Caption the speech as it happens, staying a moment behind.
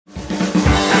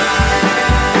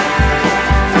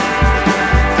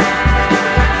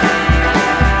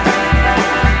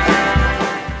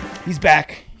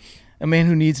back. A man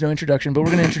who needs no introduction, but we're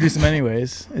going to introduce him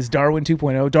anyways. Is Darwin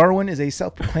 2.0. Darwin is a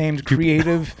self-proclaimed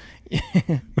creative.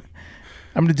 I'm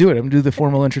going to do it. I'm going to do the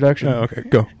formal introduction. Oh, okay,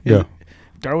 go.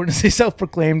 Darwin is a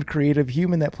self-proclaimed creative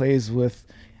human that plays with.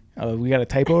 We got a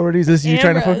typo already. Is this you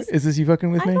trying to? Is this you fucking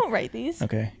with me? I don't write these.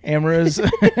 Okay, Amras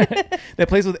that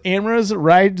plays with Amras,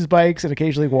 rides bikes, and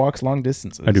occasionally walks long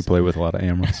distances. I do play with a lot of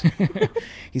Amras.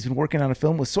 He's been working on a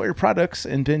film with Sawyer Products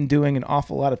and been doing an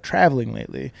awful lot of traveling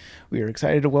lately. We are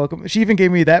excited to welcome. She even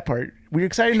gave me that part. We're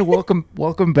excited to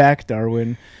welcome back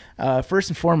Darwin. First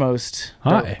and foremost,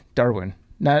 hi, Darwin.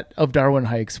 Not of Darwin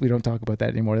Hikes. We don't talk about that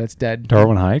anymore. That's dead.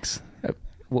 Darwin Hikes.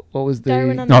 What was the?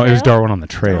 Darwin on No, the it was Trail? Darwin on the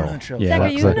Trail. Darwin on the Trail. Yeah, Zach, are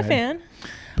that's you it. a fan?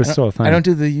 But it's still a thing. I don't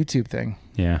do the YouTube thing.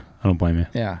 Yeah, I don't blame you.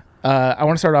 Yeah. I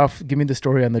want to start off. Give me the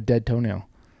story on the dead toenail.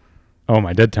 Oh,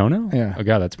 my dead toenail? Yeah. Oh,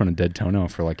 God, that's been a dead toenail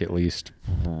for like at least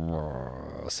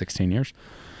 16 years.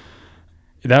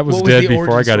 That was dead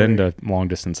before I got into long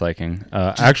distance hiking.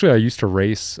 Actually, I used to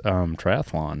race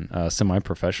triathlon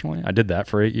semi-professionally. I did that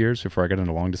for 8 years before I got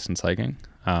into long distance hiking.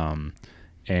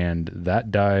 And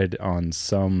that died on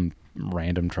some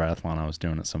random triathlon I was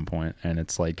doing at some point. And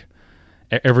it's like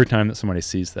every time that somebody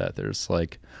sees that, there's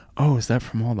like, oh, is that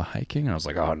from all the hiking? And I was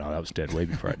like, oh, no, that was dead way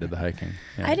before I did the hiking.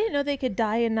 Yeah. I didn't know they could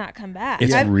die and not come back.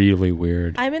 It's really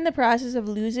weird. I'm in the process of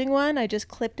losing one. I just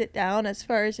clipped it down as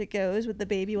far as it goes with the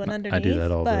baby one underneath. I do that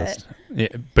all this. Yeah,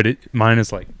 but mine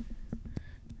is like.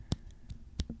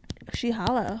 She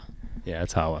hollow. Yeah,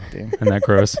 it's hollow. Isn't that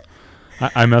gross?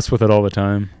 I mess with it all the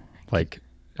time. Like,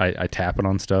 I tap it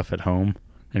on stuff at home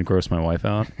and gross my wife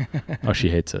out. Oh, she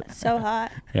hates it. So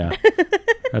hot. Yeah.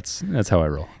 That's how I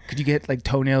roll. Could you get like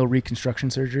toenail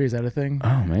reconstruction surgery? Is that a thing?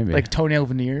 Oh, maybe. Like toenail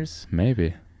veneers?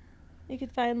 Maybe. You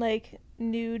could find like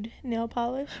nude nail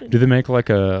polish. Do they make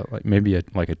maybe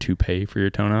a toupee for your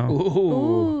toenail?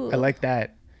 Ooh. I like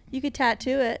that. You could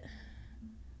tattoo it.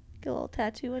 Get a little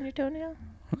tattoo on your toenail.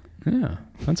 Yeah,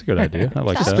 that's a good idea. I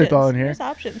like Just that. spitballing here. There's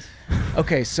options.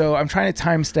 Okay, so I'm trying to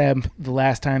timestamp the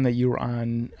last time that you were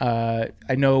on. I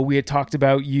know we had talked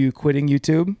about you quitting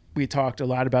YouTube. We talked a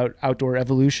lot about outdoor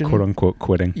evolution. Quote unquote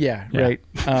quitting. Yeah. Right.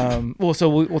 Well, so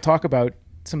we'll talk about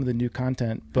some of the new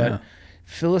content, but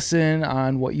fill us in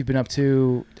on what you've been up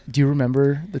to. Do you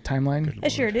remember the timeline? I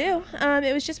sure do.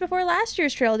 It was just before last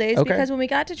year's Trail Days because when we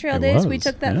got to Trail It Days, we was,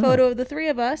 took that photo of the three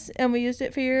of us and we used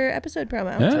it for your episode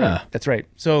promo. Yeah. That's right.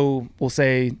 So we'll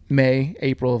say May,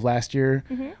 April of last year.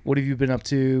 Mm-hmm. What have you been up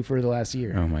to for the last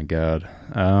year? Oh my God.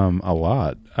 A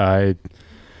lot. I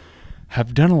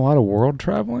have done a lot of world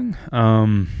traveling.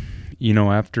 After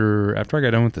I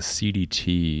got done with the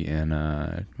CDT in,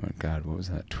 what was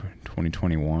that,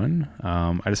 2021?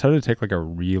 I decided to take like a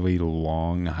really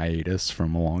long hiatus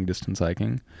from long distance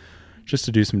hiking just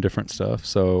to do some different stuff.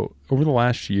 So over the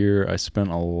last year, I spent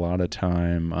a lot of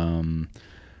time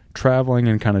traveling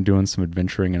and kind of doing some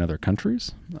adventuring in other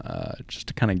countries just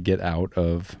to kind of get out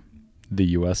of the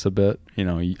U.S. a bit.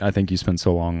 I think you spend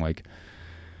so long like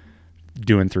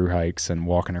doing through hikes and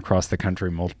walking across the country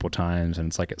multiple times, and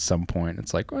it's like at some point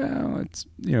it's like, well, it's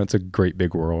it's a great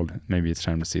big world, maybe it's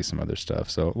time to see some other stuff.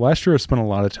 So last year I spent a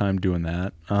lot of time doing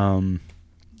that, and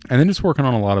then just working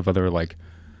on a lot of other like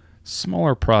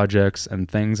smaller projects and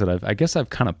things that I've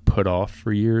kind of put off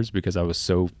for years because I was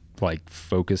so like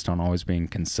focused on always being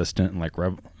consistent and like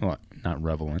relevant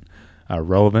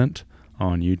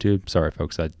on YouTube. Sorry,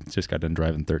 folks. I just got done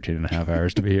driving 13 and a half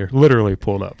hours to be here. Literally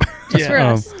pulled up. Just for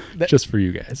us. Just for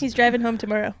you guys. He's driving home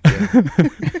tomorrow.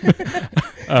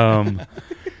 I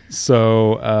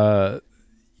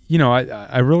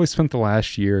really spent the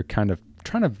last year kind of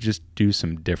trying to just do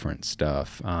some different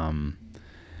stuff. And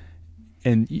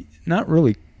not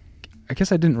really, I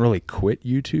guess I didn't really quit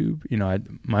YouTube.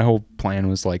 My whole plan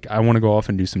was like, I want to go off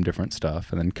and do some different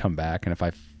stuff and then come back. And if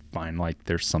I find like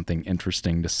there's something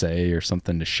interesting to say or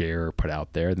something to share or put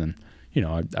out there, then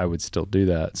I would still do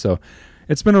that. So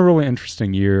it's been a really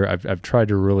interesting year. I've tried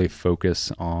to really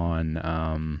focus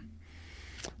on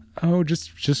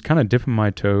just kind of dipping my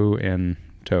toe in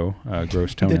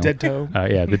gross toenail. The dead toe.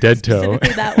 The dead toe.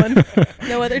 Specifically that one.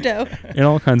 No other toe. And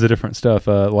all kinds of different stuff.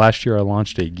 Last year I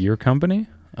launched a gear company.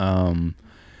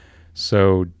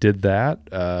 So did that,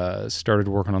 started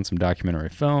working on some documentary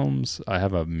films. I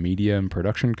have a media and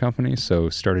production company, so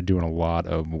started doing a lot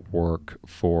of work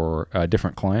for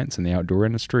different clients in the outdoor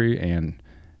industry and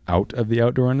out of the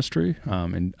outdoor industry,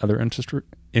 in other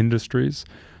industries.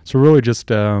 So really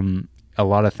just a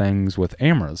lot of things with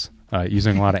Amras,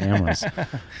 using a lot of Amras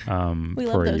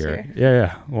for a year. Here.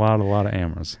 Yeah, a lot of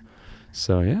Amras.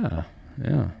 So yeah.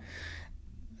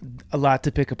 a lot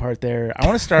to pick apart there. I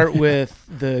want to start with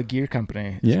the gear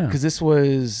company. Yeah. Because this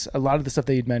was a lot of the stuff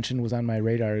that you'd mentioned was on my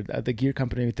radar. The gear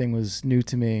company thing was new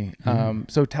to me.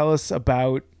 So tell us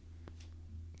about,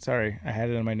 sorry, I had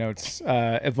it in my notes.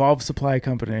 Evolve Supply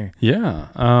Company. Yeah.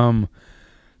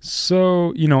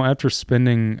 So, after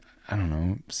spending, I don't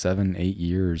know, 7-8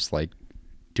 years, like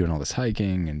doing all this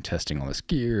hiking and testing all this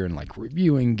gear and like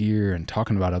reviewing gear and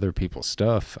talking about other people's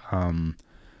stuff,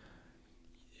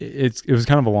 it was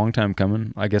kind of a long time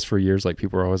coming. I guess for years, like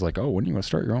people were always like, oh, when are you going to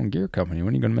start your own gear company?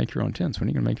 When are you going to make your own tents? When are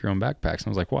you going to make your own backpacks? And I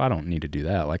was like, well, I don't need to do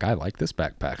that. Like, I like this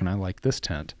backpack and I like this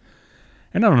tent.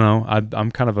 And I don't know, I'm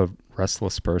kind of a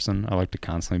restless person. I like to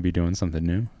constantly be doing something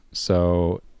new.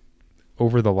 So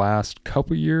over the last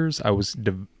couple years, I was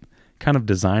kind of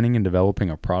designing and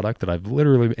developing a product that I've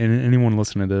literally, and anyone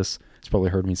listening to this has probably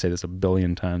heard me say this a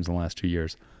billion times in the last 2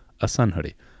 years, a sun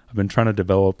hoodie. I've been trying to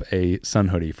develop a sun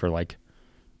hoodie for like,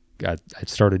 I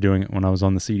started doing it when I was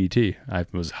on the CDT. I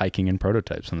was hiking in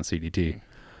prototypes on the CDT.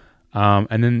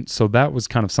 And then, so that was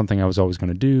kind of something I was always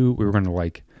going to do. We were going to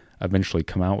like eventually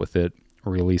come out with it,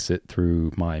 release it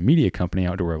through my media company,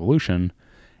 Outdoor Revolution.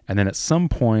 And then at some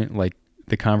point, like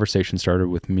the conversation started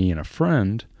with me and a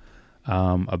friend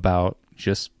about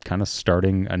just kind of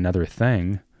starting another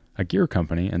thing, a gear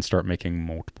company, and start making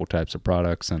multiple types of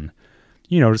products and,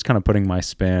 just kind of putting my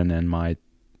spin and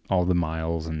all the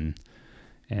miles and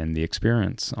the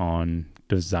experience on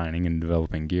designing and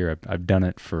developing gear. I've done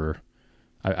it for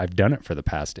the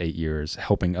past 8 years,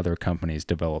 helping other companies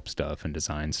develop stuff and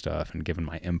design stuff and giving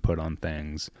my input on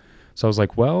things. So I was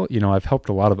like, well, I've helped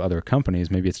a lot of other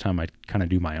companies. Maybe it's time I kind of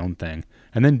do my own thing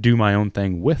and then do my own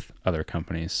thing with other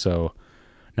companies. So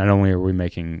not only are we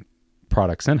making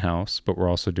products in-house, but we're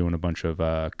also doing a bunch of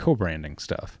co-branding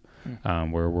stuff.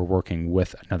 Where we're working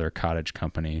with another cottage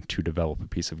company to develop a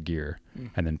piece of gear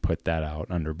and then put that out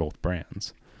under both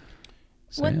brands.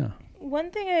 So, One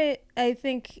thing I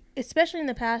think, especially in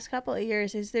the past couple of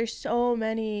years, is there's so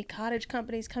many cottage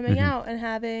companies coming out and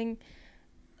having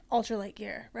ultralight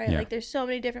gear, right? Yeah. Like there's so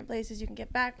many different places you can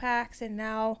get backpacks, and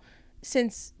now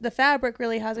since the fabric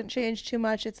really hasn't changed too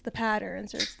much, it's the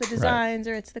patterns or it's the designs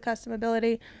or it's the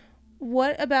customability.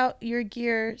 What about your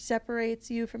gear separates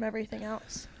you from everything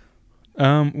else?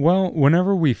 Well,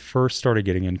 whenever we first started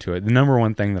getting into it, the number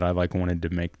one thing that I wanted to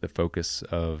make the focus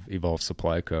of Evolve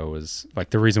Supply Co. was like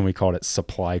the reason we called it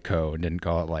Supply Co. and didn't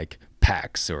call it like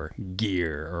packs or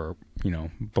gear or,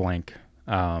 blank,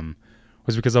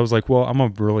 was because I was like, well, I'm a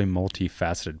really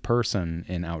multifaceted person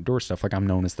in outdoor stuff. Like I'm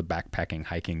known as the backpacking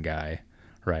hiking guy,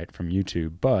 right, from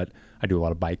YouTube, but I do a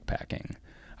lot of bike packing.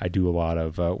 I do a lot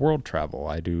of world travel.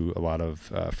 I do a lot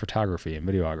of photography and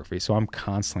videography. So I'm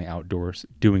constantly outdoors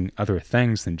doing other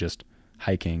things than just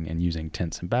hiking and using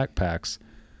tents and backpacks.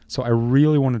 So I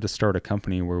really wanted to start a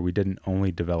company where we didn't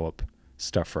only develop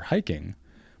stuff for hiking,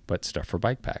 but stuff for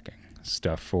bikepacking,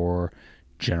 stuff for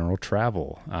general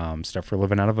travel, stuff for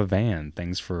living out of a van,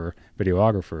 things for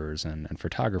videographers and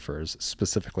photographers,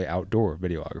 specifically outdoor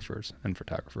videographers and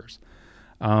photographers.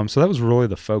 So that was really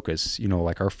the focus.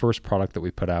 Like our first product that we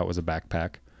put out was a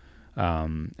backpack.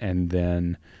 And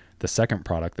then the second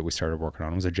product that we started working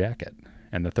on was a jacket.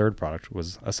 And the third product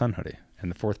was a sun hoodie. And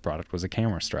the fourth product was a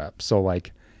camera strap. So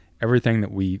like everything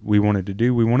that we wanted to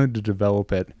do, we wanted to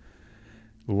develop it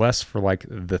less for like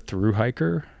the thru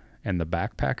hiker and the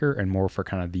backpacker and more for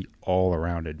kind of the all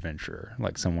around adventurer,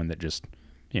 like someone that just,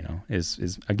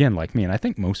 is again, like me. And I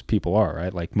think most people are,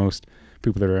 right? Like most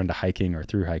people that are into hiking or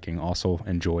through hiking also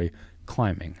enjoy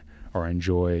climbing or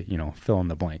enjoy, fill in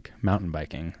the blank, mountain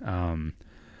biking.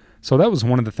 So that was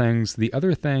one of the things. The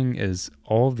other thing is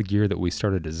all of the gear that we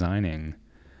started designing,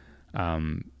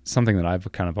 something that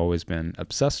I've kind of always been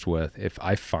obsessed with. If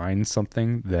I find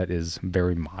something that is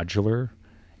very modular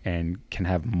and can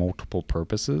have multiple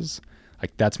purposes,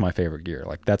 like that's my favorite gear.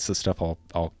 Like that's the stuff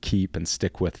I'll keep and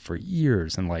stick with for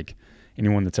years. And like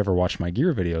anyone that's ever watched my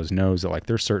gear videos knows that like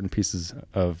there's certain pieces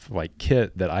of like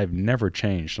kit that I've never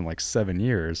changed in like 7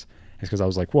 years. It's because I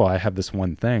was like, well, I have this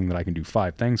one thing that I can do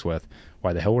 5 things with.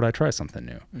 Why the hell would I try something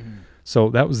new? Mm-hmm. So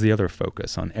that was the other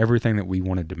focus on everything that we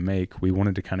wanted to make. We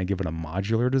wanted to kind of give it a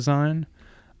modular design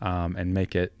and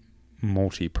make it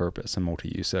multi-purpose and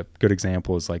multi-use. A good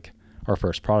example is like our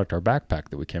first product, our backpack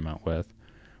that we came out with.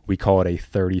 We call it a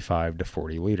 35 to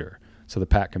 40 liter. So the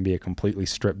pack can be a completely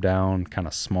stripped down, kind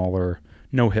of smaller,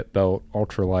 no hip belt,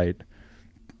 ultralight,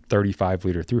 35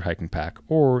 liter through hiking pack.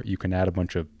 Or you can add a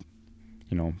bunch of,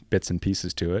 bits and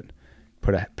pieces to it,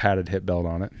 put a padded hip belt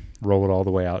on it, roll it all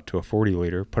the way out to a 40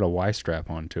 liter, put a Y strap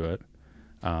onto it,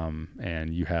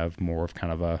 and you have more of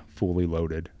kind of a fully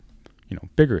loaded,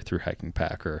 bigger through hiking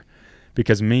pack. Or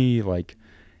because me, like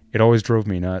it always drove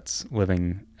me nuts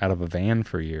living out of a van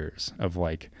for years of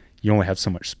like, you only have so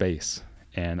much space.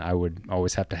 And I would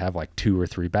always have to have like 2 or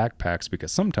 3 backpacks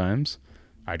because sometimes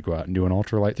I'd go out and do an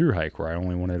ultralight through hike where I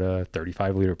only wanted a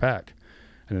 35-liter pack.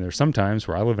 And then there's some times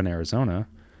where I live in Arizona,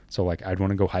 so like I'd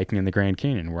want to go hiking in the Grand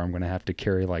Canyon where I'm going to have to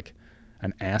carry like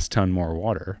an ass ton more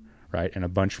water, right, and a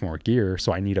bunch more gear,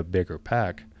 so I need a bigger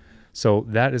pack. So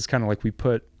that is kind of like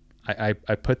I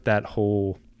put that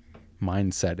whole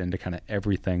mindset into kind of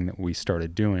everything that we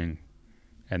started doing,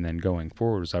 and then going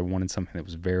forward was I wanted something that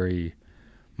was very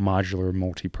modular,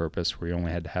 multi-purpose, where you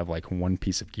only had to have like one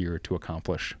piece of gear to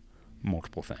accomplish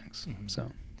multiple things. Mm-hmm.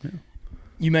 So, yeah.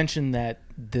 You mentioned that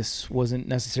this wasn't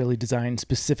necessarily designed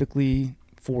specifically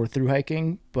for thru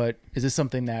hiking, but is this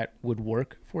something that would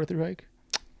work for a thru hike?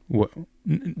 What?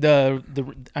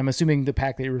 I'm assuming the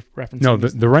pack that you're referencing. No,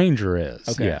 the Ranger is.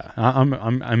 Okay. Yeah,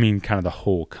 I mean kind of the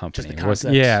whole company. Just the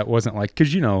concept. It wasn't like,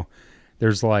 because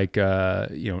there's like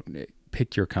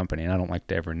pick your company, and I don't like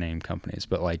to ever name companies,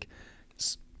 but like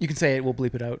you can say it. We'll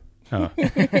bleep it out.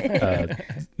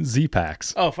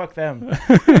 Z-Packs. Oh, fuck them.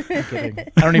 I'm kidding.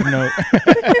 I don't even know.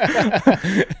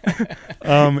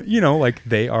 Like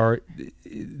they are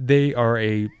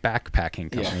a backpacking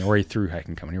company or a thru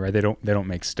hiking company, right? They don't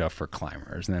make stuff for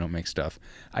climbers, and they don't make stuff.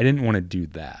 I didn't want to do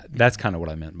that. That's kind of what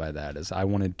I meant by that, is I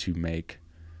didn't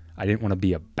want to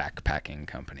be a backpacking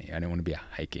company. I didn't want to be a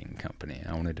hiking company.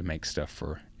 I wanted to make stuff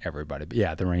for everybody. But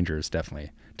yeah, the Ranger is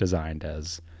definitely designed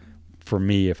as, for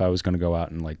me, if I was going to go out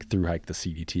and like thru hike the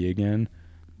CDT again,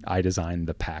 I designed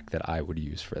the pack that I would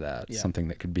use for that. Yeah. Something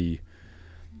that could be,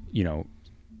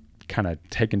 kind of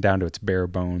taken down to its bare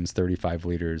bones, 35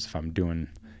 liters if I'm doing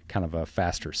kind of a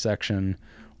faster section,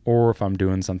 or if I'm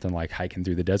doing something like hiking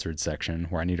through the desert section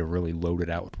where I need to really load it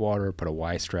out with water, put a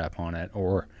Y strap on it,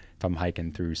 or if I'm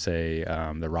hiking through, say,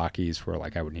 the Rockies where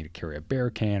like I would need to carry a bear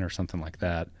can or something like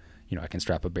that, I can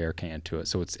strap a bear can to it.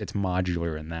 So it's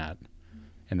modular in that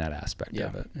aspect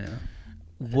of it. Yeah.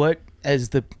 What, as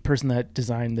the person that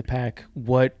designed the pack,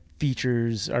 what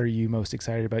features are you most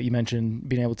excited about? You mentioned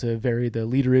being able to vary the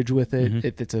literage with it. Mm-hmm.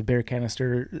 If it's a bear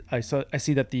canister, I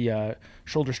see that the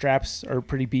shoulder straps are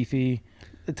pretty beefy.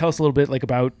 Tell us a little bit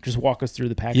just walk us through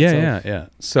the pack itself. Yeah.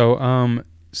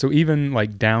 So even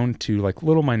like down to like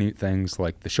little minute things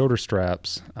like the shoulder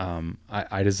straps,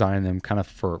 I designed them kind of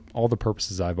for all the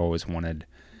purposes I've always wanted.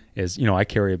 Is, I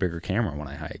carry a bigger camera when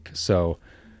I hike. So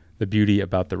the beauty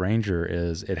about the Ranger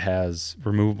is it has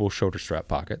removable shoulder strap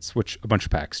pockets, which a bunch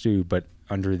of packs do, but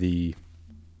under the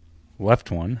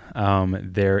left one,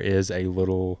 there is a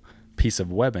little piece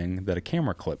of webbing that a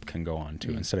camera clip can go onto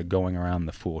instead of going around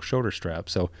the full shoulder strap.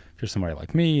 So if you're somebody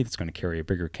like me that's going to carry a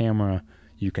bigger camera,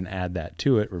 you can add that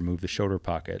to it, remove the shoulder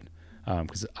pocket.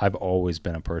 Because I've always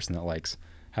been a person that likes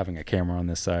having a camera on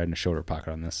this side and a shoulder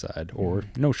pocket on this side, or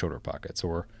no shoulder pockets,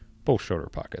 or both shoulder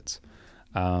pockets.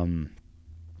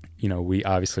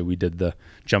 We did the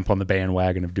jump on the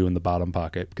bandwagon of doing the bottom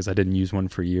pocket because I didn't use one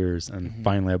for years. And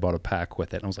finally I bought a pack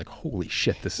with it. And I was like, holy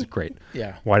shit, this is great.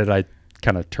 Yeah. Why did I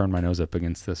kind of turn my nose up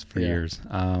against this for years?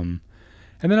 And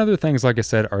then other things, like I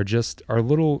said, are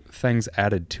little things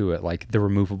added to it, like the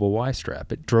removable Y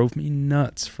strap. It drove me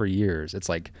nuts for years. It's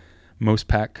like most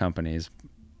pack companies,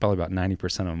 probably about 90%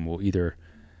 of them will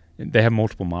they have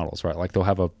multiple models, right? Like they'll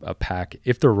have a pack,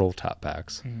 if they're roll top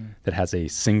packs, that has a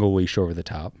single leash over the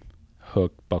top,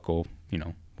 hook, buckle,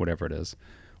 whatever it is.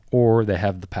 Or they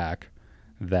have the pack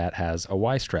that has a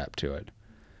Y strap to it.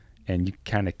 And you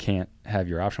kind of can't have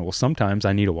your option. Well, sometimes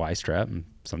I need a Y strap and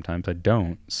sometimes I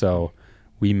don't. So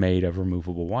we made a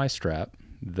removable Y strap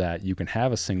that you can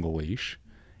have a single leash.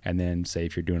 And then say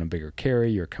if you're doing a bigger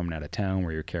carry, you're coming out of town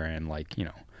where you're carrying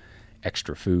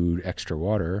extra food, extra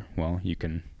water. Well, you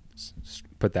can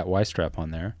put that Y strap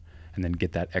on there and then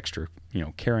get that extra,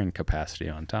 carrying capacity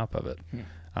on top of it.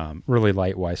 Really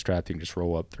light Y strap you can just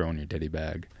roll up, throw in your ditty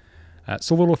bag.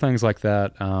 So little things like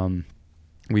that.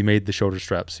 We made the shoulder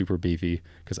strap super beefy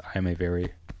because I am a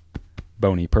very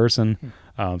bony person.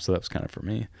 So that was kind of for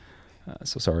me.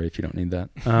 So sorry if you don't need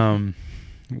that.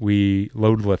 We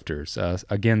load lifters.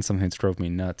 Again, something that's drove me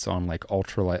nuts on like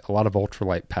ultralight. A lot of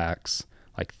ultralight packs,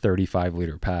 like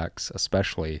 35-liter packs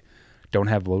especially, don't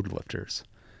have load lifters.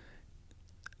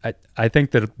 I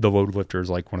think that the load lifter is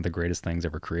like one of the greatest things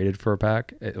ever created for a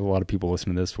pack. A lot of people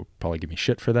listening to this will probably give me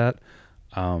shit for that.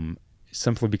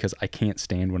 Simply because I can't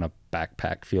stand when a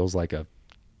backpack feels like a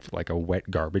wet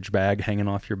garbage bag hanging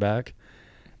off your back.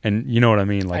 And you know what I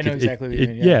mean? Like I know exactly what you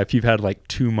mean. Yeah, if you've had like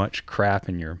too much crap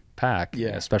in your pack,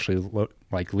 especially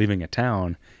like leaving a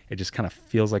town, it just kind of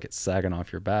feels like it's sagging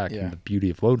off your back. And the beauty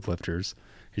of load lifters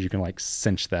is you can like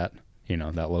cinch that,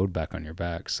 that load back on your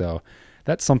back. So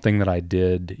that's something that I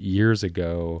did years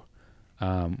ago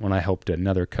when I helped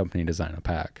another company design a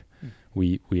pack.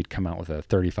 We had come out with a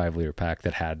 35-liter pack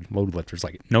that had load lifters,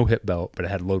 like no hip belt, but it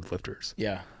had load lifters.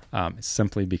 Yeah.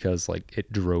 Simply because like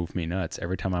it drove me nuts.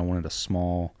 Every time I wanted a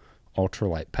small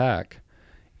ultralight pack,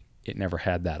 it never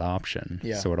had that option.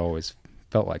 Yeah. So it always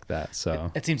felt like that.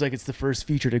 So it seems like it's the first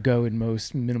feature to go in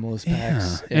most minimalist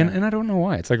packs. Yeah. And I don't know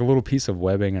why. It's like a little piece of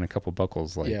webbing and a couple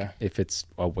buckles. Like if it's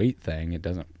a weight thing, it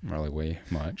doesn't really weigh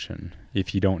much. And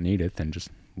if you don't need it, then just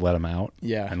let them out.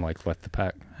 Yeah. And like let the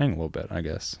pack hang a little bit, I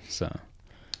guess. So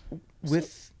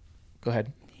go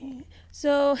ahead.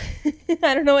 So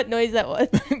I don't know what noise that was.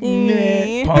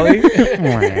 Polly?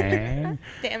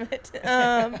 Damn it.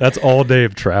 That's all day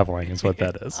of traveling is what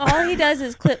that is. All he does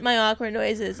is clip my awkward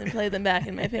noises and play them back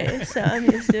in my face. So I'm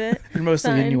used to it. They're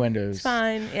mostly innuendos. It's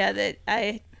fine. Yeah, that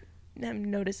I am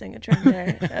noticing a trend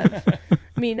there of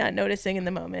me not noticing in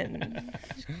the moment.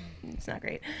 It's not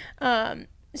great.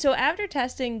 So after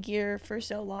testing gear for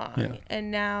so long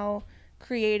and now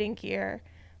creating gear,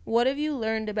 what have you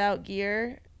learned about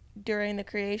gear during the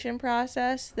creation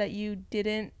process that you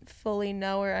didn't fully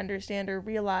know or understand or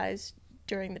realize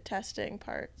during the testing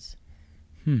parts?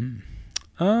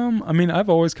 I mean, I've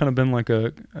always kind of been like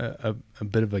a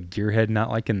bit of a gearhead, not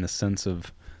like in the sense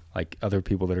of like other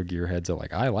people that are gearheads are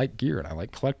like, I like gear and I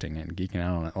like collecting it and geeking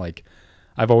out on it. Like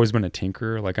I've always been a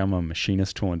tinkerer. Like I'm a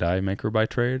machinist, tool and die maker by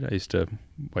trade. I used to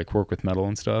like work with metal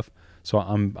and stuff. So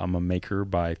I'm a maker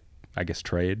by, I guess,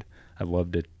 trade. I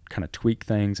love to kind of tweak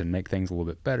things and make things a little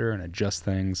bit better and adjust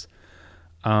things.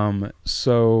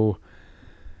 So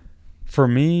for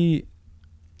me,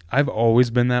 I've always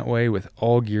been that way with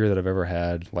all gear that I've ever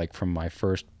had, like from my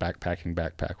first backpacking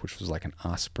backpack, which was like an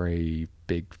Osprey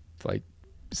big, like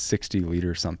 60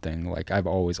 liter something. Like I've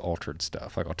always altered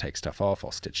stuff. Like I'll take stuff off,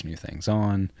 I'll stitch new things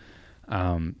on.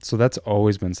 So that's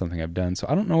always been something I've done. So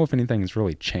I don't know if anything has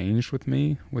really changed with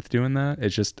me with doing that.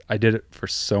 It's just, I did it for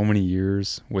so many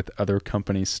years with other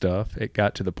company stuff. It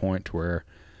got to the point where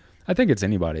I think it's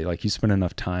anybody, like you spend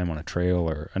enough time on a trail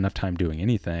or enough time doing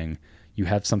anything, you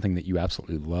have something that you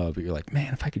absolutely love, but you're like,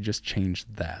 man, if I could just change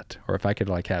that, or if I could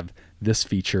like have this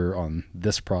feature on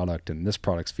this product and this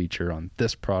product's feature on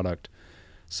this product.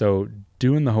 So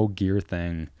doing the whole gear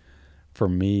thing for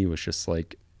me was just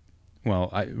like,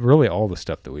 well, really all the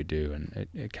stuff that we do, and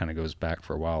it kind of goes back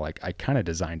for a while, like I kind of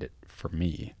designed it for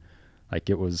me. Like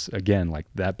it was, again, like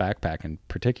that backpack in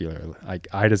particular, like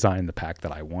I designed the pack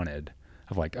that I wanted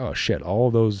of like, oh shit,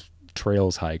 all those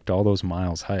trails hiked, all those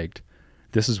miles hiked,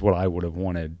 this is what I would have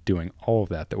wanted doing all of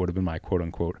that. That would have been my quote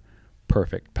unquote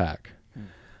perfect pack.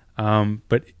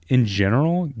 But in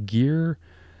general, gear,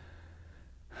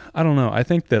 I don't know. I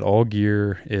think that all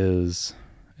gear is,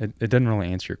 it doesn't really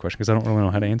answer your question because I don't really know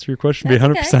how to answer your question. That's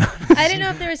be 100%. Okay. I didn't know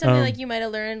if there was something like you might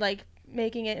have learned, like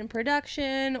making it in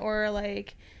production or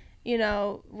like, you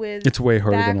know, with it's way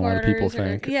harder than a lot of people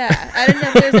think. Yeah, I didn't know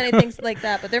if there's anything like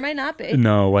that, but there might not be.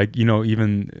 No, like, you know,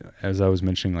 even as I was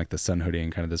mentioning, like the sun hoodie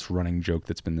and kind of this running joke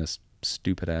that's been this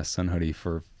stupid ass sun hoodie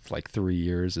for like 3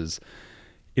 years is,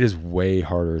 it is way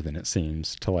harder than it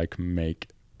seems to like make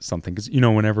something. Because, you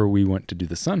know, whenever we went to do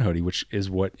the sun hoodie, which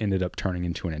is what ended up turning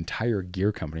into an entire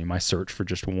gear company, my search for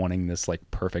just wanting this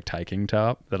like perfect hiking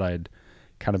top that I'd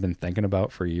kind of been thinking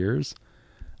about for years,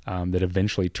 that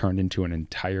eventually turned into an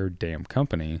entire damn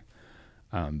company.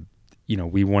 You know,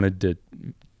 we wanted to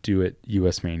do it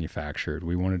US manufactured.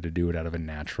 We wanted to do it out of a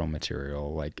natural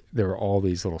material. Like there were all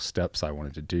these little steps I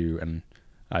wanted to do. And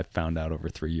I found out over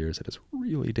 3 years that it's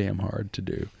really damn hard to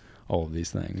do all of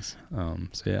these things.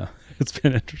 So yeah, it's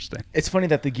been interesting. It's funny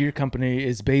that the gear company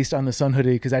is based on the sun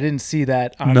hoodie because I didn't see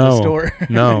that on the store.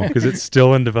 No, because it's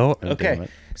still in development. Okay.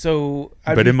 So,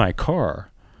 but in my car,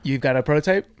 you've got a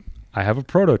prototype? I have a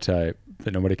prototype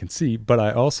that nobody can see, but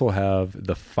I also have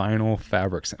the final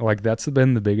fabrics. Like that's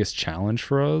been the biggest challenge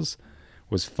for us,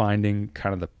 was finding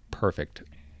kind of the perfect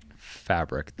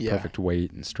fabric, the perfect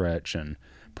weight and stretch and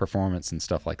performance and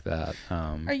stuff like that.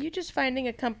 Are you just finding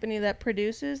a company that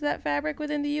produces that fabric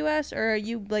within the U.S., or are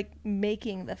you like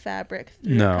making the fabric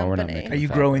through a company? We're not making Are you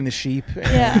fabric. growing the sheep?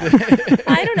 Yeah.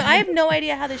 I don't know. I have no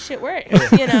idea how this shit works.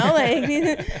 You know,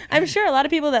 like I'm sure a lot of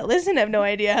people that listen have no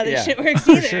idea how this shit works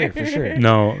either. For sure.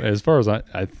 No, as far as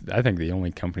I think the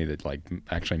only company that like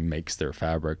actually makes their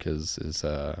fabric is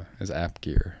App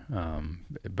Gear.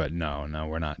 But no,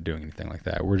 we're not doing anything like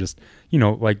that. We're just, you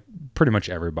know, like pretty much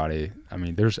everybody. I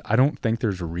mean, I don't think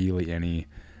there's really any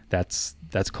that's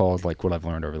called, like what I've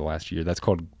learned over the last year, that's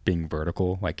called being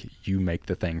vertical. Like you make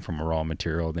the thing from a raw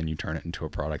material, then you turn it into a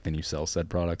product, then you sell said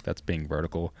product. That's being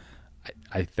vertical.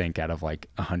 I think out of like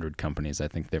 100 companies, I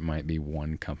think there might be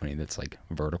one company that's like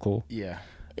vertical. Yeah.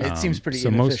 It seems pretty so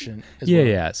inefficient.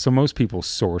 Yeah. So most people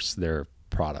source their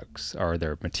products or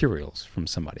their materials from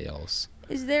somebody else.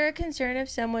 Is there a concern of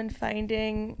someone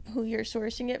finding who you're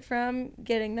sourcing it from,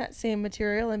 getting that same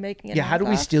material and making it? Yeah, how do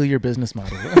we steal your business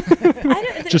model?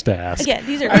 Just to ask. Again,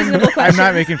 these are reasonable questions. I'm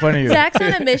not making fun of you. Zach's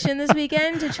on a mission this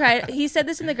weekend to try. He said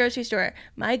this in the grocery store.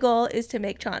 My goal is to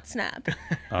make Chaunt snap. It's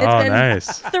been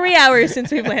Nice. 3 hours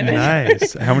since we've landed.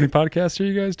 Nice. How many podcasts are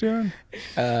you guys doing?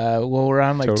 Well, we're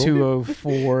on like Total?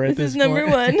 204 at This this is point. number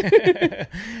one.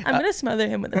 I'm gonna smother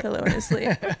him with a pillow in his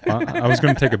sleep. I was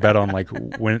going to take a bet on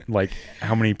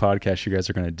how many podcasts you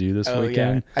guys are going to do this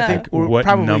weekend. I think we're what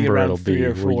probably number around it'll 3 be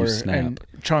or where 4, you snap. and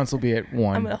Chauncey will be at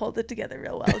 1. I'm gonna hold it together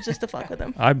real well just to fuck with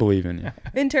him. I believe in you.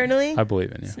 Internally, I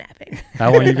believe in you. snapping.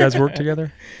 How long you guys work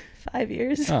together? 5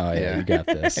 years. Oh, yeah, you got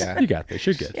this. Yeah. You got this.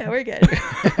 You're good. Yeah, we're good.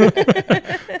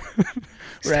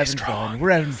 We're having fun.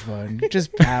 We're having fun.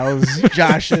 Just pals,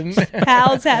 joshing.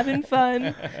 Pals having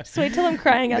fun. Just wait till I'm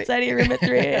crying outside of your room at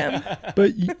 3 a.m.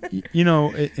 But,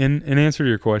 in answer to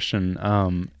your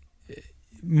question,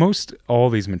 most all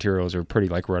these materials are pretty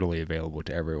readily available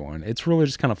to everyone. It's really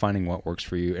just kind of finding what works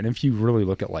for you. And if you really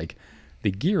look at the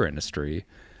gear industry,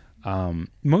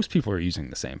 most people are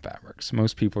using the same fabrics.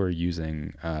 Most people are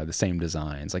using the same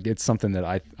designs. It's something that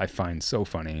I find so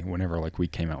funny whenever we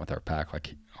came out with our pack.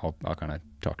 I'll kind of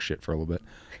talk shit for a little bit.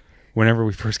 Whenever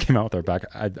we first came out with our pack,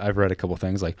 I've read a couple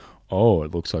things it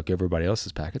looks like everybody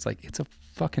else's pack. It's it's a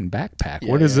fucking backpack.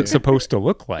 What is it supposed to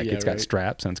look like? Yeah, it's got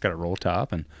straps and it's got a roll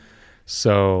top. And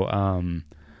so,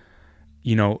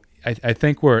 I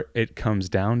think where it comes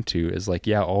down to is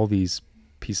all these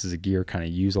pieces of gear kind of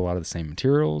use a lot of the same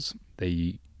materials.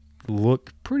 They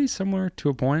look pretty similar to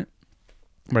a point,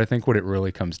 but I think what it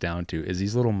really comes down to is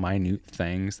these little minute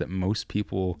things that most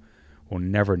people will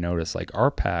never notice.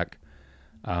 Our pack,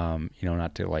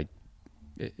 not to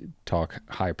talk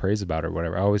high praise about it or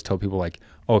whatever. I always tell people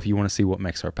if you want to see what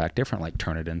makes our pack different,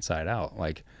 turn it inside out.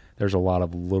 There's a lot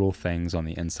of little things on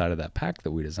the inside of that pack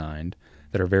that we designed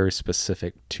that are very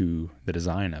specific to the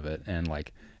design of it and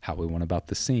how we went about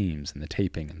the seams and the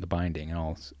taping and the binding and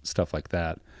all stuff like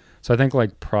that. So I think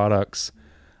products,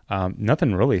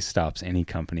 nothing really stops any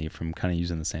company from kind of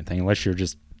using the same thing unless you're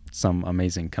just some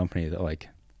amazing company that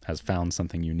has found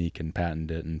something unique and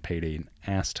patented it and paid an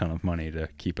ass ton of money to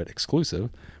keep it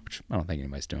exclusive, which I don't think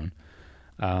anybody's doing.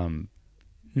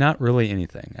 Not really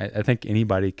anything. I think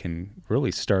anybody can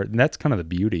really start, and that's kind of the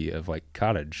beauty of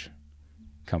cottage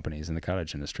companies in the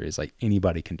cottage industry is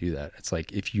anybody can do that. It's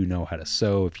if you know how to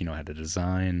sew, if you know how to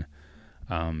design,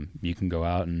 you can go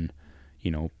out and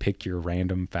pick your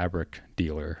random fabric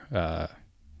dealer,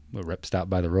 Rip Stop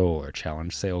by the Roll or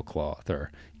Challenge Sailcloth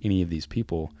or any of these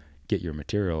people, get your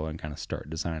material and kind of start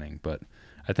designing. But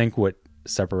I think what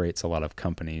separates a lot of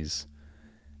companies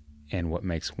and what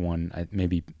makes one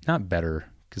maybe not better,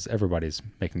 because everybody's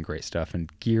making great stuff, and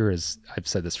gear is, I've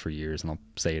said this for years and I'll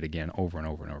say it again over and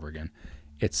over and over again,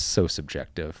 it's so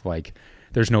subjective.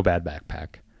 There's no bad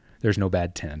backpack, there's no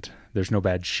bad tent, there's no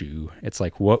bad shoe. It's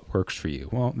what works for you.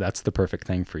 Well, that's the perfect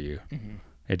thing for you. Mm-hmm.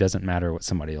 It doesn't matter what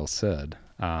somebody else said.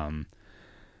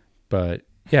 But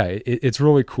yeah, it's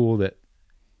really cool that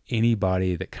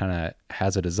anybody that kind of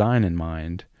has a design in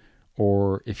mind,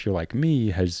 or if you're like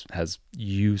me, has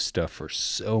used stuff for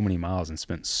so many miles and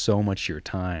spent so much of your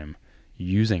time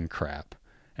using crap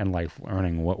and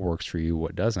learning what works for you,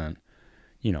 what doesn't.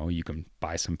 You can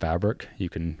buy some fabric, you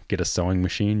can get a sewing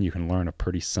machine, you can learn a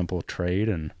pretty simple trade,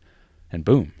 and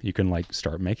boom, you can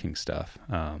start making stuff.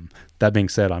 That being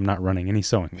said, I'm not running any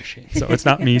sewing machine, so it's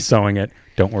not me sewing it.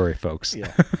 Don't worry, folks.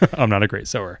 Yeah. I'm not a great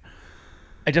sewer.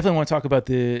 I definitely want to talk about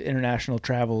the international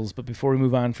travels, but before we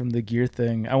move on from the gear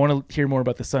thing, I want to hear more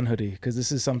about the sun hoodie, because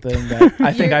this is something that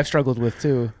I think I've struggled with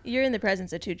too. You're in the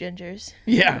presence of two gingers.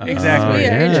 Yeah, exactly. We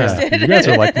are interested. You guys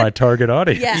are my target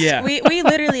audience. Yeah. We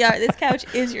literally are. This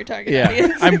couch is your target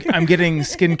audience. I'm getting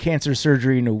skin cancer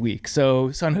surgery in a week,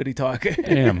 so sun hoodie talk.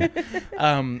 Damn.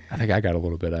 I think I got a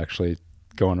little bit actually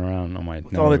going around on my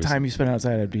nose. All the time you spend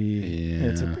outside,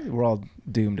 we're all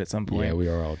doomed at some point. Yeah, we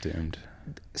are all doomed.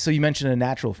 So you mentioned a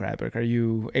natural fabric. Are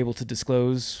you able to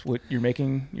disclose what you're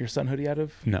making your sun hoodie out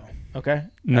of? No. Okay.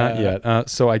 Not yet.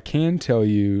 So I can tell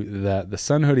you that the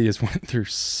sun hoodie has went through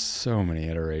so many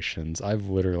iterations. I've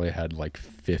literally had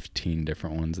 15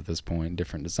 different ones at this point,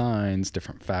 different designs,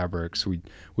 different fabrics.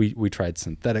 We tried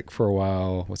synthetic for a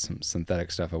while with some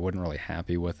synthetic stuff. I wasn't really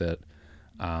happy with it.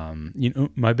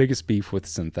 My biggest beef with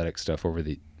synthetic stuff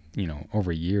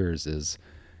over years is,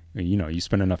 you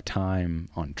spend enough time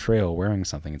on trail wearing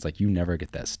something, it's you never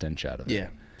get that stench out of it. Yeah.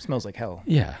 It smells like hell.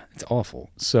 Yeah, it's awful.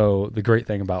 So the great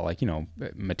thing about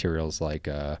materials like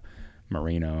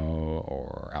merino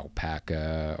or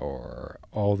alpaca or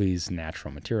all these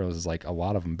natural materials. Is like a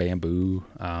lot of them, bamboo,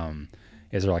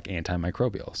 is they're like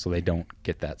antimicrobial, so they don't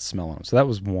get that smell on them. So that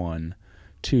was one.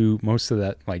 Two, most of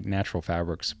that like natural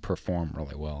fabrics perform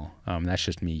really well. That's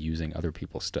just me using other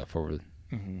people's stuff over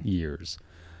years.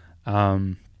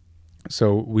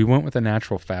 So we went with a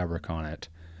natural fabric on it,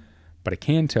 but I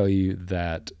can tell you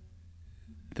that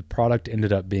the product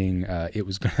ended up being it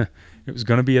was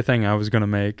gonna be a thing I was gonna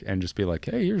make and just be like,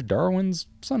 hey, here's Darwin's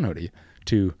sun hoodie.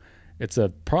 To it's a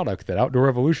product that Outdoor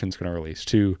Evolution's gonna release.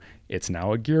 To it's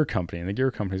now a gear company and the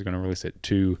gear company's gonna release it.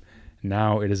 To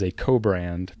now it is a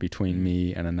co-brand between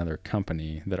me and another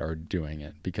company that are doing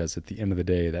it, because at the end of the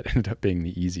day, that ended up being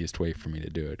the easiest way for me to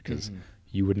do it, because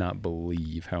you would not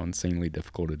believe how insanely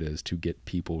difficult it is to get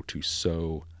people to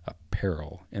sew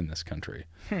apparel in this country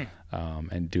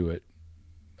and do it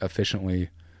efficiently,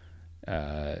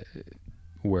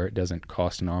 where it doesn't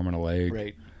cost an arm and a leg.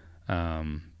 Right.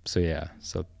 So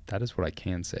that is what I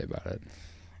can say about it.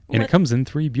 And it comes in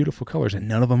 3 beautiful colors, and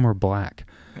none of them are black.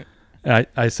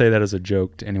 I say that as a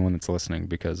joke to anyone that's listening,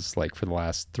 because like for the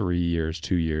last 2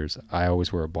 years, I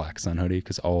always wear a black sun hoodie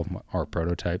because all of our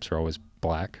prototypes are always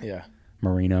black. Yeah.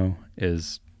 Merino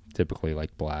is typically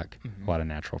like black. A lot of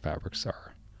natural fabrics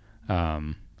are,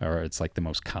 or it's like the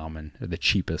most common or the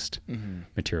cheapest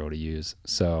material to use.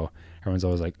 So everyone's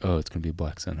always like, oh, it's going to be a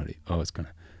black sun hoodie. Oh, it's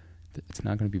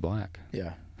not going to be black.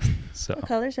 Yeah. What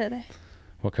colors are they?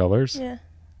 What colors? Yeah.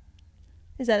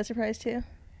 Is that a surprise too?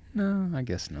 No, I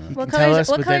guess not. What Tell colors? us,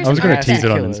 What but then colors I was going to aren't tease they?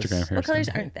 it on Kill us. Instagram here. What colors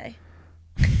aren't they?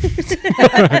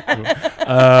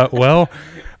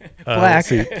 Black. Let's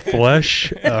see,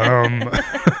 flesh,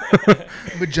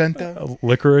 Magenta.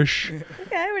 licorice,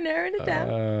 Okay, we're narrowing it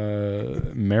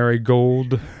down.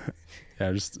 marigold.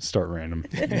 Yeah, just start random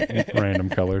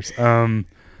colors.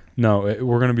 No,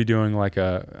 we're going to be doing like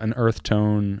an earth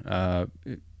tone.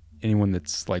 Anyone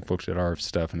that's like looked at our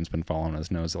stuff and has been following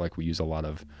us knows that like we use a lot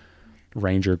of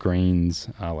Ranger greens,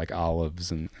 like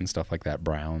olives and stuff like that,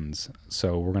 browns.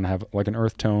 So we're going to have like an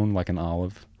earth tone, like an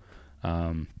olive,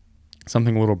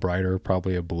 something a little brighter,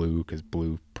 probably a blue, because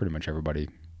blue, pretty much everybody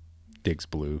digs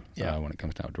blue when it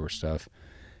comes to outdoor stuff.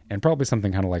 And probably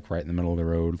something kind of like right in the middle of the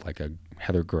road, like a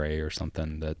heather gray or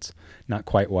something that's not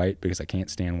quite white, because I can't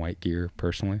stand white gear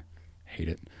personally. Hate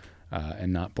it.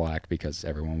 And not black, because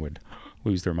everyone would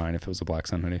lose their mind if it was a black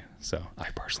sun hoodie. So I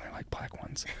personally like black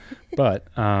ones. But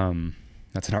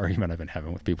that's an argument I've been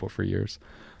having with people for years.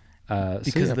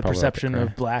 Because of the perception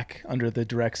of black under the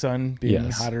direct sun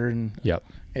being hotter. And Yep.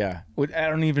 Yeah. I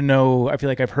don't even know. I feel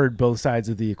like I've heard both sides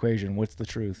of the equation. What's the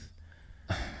truth?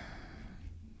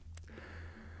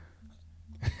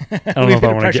 I don't know if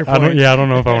I want to get. I don't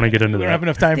know if I want to get into We that. don't have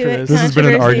enough time for this. This has been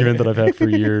an Controversy. argument that I've had for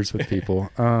years with people.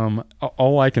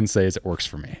 All I can say is it works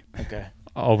for me. Okay.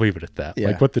 I'll leave it at that. Yeah.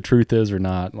 Like what the truth is or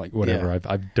not, like whatever. Yeah.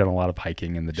 I've done a lot of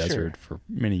hiking in the desert for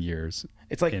many years.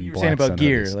 It's like in you were saying black about sun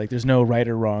gear. hoodies. Like there's no right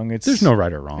or wrong. There's no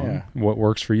right or wrong. Yeah. What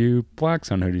works for you? Black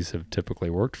sun hoodies have typically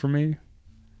worked for me,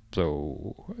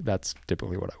 so that's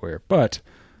typically what I wear. But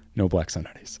no black sun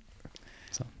hoodies.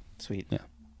 So Sweet. Yeah.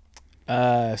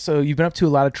 So you've been up to a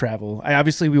lot of travel.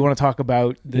 Obviously, we want to talk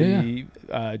about the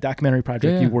documentary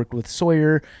project you worked with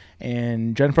Sawyer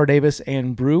and Jennifer Davis,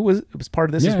 and Brew was part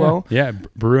of this as well. Yeah,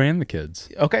 Brew and the kids.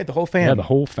 Okay, the whole fam. Yeah, the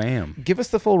whole fam. Give us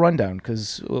the full rundown,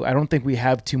 because I don't think we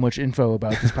have too much info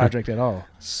about this project at all.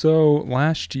 So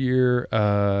last year,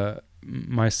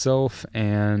 myself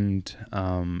and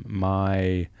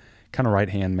my kind of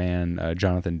right-hand man,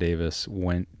 Jonathan Davis,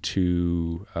 went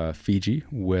to Fiji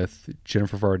with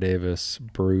Jennifer Pharr Davis,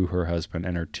 Brew, her husband,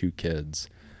 and her 2 kids,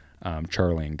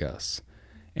 Charlie and Gus.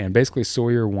 And basically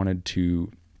Sawyer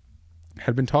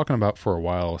had been talking about for a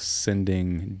while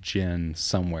sending Jen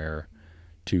somewhere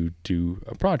to do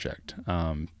a project,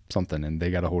 something. And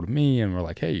they got a hold of me and were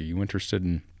like, hey, are you interested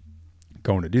in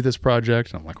going to do this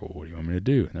project? And I'm like, well, what do you want me to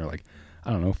do? And they're like,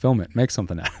 I don't know, film it, make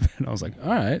something out of it. And I was like,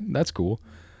 all right, that's cool.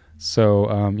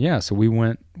 So, so we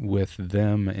went with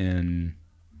them in,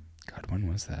 God,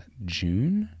 when was that?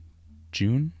 June,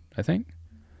 I think,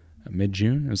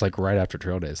 mid-June. It was like right after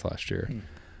Trail Days last year.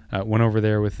 Went over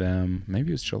there with them. Maybe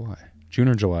it was June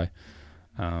or July,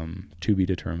 to be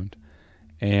determined.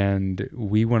 And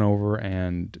we went over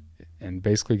and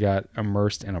basically got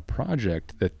immersed in a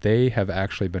project that they have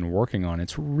actually been working on.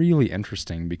 It's really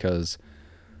interesting because,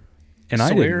 and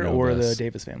Sawyer I didn't know or this. the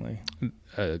Davis family?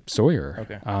 Sawyer.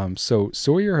 Okay. So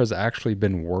Sawyer has actually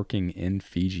been working in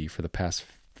Fiji for the past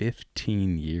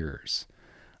 15 years,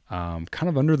 kind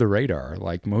of under the radar.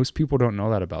 Like most people don't know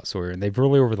that about Sawyer, and they've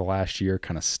really over the last year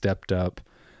kind of stepped up,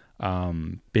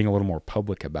 being a little more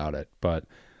public about it. But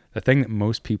the thing that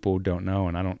most people don't know,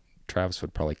 and Travis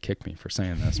would probably kick me for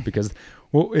saying this because,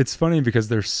 well, it's funny because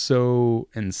they're so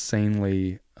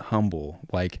insanely humble.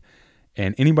 Like,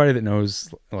 and anybody that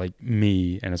knows like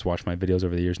me and has watched my videos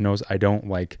over the years knows I don't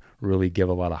like really give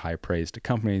a lot of high praise to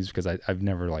companies because I've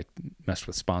never like messed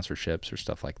with sponsorships or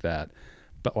stuff like that.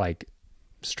 But like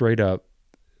straight up,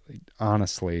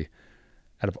 honestly,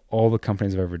 out of all the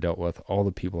companies I've ever dealt with, all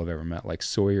the people I've ever met, like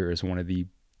Sawyer is one of the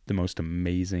most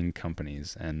amazing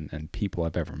companies and people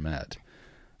I've ever met.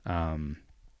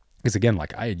 Because again,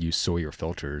 like I had used Sawyer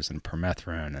filters and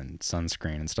permethrin and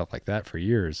sunscreen and stuff like that for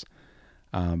years,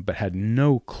 but had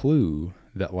no clue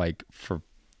that like for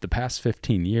the past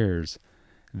 15 years,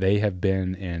 they have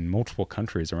been in multiple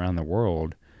countries around the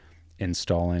world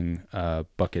installing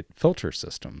bucket filter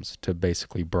systems to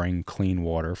basically bring clean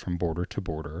water from border to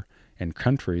border in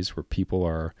countries where people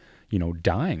are,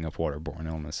 dying of waterborne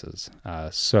illnesses.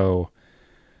 So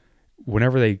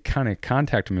whenever they kind of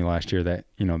contacted me last year that,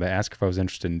 they asked if I was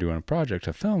interested in doing a project,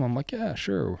 a film, I'm like, yeah,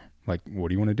 sure. Like, what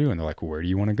do you want to do? And they're like, where do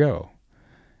you want to go?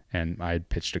 And I had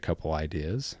pitched a couple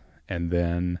ideas, and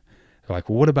then they're like,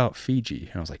 well, what about Fiji?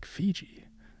 And I was like, Fiji?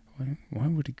 Why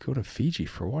would he go to Fiji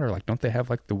for water? Like, don't they have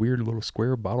like the weird little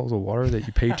square bottles of water that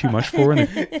you pay too much for?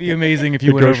 It'd be amazing if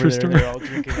you went over there and they're all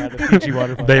drinking out of Fiji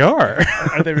water. They are.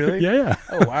 Are they really? Yeah.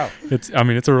 Oh, wow. It's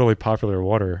a really popular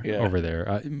water over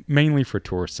there, mainly for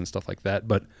tourists and stuff like that.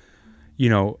 But,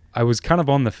 I was kind of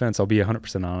on the fence. I'll be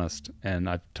 100% honest. And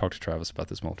I've talked to Travis about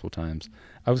this multiple times.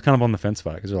 I was kind of on the fence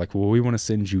about it because they're like, well, we want to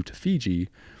send you to Fiji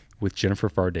with Jennifer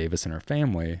Pharr Davis and her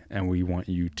family, and we want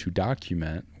you to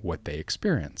document what they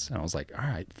experience. And I was like, all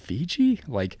right, Fiji?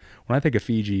 Like, when I think of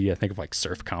Fiji, I think of like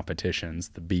surf competitions,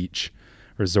 the beach,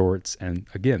 resorts, and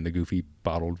again, the goofy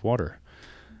bottled water.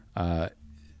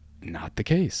 Not the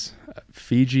case.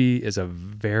 Fiji is a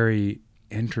very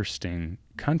interesting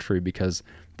country because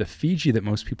the Fiji that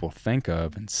most people think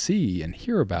of and see and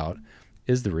hear about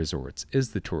is the resorts,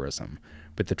 is the tourism.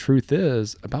 But the truth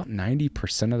is, about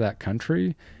 90% of that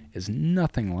country is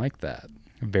nothing like that.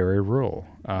 Very rural.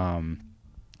 A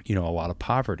lot of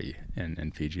poverty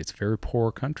in Fiji. It's a very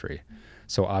poor country.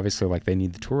 So obviously, like, they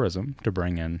need the tourism to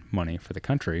bring in money for the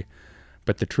country.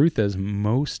 But the truth is,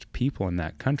 most people in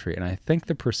that country, and I think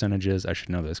the percentages, I should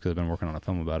know this because I've been working on a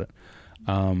film about it,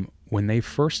 when they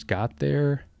first got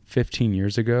there 15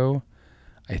 years ago,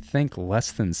 I think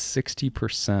less than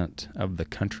 60% of the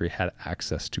country had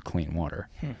access to clean water.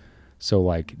 So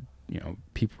like,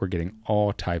 people were getting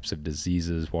all types of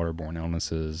diseases, waterborne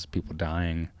illnesses, people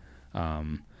dying.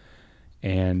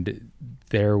 And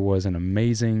there was an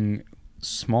amazing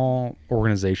small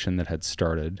organization that had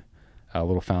started, a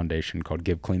little foundation called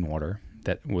Give Clean Water,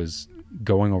 that was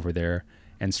going over there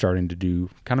and starting to do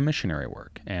kind of missionary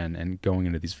work and going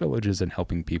into these villages and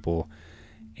helping people.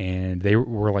 And they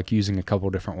were like using a couple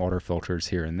different water filters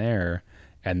here and there.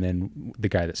 And then the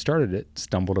guy that started it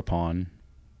stumbled upon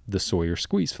the Sawyer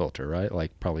squeeze filter, right?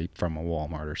 Like probably from a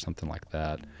Walmart or something like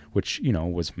that, which,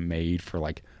 was made for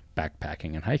like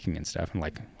backpacking and hiking and stuff. And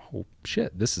like, oh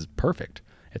shit, this is perfect.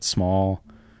 It's small.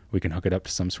 We can hook it up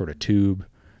to some sort of tube,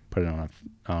 put it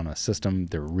on a system.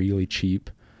 They're really cheap.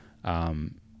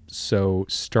 So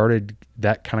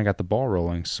that kind of got the ball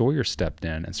rolling. Sawyer stepped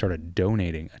in and started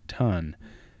donating a ton.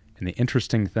 And the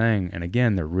interesting thing, and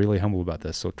again, they're really humble about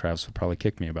this, so Travis would probably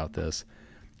kick me about this,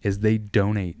 is they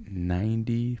donate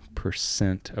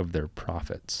 90% of their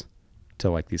profits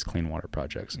to like these clean water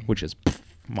projects, which is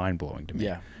mind blowing to me.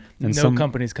 Yeah. And no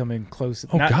company's coming close.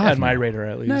 Oh, not God, on my radar,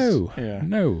 at least.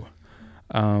 No.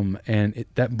 And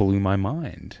that blew my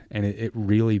mind, and it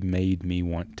really made me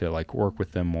want to like work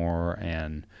with them more.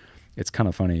 And it's kind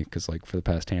of funny because like for the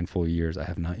past handful of years, I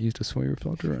have not used a Sawyer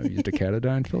filter. I've used a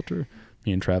Catadine filter.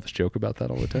 Me and Travis joke about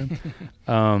that all the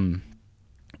time.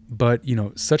 But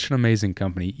such an amazing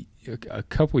company. A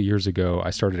couple of years ago,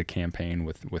 I started a campaign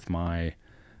with my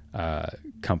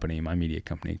company, my media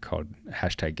company, called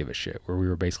 #GiveAShit, where we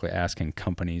were basically asking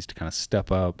companies to kind of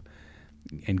step up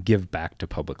and give back to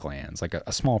public lands, like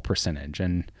a small percentage.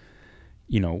 And,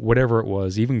 whatever it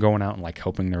was, even going out and like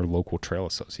helping their local trail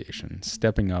association,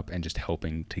 stepping up and just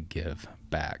helping to give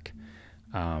back.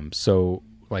 So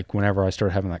like whenever I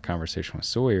started having that conversation with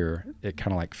Sawyer, it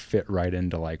kind of like fit right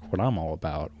into like what I'm all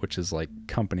about, which is like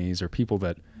companies or people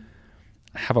that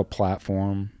have a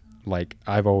platform. Like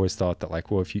I've always thought that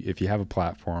like, well, if you have a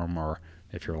platform, or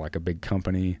if you're like a big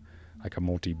company, like a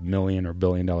multi-million or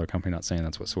billion-dollar company, not saying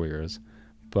that's what Sawyer is,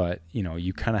 but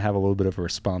you kind of have a little bit of a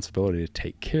responsibility to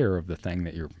take care of the thing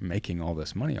that you're making all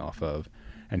this money off of.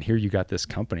 And here you got this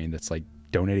company that's like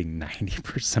donating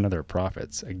 90% of their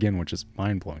profits, again, which is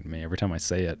mind blowing to me every time I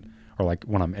say it, or like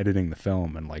when I'm editing the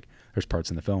film and like there's parts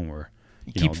in the film where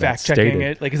you keep fact checking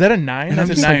it. Like, is that a 9? That's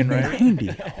a 9, right? 90.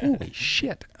 Holy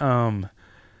shit.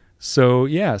 So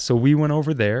yeah, so we went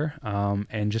over there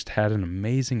and just had an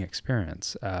amazing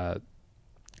experience. The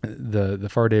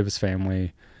Pharr Davis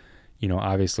family, you know,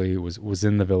 obviously was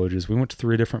in the villages. We went to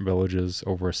 3 different villages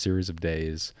over a series of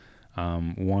days.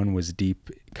 One was deep,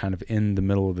 kind of in the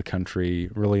middle of the country,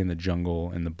 really in the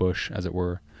jungle, in the bush, as it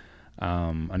were.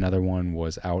 Another one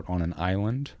was out on an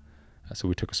island. So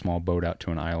we took a small boat out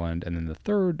to an island. And then the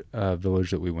third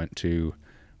village that we went to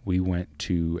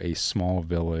a small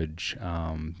village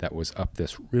that was up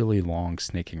this really long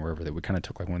snaking river that we kind of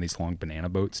took like one of these long banana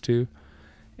boats to.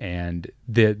 And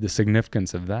the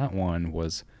significance of that one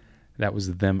was that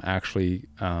was them actually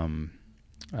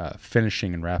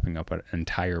finishing and wrapping up an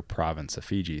entire province of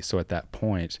Fiji. So at that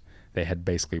point, they had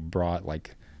basically brought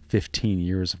like 15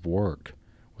 years of work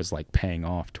was like paying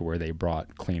off to where they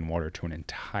brought clean water to an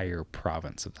entire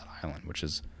province of that island, which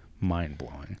is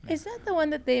mind-blowing. Is that the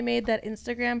one that they made that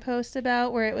Instagram post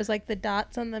about where it was like the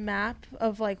dots on the map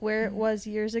of like where it was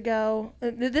years ago?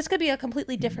 This could be a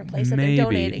completely different place that they're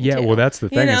donating to. Well, that's the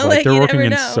thing. You know, is like they're working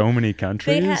in know. so many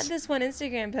countries. They had this one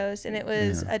Instagram post and it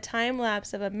was a time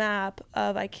lapse of a map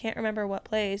of I can't remember what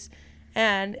place,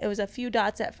 and it was a few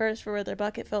dots at first for where their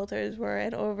bucket filters were,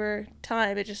 and over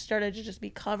time it just started to just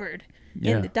be covered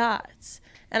in the dots.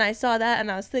 And I saw that and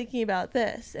I was thinking about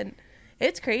this, and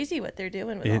it's crazy what they're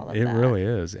doing with all of that. It really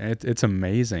is. It's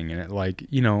amazing. And it, like,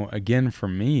 you know, again, for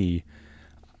me,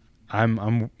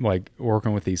 I'm like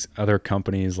working with these other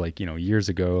companies, like, you know, years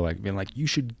ago, like being like, you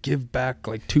should give back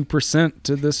like 2%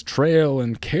 to this trail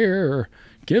and care,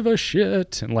 give a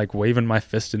shit, and like waving my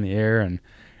fist in the air. And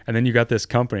then you got this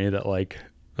company that like,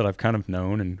 that I've kind of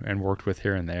known and worked with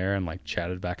here and there and like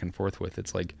chatted back and forth with.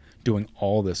 It's like doing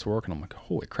all this work. And I'm like,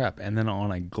 holy crap. And then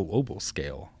on a global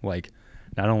scale, like,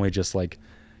 not only just like,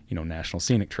 you know, national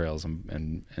scenic trails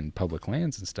and public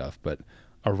lands and stuff, but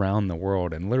around the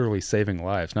world and literally saving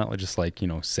lives, not just like, you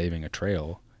know, saving a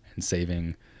trail and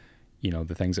saving, you know,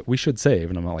 the things that we should save.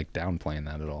 And I'm not like downplaying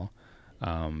that at all.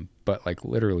 But like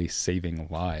literally saving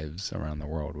lives around the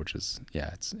world, which is,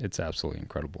 it's absolutely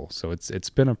incredible. So it's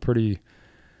been a pretty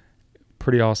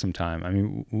awesome time. I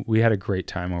mean, we had a great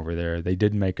time over there. They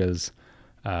did make us,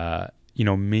 you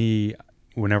know, me,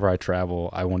 whenever I travel,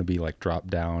 I want to be like dropped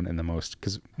down in the most,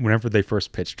 because whenever they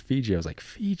first pitched Fiji, I was like,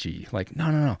 Fiji? Like,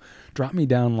 no. Drop me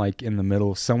down like in the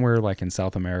middle, somewhere like in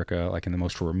South America, like in the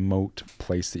most remote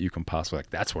place that you can possibly, like,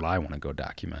 that's what I want to go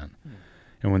document.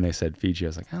 And when they said Fiji, I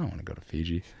was like, I don't want to go to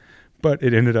Fiji. But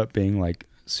it ended up being like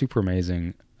super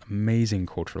amazing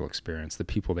cultural experience. The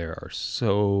people there are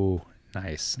so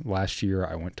nice. Last year,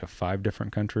 I went to 5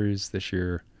 different countries. This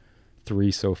year,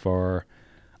 3 so far.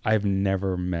 I've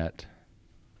never met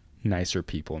nicer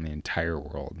people in the entire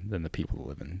world than the people that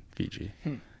live in Fiji.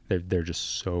 They're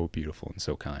just so beautiful and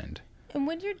so kind. And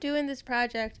when you're doing this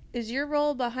project, is your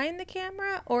role behind the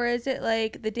camera, or is it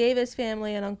like the Davis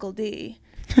family and Uncle D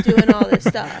doing all this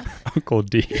stuff? Uncle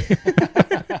D.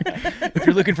 If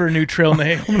you're looking for a new trail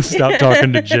name, I'm gonna stop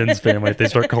talking to Jen's family if they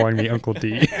start calling me Uncle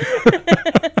D.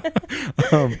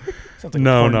 like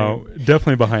no,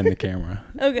 definitely behind the camera.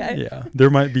 Okay. Yeah, there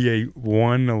might be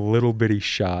one little bitty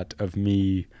shot of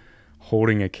me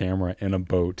holding a camera in a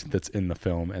boat that's in the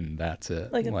film, and that's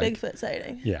it. Like a Bigfoot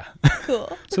sighting. Yeah.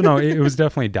 Cool. So no, it was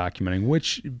definitely documenting,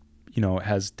 which, you know,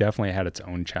 has definitely had its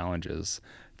own challenges.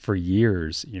 For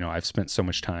years, you know, I've spent so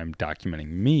much time documenting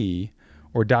me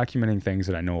or documenting things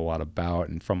that I know a lot about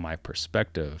and from my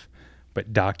perspective,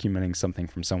 but documenting something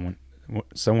from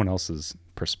someone else's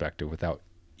perspective without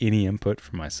any input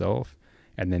from myself,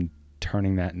 and then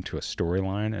turning that into a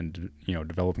storyline and, you know,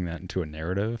 developing that into a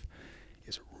narrative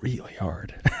is really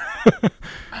hard.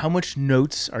 How much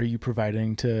notes are you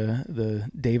providing to the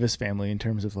Davis family in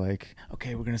terms of like,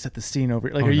 okay, we're going to set the scene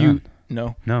over? Like, you...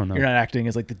 No. You're not acting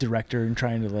as like the director and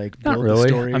trying to like build the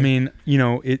story? I mean, you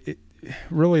know, it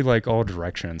really, like, all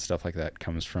direction and stuff like that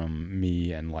comes from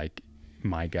me and like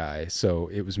my guy. So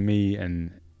it was me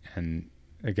and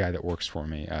a guy that works for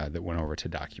me that went over to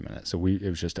document it. So it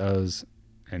was just us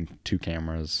and 2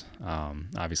 cameras,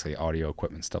 obviously audio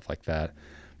equipment, stuff like that.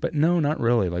 But no, not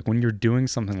really. Like when you're doing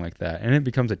something like that, and it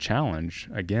becomes a challenge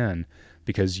again,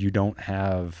 because you don't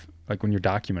have, like when you're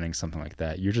documenting something like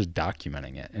that, you're just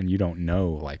documenting it and you don't know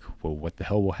like, well, what the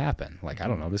hell will happen? Like, I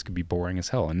don't know, this could be boring as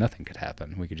hell and nothing could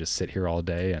happen. We could just sit here all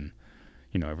day and,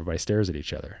 you know, everybody stares at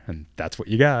each other and that's what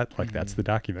you got. Like that's the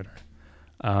documenter.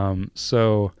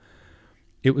 So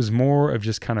it was more of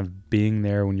just kind of being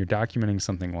there when you're documenting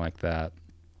something like that.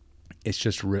 it's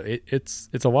just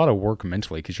it's a lot of work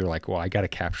mentally, because you're like, well, I got to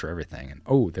capture everything, and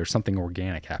oh, there's something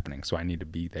organic happening, so I need to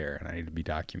be there and I need to be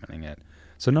documenting it.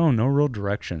 So no real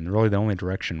direction. Really, the only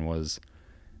direction was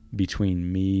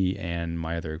between me and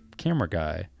my other camera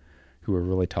guy, who were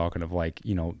really talking of like,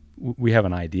 we have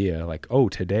an idea, like, oh,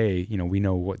 today, we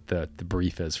know what the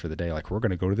brief is for the day. Like, we're going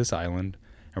to go to this island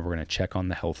and we're going to check on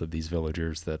the health of these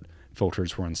villagers that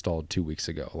filters were installed 2 weeks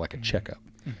ago, like a checkup.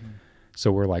 Mm-hmm.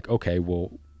 So we're like, okay,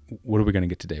 well, what are we going to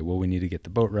get today? Well, we need to get the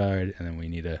boat ride, and then we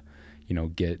need to,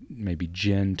 get maybe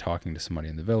Jen talking to somebody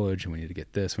in the village, and we need to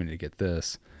get this, we need to get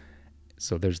this.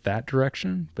 So there's that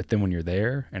direction. But then when you're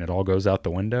there and it all goes out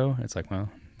the window, it's like, well,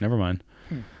 never mind.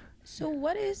 So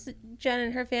what is Jen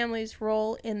and her family's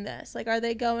role in this? Like, are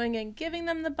they going and giving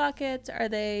them the buckets? Are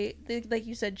they, like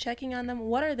you said, checking on them?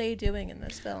 What are they doing in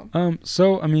this film?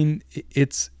 So, I mean,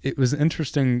 it was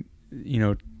interesting,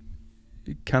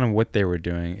 kind of what they were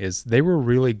doing is they were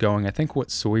really going, I think what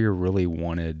Sawyer really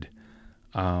wanted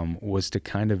was to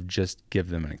kind of just give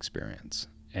them an experience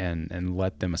and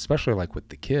let them, especially like with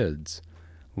the kids,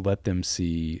 let them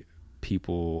see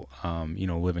people,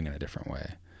 living in a different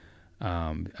way,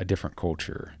 a different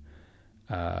culture,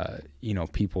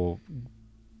 people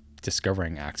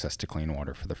discovering access to clean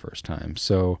water for the first time.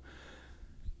 So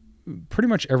pretty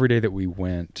much every day that we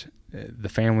went, the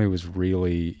family was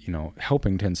really,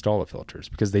 helping to install the filters,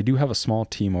 because they do have a small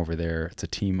team over there. It's a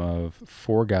team of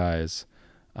 4 guys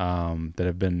that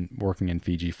have been working in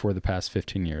Fiji for the past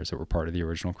 15 years that were part of the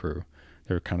original crew.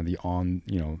 They're kind of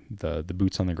the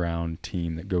boots on the ground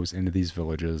team that goes into these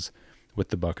villages with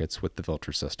the buckets, with the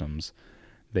filter systems.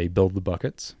 They build the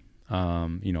buckets,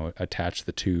 attach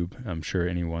the tube. I'm sure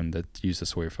anyone that used a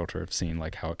Sawyer filter have seen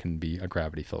like how it can be a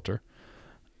gravity filter.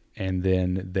 And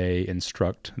then they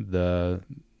instruct the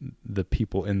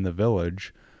people in the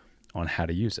village on how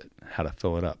to use it, how to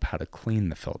fill it up, how to clean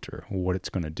the filter, what it's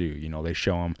going to do. They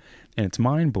show them, and it's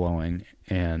mind blowing.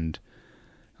 And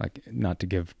like, not to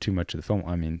give too much of the film,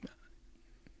 I mean,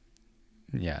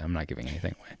 yeah, I'm not giving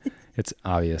anything away. It's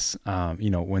obvious.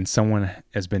 When someone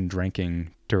has been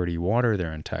drinking dirty water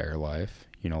their entire life,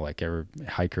 like every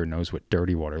hiker knows what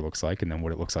dirty water looks like, and then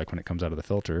what it looks like when it comes out of the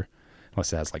filter,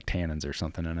 unless it has like tannins or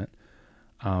something in it.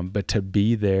 But to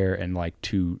be there and like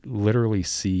to literally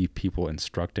see people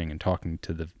instructing and talking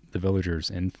to the villagers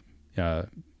in,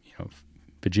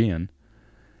 Fijian,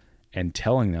 and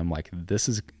telling them like, this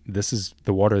is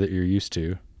the water that you're used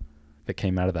to that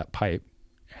came out of that pipe,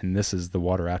 and this is the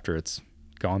water after it's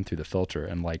gone through the filter,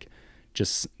 and like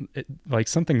like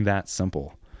something that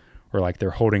simple, or like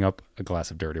they're holding up a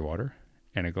glass of dirty water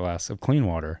and a glass of clean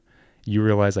water. You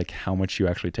realize like how much you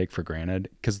actually take for granted,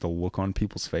 because the look on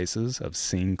people's faces of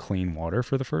seeing clean water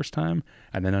for the first time,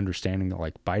 and then understanding that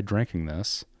like by drinking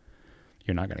this,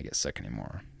 you're not going to get sick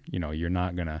anymore. You're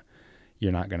not going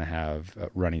to have a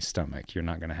runny stomach. You're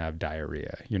not going to have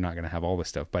diarrhea. You're not going to have all this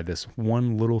stuff by this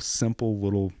one little simple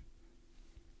little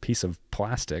piece of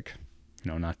plastic,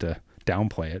 not to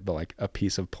downplay it, but like a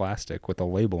piece of plastic with a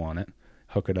label on it,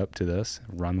 hook it up to this,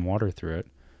 run water through it,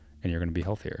 and you're going to be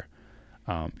healthier.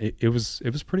 It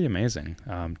was pretty amazing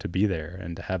to be there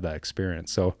and to have that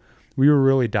experience. So we were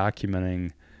really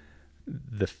documenting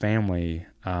the family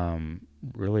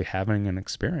really having an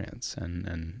experience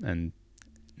and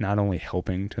not only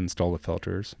helping to install the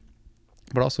filters,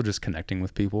 but also just connecting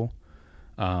with people,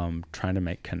 trying to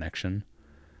make connection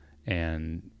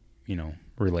and,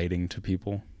 relating to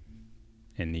people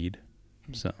in need.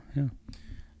 So, yeah.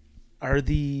 Are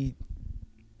the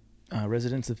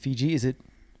residents of Fiji, is it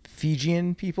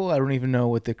Fijian people? I don't even know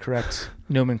what the correct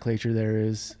nomenclature there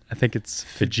is. I think it's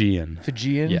Fijian.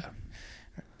 Fijian? Yeah.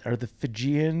 Are the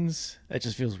Fijians, that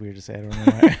just feels weird to say, I don't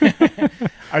know why.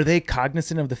 Are they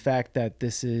cognizant of the fact that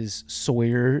this is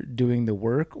Sawyer doing the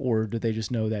work, or do they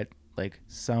just know that like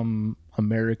some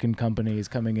American company is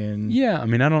coming in? Yeah, I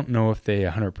mean, I don't know if they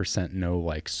 100% know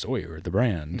like Sawyer, the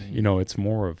brand. Mm-hmm. It's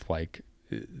more of like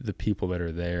the people that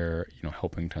are there,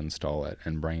 helping to install it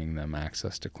and bringing them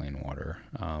access to clean water.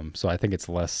 So I think it's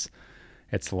less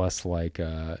like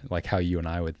how you and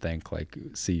I would think, like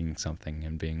seeing something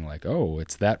and being like, oh,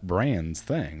 it's that brand's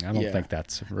thing. I don't think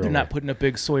that's really. They're not putting up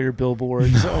big Sawyer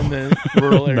billboards on the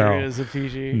rural areas of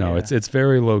Fiji. No, it's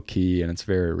very low key and it's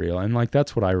very real. And like,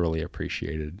 that's what I really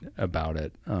appreciated about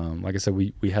it. Like I said,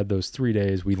 we had those 3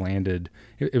 days. We landed,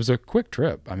 it was a quick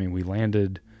trip. I mean,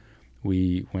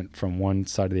 we went from one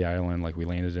side of the island, like we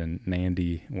landed in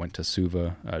Nandi, went to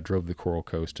Suva, drove the Coral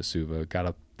Coast to Suva, got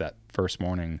up that first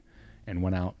morning and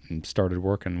went out and started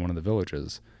work in one of the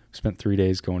villages. Spent 3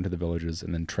 days going to the villages,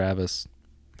 and then Travis,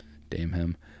 damn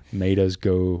him, made us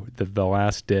go the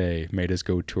last day made us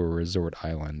go to a resort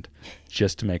island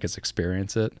just to make us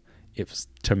experience it. It was,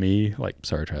 to me, like,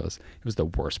 sorry, Travis, it was the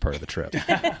worst part of the trip.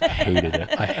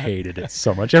 I hated it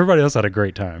so much. Everybody else had a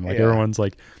great time. Like, everyone's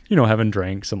like, having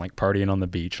drinks and like partying on the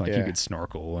beach. Like, you could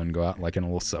snorkel and go out like in a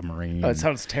little submarine. Oh, it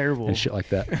sounds terrible. And shit like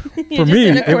that. For me,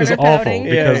 it was awful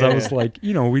because I was like,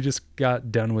 we just got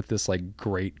done with this like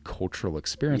great cultural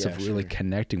experience of really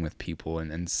connecting with people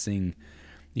and seeing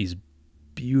these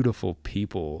beautiful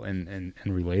people and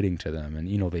relating to them.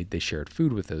 And, they shared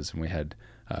food with us, and we had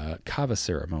kava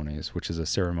ceremonies, which is a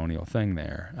ceremonial thing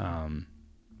there,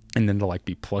 and then to like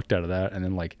be plucked out of that and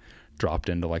then like dropped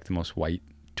into like the most white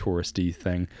touristy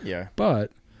thing.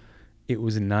 But it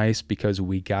was nice because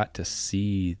we got to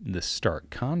see the stark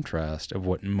contrast of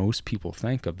what most people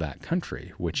think of that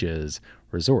country, which is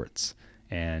resorts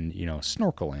and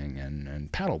snorkeling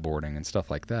and paddleboarding and stuff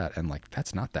like that. And like,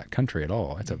 that's not that country at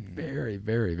all. It's a very,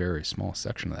 very, very small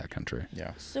section of that country.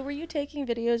 So were you taking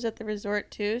videos at the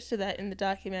resort too, so that in the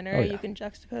documentary you can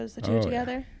juxtapose the two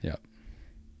together? Yeah.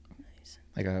 Nice.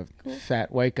 Like a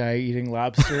fat white guy eating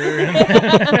lobster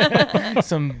and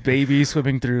some baby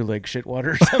swimming through like shit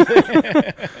water or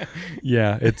something.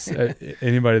 Yeah, it's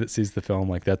anybody that sees the film,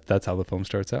 like that's how the film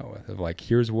starts out with, of like,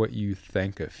 here's what you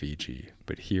think of Fiji,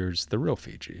 but here's the real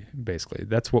Fiji. Basically,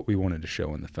 that's what we wanted to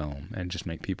show in the film and just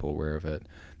make people aware of it.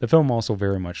 The film also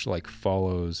very much like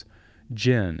follows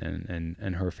Jen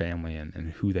and her family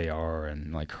and who they are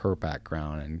and like her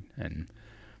background and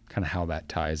kind of how that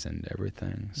ties into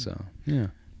everything. So yeah.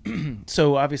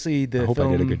 So obviously the I hope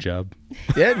film I did a good job.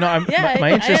 Yeah, no,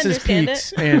 my interest is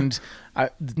piqued, and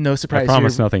no surprise. I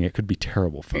promise nothing. It could be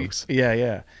terrible, folks.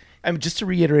 Yeah. Just to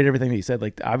reiterate everything that you said,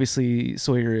 like obviously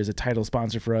Sawyer is a title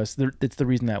sponsor for us. It's the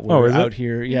reason that we're out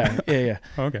here. Yeah.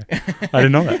 Okay, I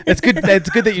didn't know that. It's good. It's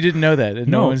good that you didn't know that.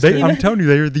 No, I'm telling you,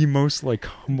 they are the most like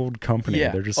humbled company.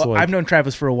 Yeah, they're just I've known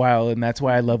Travis for a while, and that's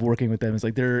why I love working with them. It's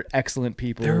like they're excellent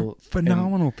people. They're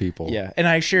phenomenal people. Yeah, and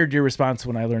I shared your response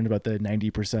when I learned about the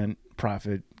 90%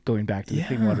 profit going back to the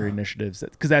clean water initiatives,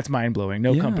 because that's mind blowing.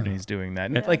 No company is doing that.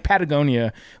 And like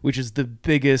Patagonia, which is the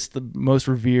biggest, the most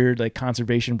revered like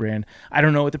conservation brand, I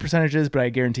don't know what the percentage is, but I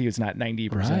guarantee you it's not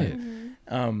 90%.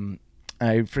 Right.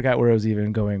 I forgot where I was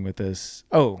even going with this.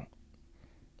 Oh,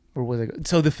 where was I?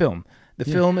 So the film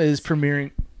is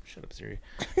premiering. Shut up, Siri.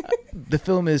 The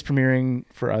film is premiering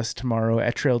for us tomorrow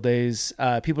at Trail Days.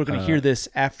 People are going to hear this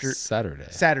after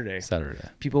Saturday.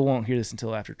 People won't hear this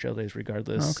until after Trail Days,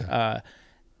 regardless. Okay.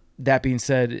 That being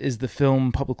said, is the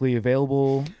film publicly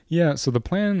available? Yeah. So the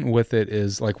plan with it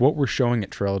is like what we're showing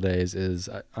at Trail Days is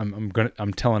I'm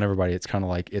telling everybody it's kind of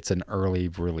like it's an early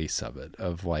release of it.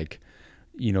 Of like,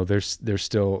 there's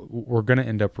still, we're going to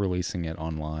end up releasing it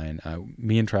online.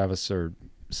 Me and Travis are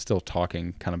still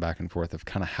talking kind of back and forth of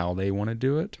kind of how they want to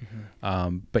do it.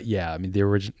 But yeah, I mean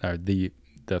the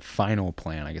final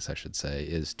plan, I guess I should say,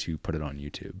 is to put it on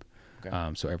YouTube.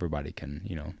 Okay. So everybody can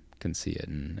see it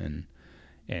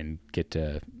and get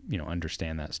to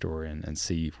understand that story and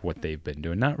see what they've been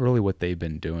doing. Not really what they've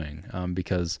been doing,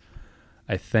 because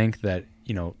I think that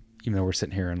even though we're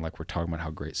sitting here and like we're talking about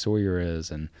how great Sawyer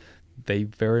is, and they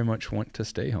very much want to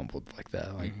stay humbled like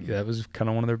that. Like that was kind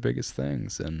of one of their biggest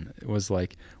things, and it was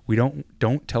like, we don't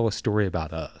tell a story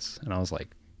about us. And I was like,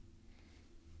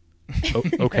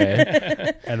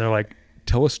 okay. And they're like,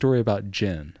 tell a story about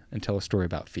Jen and tell a story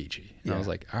about Fiji. And I was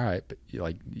like, all right, but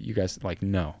like you guys, like,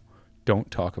 no,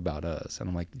 don't talk about us. And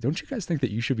I'm like, don't you guys think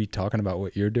that you should be talking about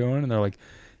what you're doing? And they're like,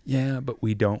 yeah, but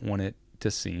we don't want it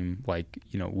to seem like,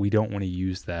 we don't want to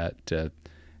use that to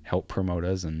help promote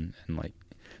us and like.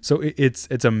 So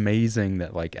it's amazing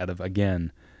that like out of,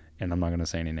 again, and I'm not going to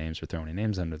say any names or throw any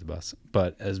names under the bus,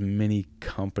 but as many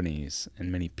companies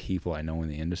and many people I know in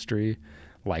the industry,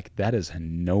 like that is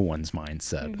no one's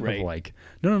mindset. Right. Of like,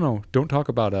 no, don't talk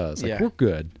about us. Like we're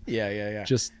good. Yeah.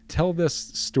 Just tell this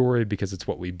story because it's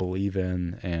what we believe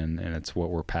in and it's what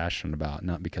we're passionate about,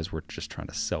 not because we're just trying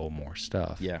to sell more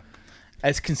stuff. Yeah.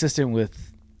 As consistent with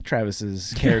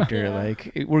Travis's character,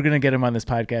 like we're gonna get him on this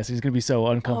podcast. He's gonna be so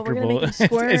uncomfortable. It's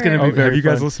gonna be very. Have you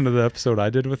guys listened to the episode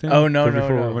I did with him? Oh no,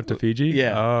 before we went to Fiji.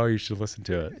 Yeah. Oh, you should listen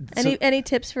to it. Any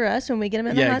tips for us when we get him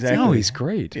in the hot seat? Oh, he's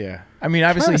great. Yeah. I mean,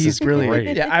 obviously he's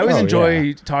brilliant. Yeah, I always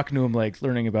enjoy talking to him, like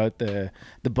learning about the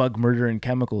bug murder and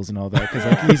chemicals and all that, because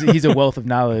like he's a wealth of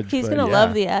knowledge. He's gonna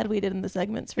love the ad we did in the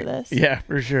segments for this. Yeah,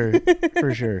 for sure,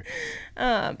 for sure.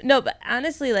 No, but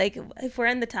honestly, like if we're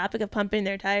on the topic of pumping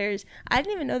their tires, I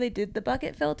didn't even know they did the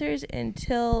bucket filters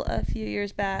until a few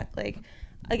years back. Like,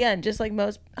 again, just like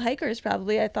most hikers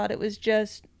probably, I thought it was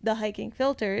just the hiking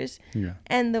filters. Yeah.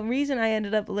 And the reason I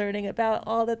ended up learning about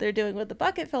all that they're doing with the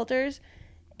bucket filters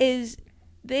is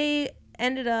they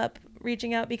ended up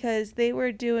reaching out because they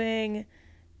were doing,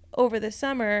 over the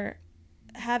summer,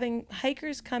 having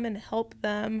hikers come and help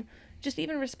them just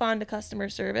even respond to customer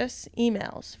service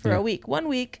emails for a week. 1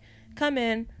 week, come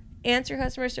in, answer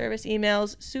customer service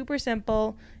emails, super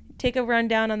simple, take a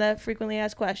rundown on the frequently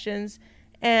asked questions.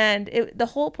 And the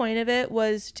whole point of it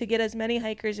was to get as many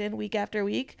hikers in week after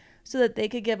week so that they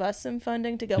could give us some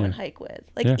funding to go and hike with.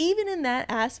 Like, even in that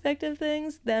aspect of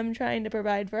things, them trying to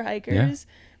provide for hikers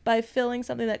by filling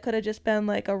something that could have just been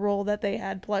like a role that they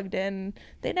had plugged in.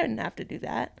 They didn't have to do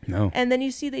that. No. And then you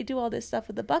see they do all this stuff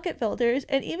with the bucket filters,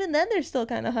 and even then they're still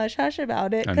kind of hush-hush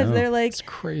about it because they're like, it's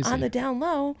crazy. On the down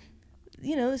low,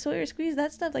 you know, the Sawyer Squeeze,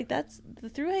 that stuff, like that's, the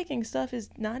through hiking stuff is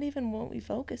not even what we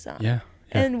focus on. Yeah.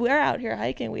 And we're out here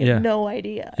hiking. We have no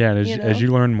idea. Yeah, and as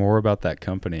you learn more about that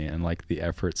company and like the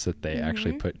efforts that they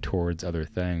actually put towards other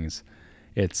things,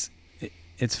 it's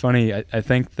funny. I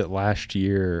think that last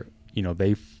year, you know,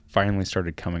 they finally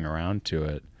started coming around to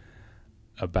it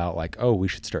about like, oh, we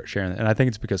should start sharing it. And I think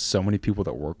it's because so many people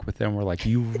that work with them were like,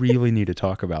 you really need to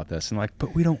talk about this. And like,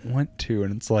 but we don't want to.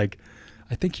 And it's like,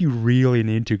 I think you really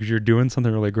need to because you're doing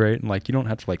something really great. And like, you don't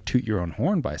have to like toot your own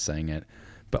horn by saying it.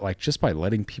 But like just by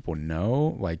letting people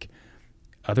know, like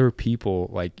other people,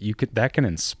 like that can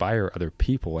inspire other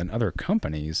people and other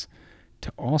companies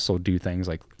to also do things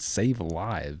like save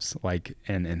lives, like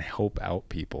and help out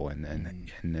people and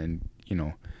then you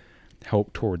know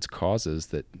help towards causes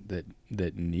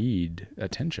that need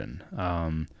attention.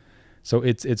 So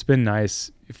it's been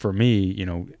nice for me, you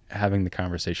know, having the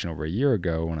conversation over a year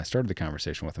ago when I started the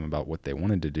conversation with them about what they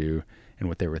wanted to do and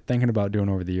what they were thinking about doing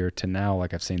over the year to now,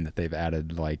 like I've seen that they've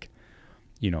added like,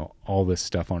 you know, all this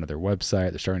stuff onto their website.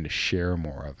 They're starting to share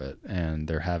more of it, and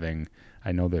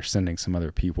I know they're sending some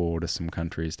other people to some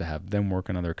countries to have them work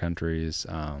in other countries.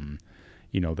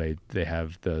 You know, they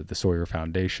have the Sawyer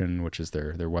Foundation, which is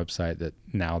their website that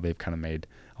now they've kind of made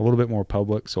a little bit more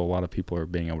public. So a lot of people are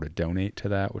being able to donate to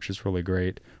that, which is really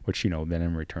great, which, you know, then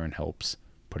in return helps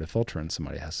put a filter in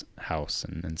somebody's house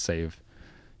and save,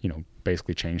 you know,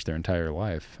 basically change their entire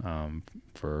life. I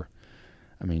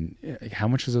mean, how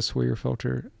much is a Sawyer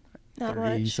filter? Not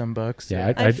 30 much. some bucks.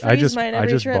 Yeah, I just mine every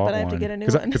just trip, bought but I have to one get a new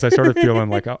one. because I started feeling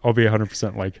like I'll be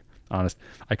 100% like honest.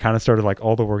 I kind of started like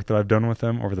all the work that I've done with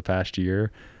them over the past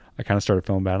year. I kind of started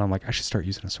feeling bad. I'm like, I should start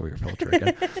using a Sawyer filter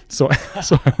again. so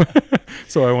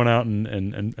I went out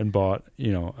and bought,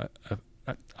 you know,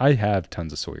 I have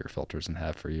tons of Sawyer filters and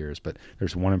have for years, but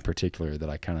there's one in particular that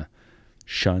I kind of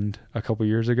shunned a couple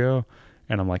years ago.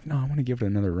 And I'm like, no, I want to give it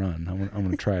another run. I'm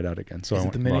going to try it out again. So I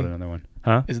went and bought another one.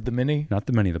 Huh? Is it the mini? Not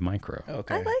the mini, the micro.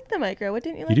 Okay. I like the micro. What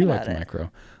didn't you like You do about like the it?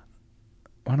 micro.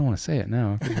 I don't want to say it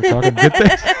now. We're talking good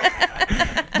things.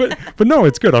 But no,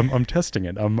 it's good. I'm testing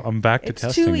it. I'm back to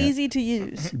testing it. It's too easy to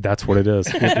use. That's what it is.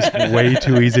 It's way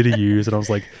too easy to use. And I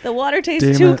was like, the water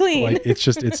tastes too clean. Like,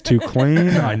 it's too clean.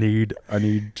 I need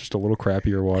just a little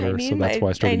crappier water. So that's why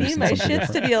I started using something I need my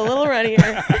shits different. to be a little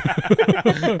runnier.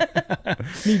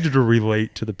 Needed to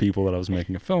relate to the people that I was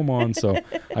making a film on. So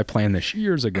I planned this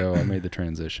years ago. I made the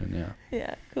transition. Yeah.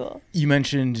 Yeah, cool. You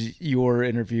mentioned your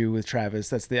interview with Travis.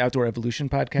 That's the Outdoor Evolution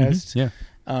podcast. Mm-hmm. Yeah.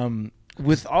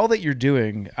 With all that you're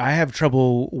doing, I have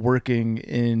trouble working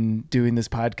in doing this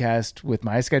podcast with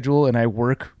my schedule, and I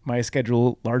work my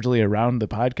schedule largely around the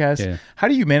podcast. Yeah. How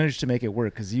do you manage to make it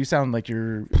work? Because you sound like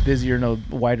you're busier in a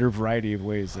wider variety of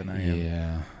ways than I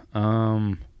am.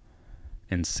 Yeah.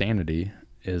 Insanity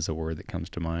is a word that comes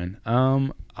to mind.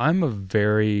 I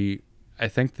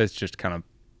think that's just kind of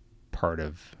part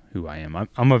of who I am.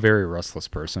 I'm a very restless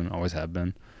person, always have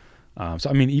been. So,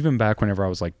 I mean, even back whenever I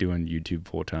was like doing YouTube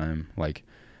full time, like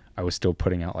I was still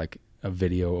putting out like a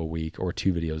video a week or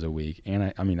 2 videos a week.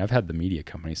 And I mean, I've had the media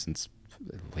company since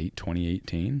late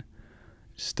 2018,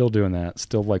 still doing that,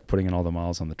 still like putting in all the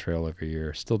miles on the trail every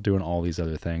year, still doing all these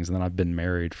other things. And then I've been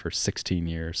married for 16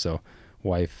 years. So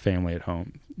wife, family at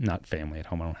home, not family at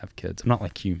home. I don't have kids. I'm not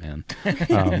like you, man.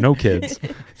 No kids.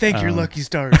 Thank your lucky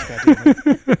stars.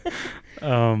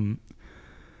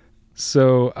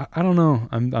 So I don't know.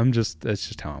 That's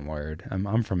just how I'm wired.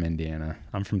 I'm from Indiana.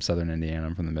 I'm from Southern Indiana.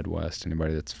 I'm from the Midwest.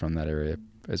 Anybody that's from that area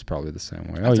is probably the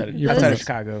same way. Outside of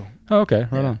Chicago. Oh, okay.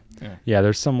 Right on. Yeah. Yeah.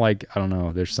 There's some like, I don't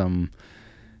know. There's some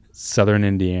Southern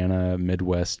Indiana,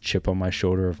 Midwest chip on my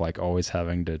shoulder of like always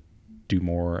having to do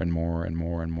more and more and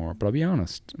more and more. But I'll be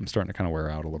honest, I'm starting to kind of wear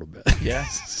out a little bit. Yeah.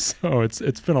 So it's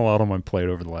been a lot on my plate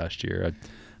over the last year.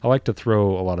 I like to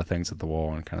throw a lot of things at the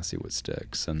wall and kind of see what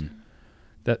sticks. And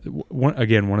that one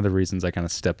of the reasons I kind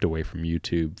of stepped away from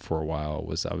YouTube for a while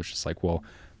was I was just like, well,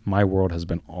 my world has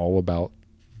been all about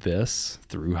this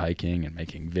through hiking and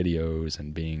making videos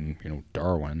and being, you know,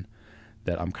 Darwin,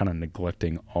 that I'm kind of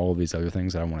neglecting all these other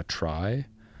things that I want to try,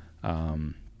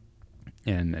 and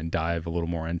dive a little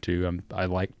more into. I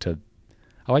like to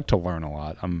learn a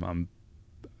lot.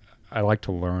 I like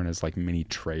to learn as like many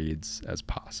trades as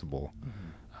possible.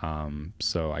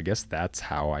 So I guess that's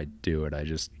how I do it.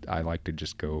 I like to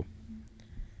just go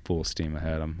full steam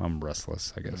ahead. I'm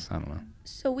restless, I guess. I don't know.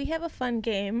 So we have a fun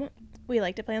game we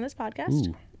like to play on this podcast.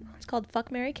 Ooh. It's called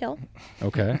Fuck, Marry, Kill.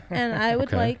 Okay. And I would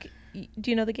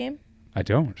do you know the game? I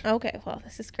don't. Okay, well,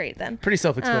 this is great then. Pretty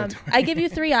self-explanatory. I give you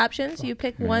 3 options. You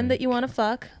pick one that you want to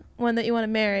fuck, one that you want to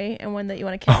marry, and one that you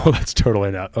want to kill. Oh, that's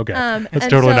totally not. Okay. That's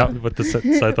totally not what the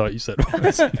sentence I thought you said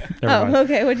was. Never mind.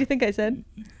 Okay. What do you think I said?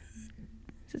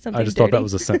 Is it something I just dirty? thought that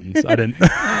was a sentence. I didn't. Okay.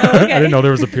 I didn't know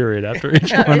there was a period after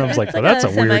each one. I was like, well, that's a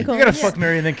weird. You gotta fuck,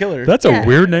 marry, and then kill her. That's a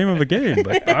weird name of a game.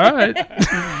 But all right.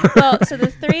 Well, so the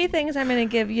 3 things I'm going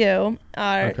to give you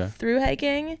are Okay. through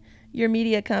hiking, your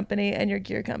media company, and your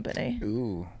gear company.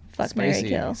 Ooh. Fuck, marry, Spicy.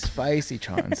 kill. Spicy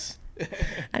chance.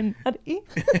 I'm not.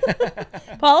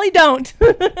 Polly, don't.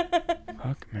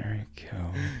 Fuck, marry,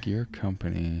 kill, gear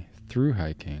company, through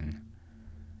hiking,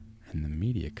 and the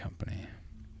media company.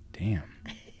 Damn.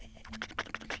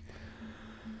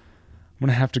 I'm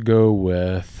gonna have to go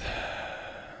with.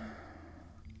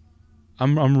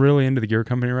 I'm really into the gear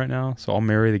company right now, so I'll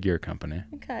marry the gear company.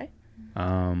 Okay.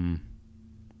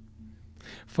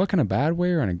 Fuck in a bad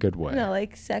way or in a good way? No,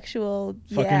 like sexual.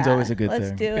 Fucking's always a good let's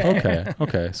thing. do it.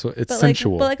 Okay. So it's But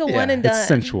sensual. Like a one and done. It's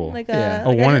sensual. Like Yeah.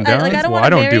 like one and done? I don't Well, wanna I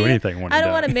don't marry do you. anything one and I don't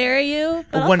done. want to marry you.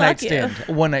 But A I'll one night fuck stand.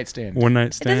 You. A one night stand. One night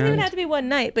It stand. doesn't even have to be one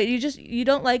night, but you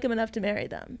don't like them enough to marry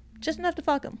them. Just enough to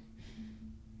fuck them.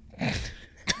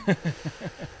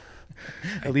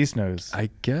 Elise knows. I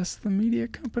guess the media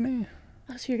company.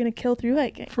 Oh, so you're gonna kill through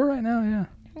hiking? For right now, yeah.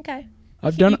 Okay.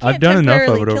 I've You done can't enough of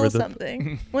temporarily it over kill the.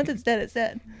 something. Once it's dead, it's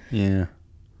dead. Yeah.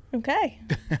 Okay.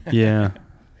 Yeah.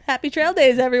 Happy trail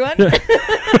days, everyone.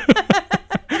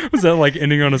 Was that like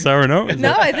ending on a sour note?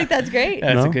 No, I think that's great.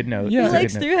 That's a No? good note. Yeah. Who That's a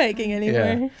likes good note. through hiking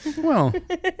anymore? Well,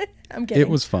 I'm kidding. it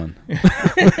was fun.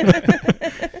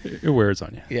 It wears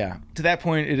on you. Yeah. To that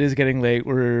point, it is getting late.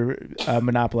 We're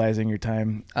monopolizing your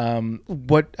time.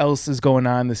 What else is going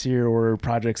on this year, or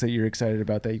projects that you're excited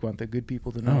about that you want the good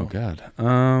people to know? Oh God.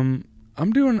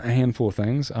 I'm doing a handful of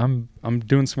things. I'm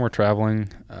doing some more traveling.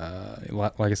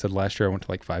 Like I said, last year I went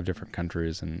to like 5 different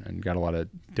countries and got a lot of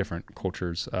different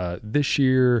cultures. This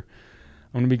year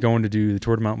I'm going to be going to do the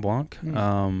Tour de Mont Blanc.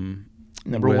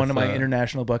 Number one on my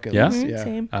international bucket yeah? list. Mhm, Yeah.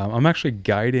 Same. I'm actually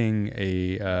guiding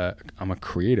I'm a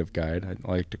creative guide.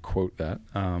 I like to quote that.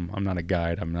 I'm not a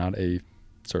guide. I'm not a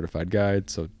certified guide,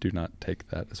 so do not take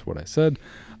that as what I said.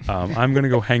 I'm going to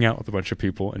go hang out with a bunch of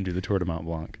people and do the Tour de Mont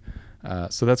Blanc.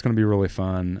 So that's going to be really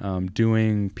fun.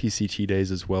 Doing PCT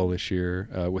days as well this year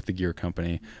with the gear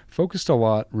company. Focused a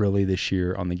lot really this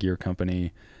year on the gear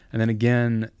company. And then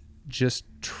again, just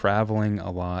traveling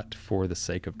a lot for the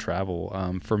sake of travel.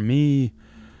 For me,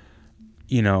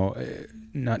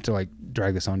 not to like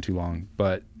drag this on too long,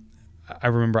 but I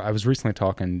remember I was recently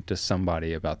talking to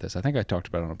somebody about this. I think I talked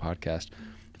about it on a podcast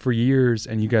for years,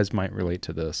 and you guys might relate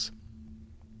to this.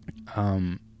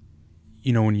 When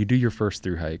you do your first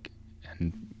through hike,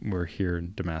 and we're here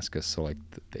in Damascus, so like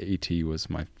the AT was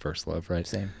my first love, right?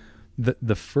 Same.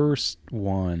 The first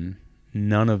one,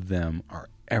 none of them are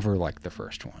ever like the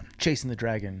first one. Chasing the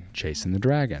dragon,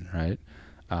 right?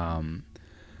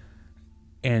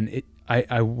 And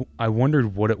I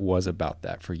wondered what it was about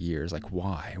that for years. Like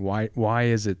why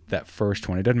is it that first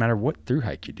one? It doesn't matter what through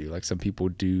hike you do. Like some people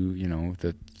do,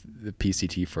 the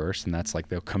PCT first, and that's like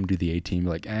they'll come do the AT and be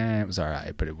like, it was all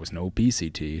right, but it was no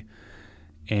PCT.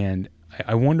 And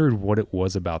I wondered what it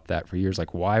was about that for years.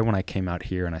 Like why when I came out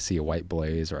here and I see a white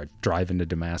blaze, or I drive into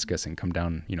Damascus and come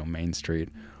down, Main Street,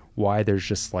 why there's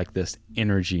just like this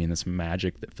energy and this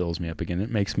magic that fills me up again.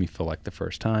 It makes me feel like the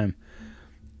first time.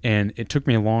 And it took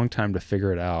me a long time to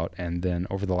figure it out. And then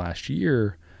over the last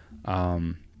year,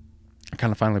 I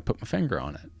kind of finally put my finger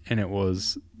on it. And it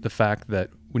was the fact that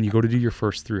when you go to do your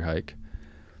first through hike,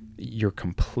 you're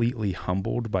completely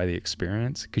humbled by the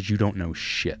experience because you don't know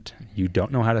shit. You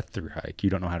don't know how to through hike.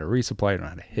 You don't know how to resupply. You don't know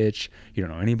how to hitch. You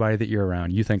don't know anybody that you're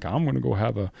around. You think, I'm going to go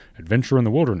have a adventure in the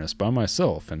wilderness by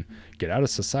myself and get out of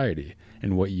society.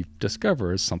 And what you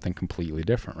discover is something completely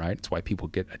different, right? It's why people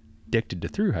get addicted to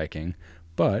through hiking.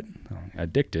 But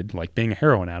addicted, like being a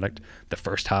heroin addict, the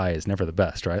first high is never the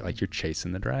best, right? Like you're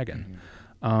chasing the dragon.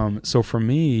 Mm-hmm. So for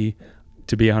me,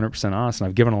 to be 100% honest, and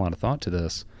I've given a lot of thought to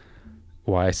this,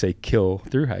 why I say kill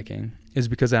through hiking is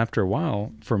because after a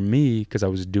while, for me, because I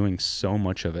was doing so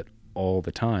much of it all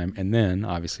the time, and then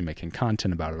obviously making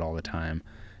content about it all the time,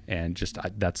 and just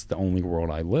that's the only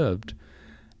world I lived.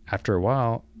 after a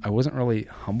while, I wasn't really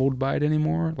humbled by it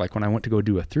anymore. Like when I went to go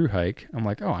do a through hike, I'm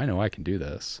like, oh, I know I can do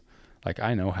this. Like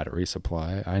I know how to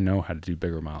resupply. I know how to do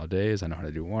bigger mile days. I know how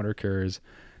to do water carriers.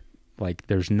 Like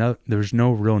there's no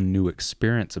real new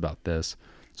experience about this.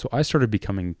 So I started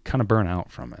becoming kind of burnt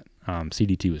out from it.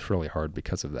 CDT was really hard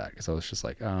because of that, because I was just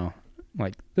like, oh,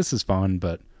 like this is fun,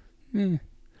 but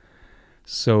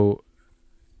So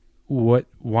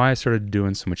why I started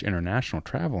doing so much international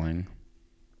traveling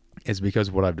is because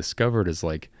what I've discovered is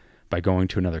like by going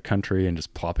to another country and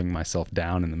just plopping myself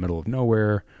down in the middle of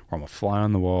nowhere where I'm a fly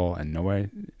on the wall and nobody,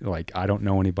 like I don't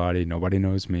know anybody, nobody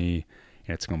knows me,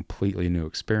 and it's a completely new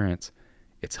experience.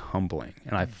 It's humbling.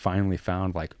 And I finally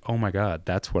found like, oh my God,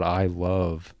 that's what I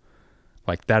love.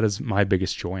 Like that is my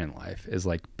biggest joy in life, is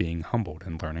like being humbled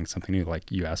and learning something new.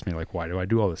 Like you asked me like, why do I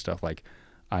do all this stuff? Like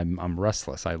I'm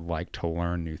restless. I like to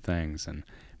learn new things and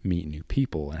meet new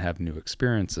people and have new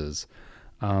experiences.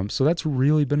 So that's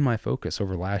really been my focus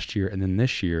over last year. And then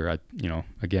this year, I,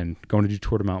 again, going to do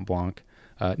Tour de Mont Blanc,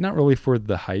 not really for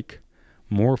the hike,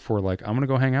 more for like, I'm going to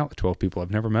go hang out with 12 people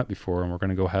I've never met before. And we're going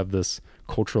to go have this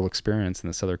cultural experience in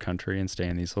this other country and stay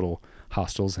in these little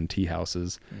hostels and tea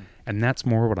houses. And that's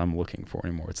more what I'm looking for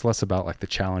anymore. It's less about like the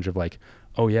challenge of like,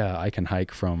 oh yeah, I can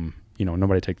hike from,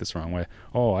 nobody take this the wrong way.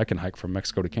 Oh, I can hike from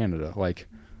Mexico to Canada. Like,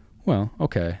 well,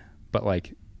 okay. But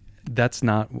like, that's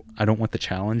not, I don't want the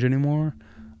challenge anymore.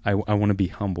 I want to be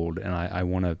humbled, and I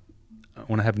want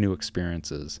to have new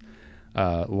experiences.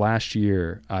 Last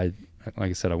year, like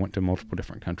I said, I went to multiple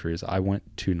different countries. I went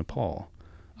to Nepal,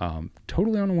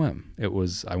 totally on a whim.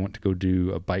 I went to go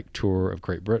do a bike tour of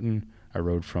Great Britain. I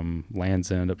rode from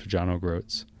Land's End up to John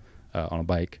O'Groats on a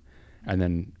bike, and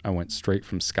then I went straight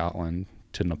from Scotland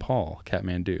to Nepal,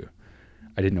 Kathmandu.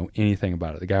 I didn't know anything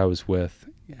about it. The guy I was with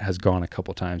has gone a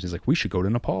couple times. He's like, we should go to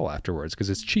Nepal afterwards because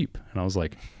it's cheap. And I was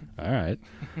like, all right.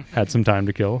 Had some time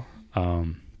to kill.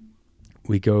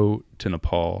 We go to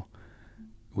Nepal.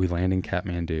 We land in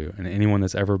Kathmandu. And anyone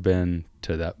that's ever been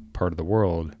to that part of the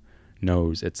world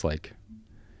knows it's like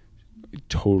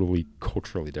totally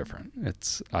culturally different.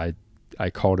 I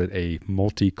called it a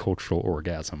multicultural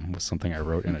orgasm, was something I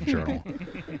wrote in a journal.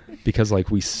 Because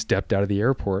like we stepped out of the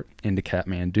airport into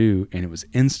Kathmandu and it was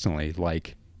instantly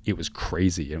like, it was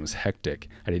crazy. It was hectic.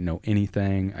 I didn't know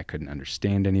anything. I couldn't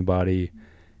understand anybody.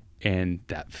 And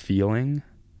that feeling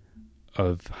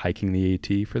of hiking the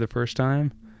AT for the first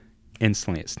time,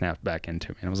 instantly it snapped back into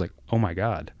me. And I was like, oh my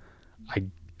God,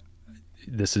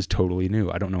 this is totally new.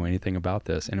 I don't know anything about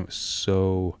this. And it was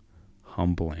so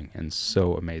humbling and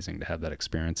so amazing to have that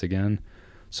experience again.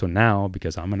 So now,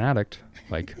 because I'm an addict,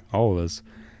 like all of us,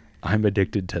 I'm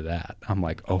addicted to that. I'm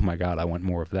like, oh my God, I want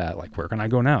more of that. Like, where can I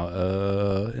go now?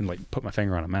 And like put my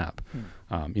finger on a map.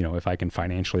 If I can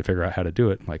financially figure out how to do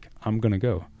it, like I'm going to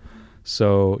go.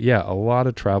 So yeah, a lot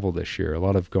of travel this year, a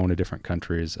lot of going to different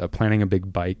countries, planning a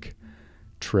big bike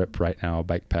trip right now, a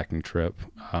bike packing trip.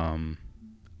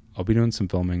 I'll be doing some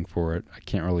filming for it. I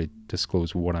can't really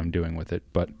disclose what I'm doing with it,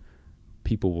 but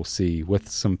people will see with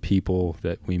some people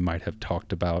that we might have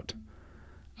talked about,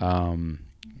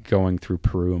 going through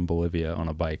Peru and Bolivia on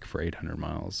a bike for 800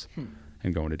 miles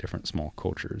and going to different small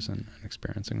cultures and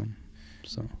experiencing them.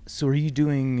 So are you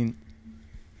doing,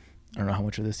 I don't know how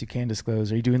much of this you can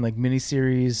disclose, are you doing like mini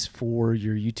series for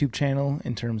your YouTube channel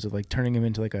in terms of like turning them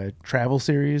into like a travel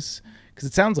series? Because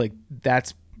it sounds like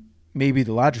that's maybe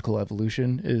the logical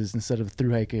evolution, is instead of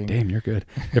through hiking. Damn, you're good.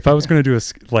 If I was going to do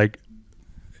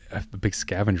a big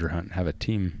scavenger hunt and have a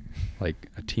team, like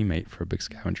a teammate for a big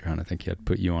scavenger hunt, I think he had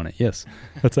put you on it. Yes,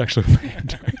 that's actually what I'm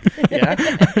doing. Yeah?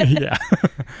 Yeah.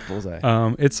 Bullseye.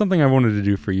 It's something I wanted to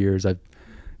do for years.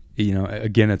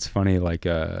 Again, it's funny, like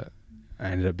I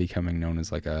ended up becoming known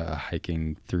as like a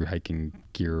through hiking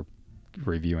gear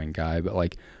reviewing guy, but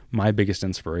like my biggest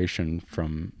inspiration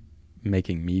from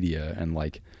making media and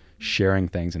like sharing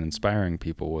things and inspiring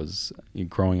people was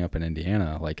growing up in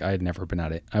Indiana. Like I had never been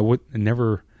at it. I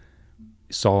never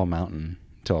saw a mountain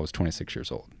until I was 26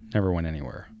 years old. Never went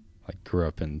anywhere. Like grew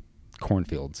up in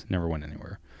cornfields, never went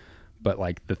anywhere. But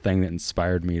like the thing that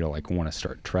inspired me to like want to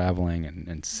start traveling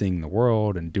and seeing the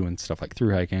world and doing stuff like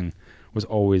through hiking was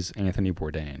always Anthony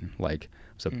Bourdain. Like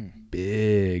I was a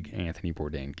big Anthony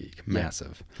Bourdain geek,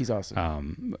 massive. He's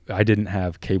awesome. I didn't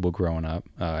have cable growing up.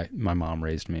 My mom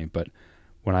raised me, but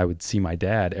when I would see my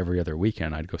dad every other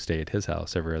weekend, I'd go stay at his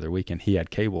house every other weekend. He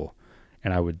had cable,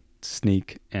 and I would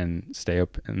sneak and stay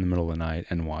up in the middle of the night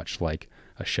and watch like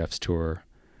a chef's tour,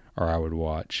 or I would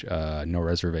watch No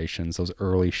Reservations, those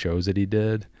early shows that he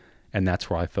did. And that's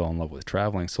where I fell in love with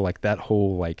traveling. So like that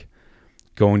whole like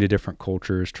going to different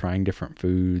cultures, trying different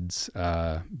foods,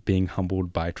 being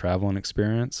humbled by travel and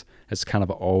experience has kind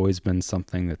of always been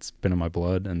something that's been in my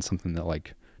blood and something that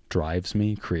like drives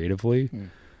me creatively.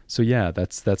 So yeah,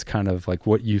 that's kind of like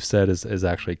what you said is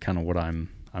actually kind of what I'm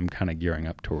kind of gearing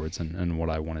up towards and what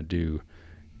I want to do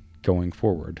going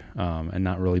forward, and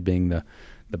not really being the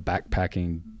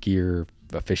backpacking gear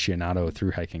aficionado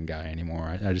through hiking guy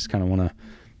anymore. I just kind of want to,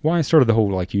 why I started the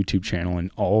whole like YouTube channel and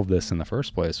all of this in the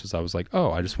first place was I was like,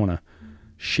 oh, I just want to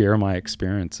share my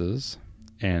experiences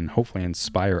and hopefully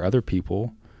inspire other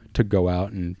people to go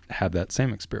out and have that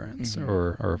same experience,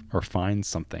 or find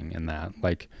something in that,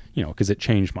 like, you know, because it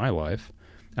changed my life.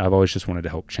 I've always just wanted to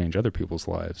help change other people's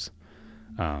lives.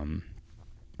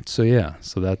 So yeah,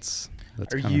 so that's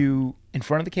Are you in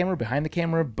front of the camera, behind the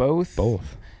camera, both?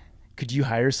 Both. Could you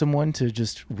hire someone to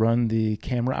just run the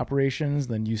camera operations,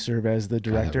 then you serve as the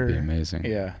director? That would be amazing.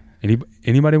 Yeah.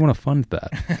 Anybody want to fund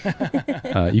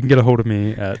that? You can get a hold of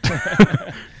me at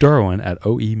Darwin at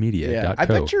oemedia.co. Yeah, I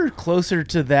bet you're closer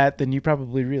to that than you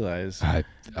probably realize. I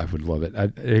would love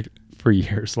it. For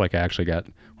years, like I actually got,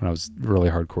 when I was really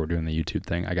hardcore doing the YouTube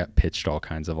thing, I got pitched all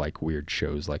kinds of like weird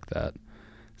shows like that.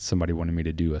 Somebody wanted me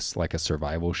to do a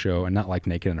survival show, and not like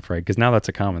Naked and Afraid, because now that's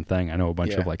a common thing. I know a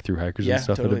bunch of like thru hikers and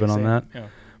stuff totally that have been on that. Yeah.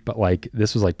 But like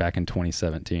this was like back in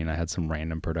 2017. I had some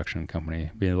random production company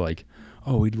being like,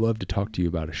 oh, we'd love to talk to you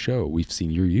about a show. We've seen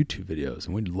your YouTube videos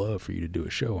and we'd love for you to do a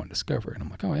show on Discovery. And I'm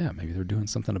like, oh yeah, maybe they're doing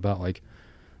something about like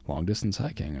long distance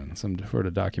hiking and some sort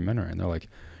of documentary. And they're like,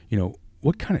 you know,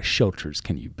 what kind of shelters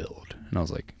can you build? And I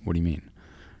was like, what do you mean?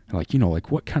 And like, you know,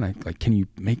 like what kind of, like, can you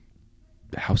make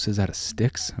houses out of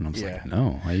sticks? And I was like,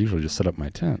 no, I usually just set up my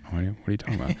tent. What are you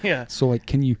talking about? Yeah. So like,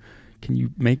 can you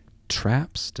make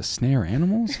traps to snare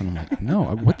animals? And I'm like, no,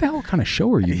 what the hell kind of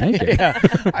show are you making? Yeah.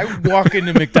 I walk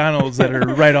into McDonald's that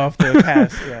are right off the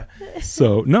pass. Yeah.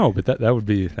 So no, but that would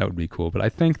be cool. But I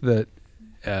think that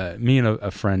me and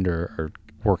a friend are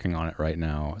working on it right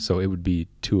now. So it would be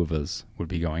two of us would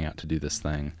be going out to do this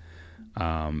thing.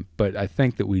 But I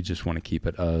think that we just want to keep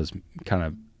it as kind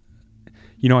of,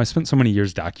 you know, I spent so many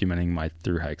years documenting my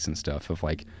thru hikes and stuff of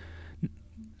like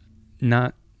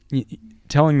not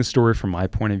telling the story from my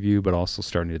point of view, but also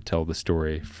starting to tell the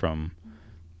story from,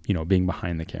 you know, being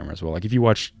behind the camera as well. Like if you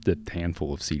watch the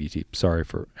handful of CDT, sorry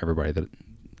for everybody that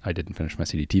I didn't finish my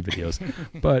CDT videos,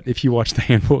 but if you watch the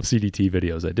handful of CDT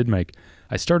videos I did make,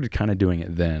 I started kind of doing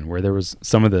it then where there was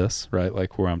some of this, right?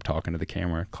 Like where I'm talking to the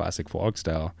camera, classic vlog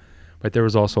style, but there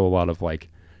was also a lot of like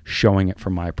showing it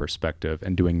from my perspective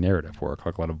and doing narrative work,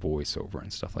 like a lot of voiceover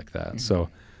and stuff like that. Mm-hmm. So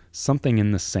something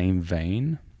in the same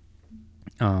vein,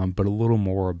 but a little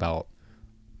more about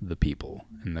the people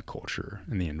and the culture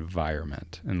and the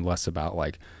environment, and less about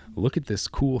like, look at this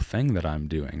cool thing that I'm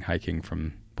doing, hiking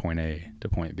from point A to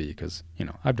point B, because, you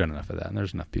know, I've done enough of that and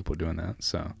there's enough people doing that.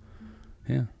 So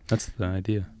yeah, that's the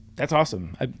idea. That's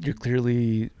awesome. You're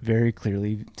very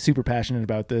clearly super passionate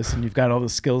about this, and you've got all the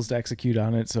skills to execute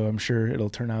on it. So I'm sure it'll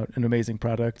turn out an amazing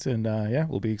product. And yeah,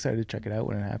 we'll be excited to check it out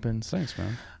when it happens. Thanks,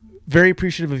 man. Very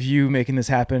appreciative of you making this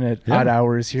happen at odd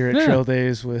hours here at Trail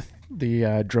Days with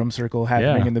the drum circle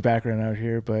happening in the background out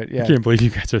here. But yeah, I can't believe you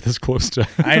guys are this close to.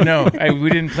 I know. We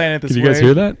didn't plan it this way. Can you guys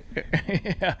hear that?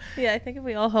 Yeah. Yeah, I think if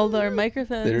we all hold our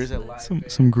microphones. There is a live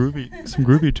some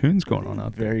groovy tunes going on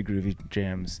out there. Very groovy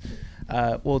jams.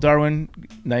 Well, Darwin,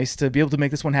 nice to be able to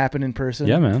make this one happen in person.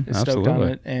 Yeah, man. Stoked Absolutely. on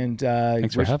it. And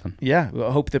thanks for having. Yeah,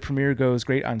 I hope the premiere goes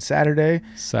great on Saturday.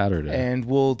 And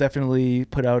we'll definitely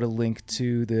put out a link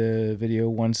to the video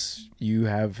once you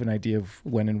have an idea of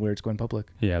when and where it's going public.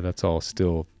 Yeah, that's all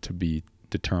still to be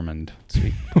determined.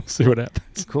 Sweet. We'll see what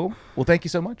happens. Cool. Well, thank you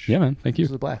so much. Yeah, man. Thank you.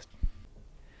 This was a blast.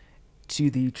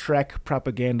 To the Trek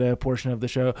propaganda portion of the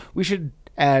show, we should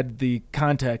add the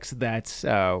context that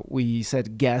we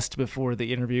said guest before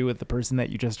the interview with the person that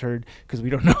you just heard, because we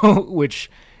don't know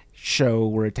which show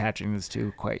we're attaching this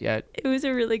to quite yet. It was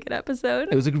a really good episode.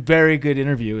 It was a very good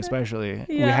interview, especially.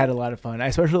 Yeah. We had a lot of fun. I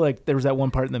especially like there was that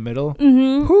one part in the middle.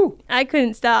 Mm-hmm. Whew. I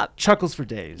couldn't stop. Chuckles for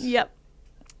days. Yep.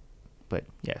 But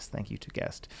yes, thank you to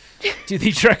guest. To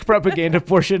the Trek propaganda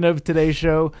portion of today's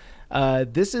show.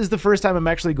 This is the first time I'm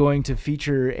actually going to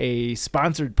feature a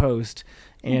sponsored post.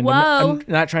 And I'm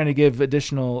not trying to give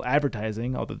additional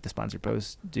advertising, although the sponsored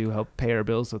posts do help pay our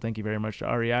bills, so thank you very much to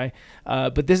REI.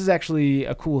 But this is actually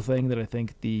a cool thing that I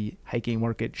think the hiking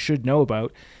market should know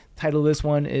about. The title of this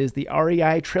one is the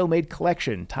REI TrailMade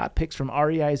Collection, top picks from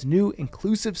REI's new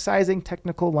inclusive sizing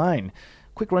technical line.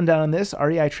 Quick rundown on this.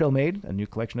 REI TrailMade, a new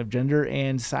collection of gender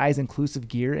and size inclusive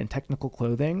gear and technical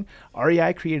clothing.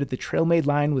 REI created the TrailMade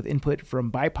line with input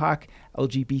from BIPOC,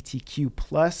 LGBTQ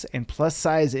plus and plus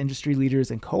size industry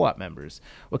leaders and co-op members.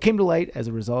 What came to light as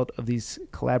a result of these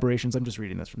collaborations, I'm just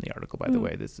reading this from the article, by the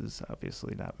way, this is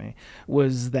obviously not me,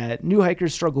 was that new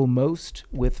hikers struggle most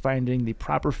with finding the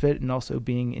proper fit and also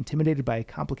being intimidated by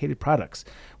complicated products.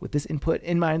 With this input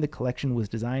in mind, the collection was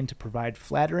designed to provide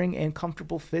flattering and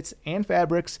comfortable fits and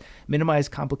fabrics, minimize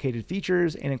complicated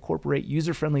features, and incorporate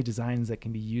user-friendly designs that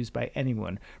can be used by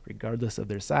anyone, regardless of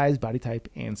their size, body type,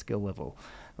 and skill level.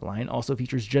 The line also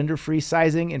features gender-free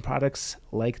sizing in products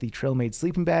like the Trailmade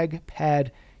sleeping bag,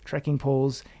 pad, trekking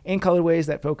poles, and colorways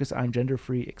that focus on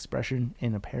gender-free expression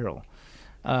in apparel.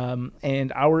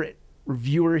 And our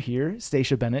reviewer here,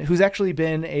 Stacia Bennett, who's actually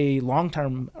been a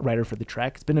long-term writer for the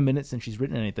Trek. It's been a minute since she's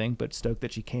written anything, but stoked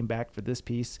that she came back for this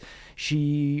piece.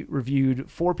 She reviewed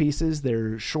 4 pieces.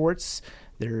 Their shorts,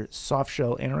 their soft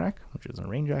shell anorak, which is a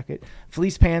rain jacket,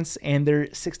 fleece pants, and their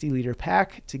 60-liter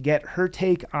pack. To get her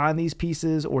take on these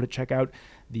pieces or to check out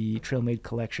the Trailmade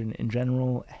collection in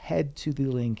general, head to the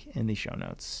link in the show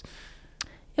notes.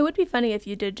 It would be funny if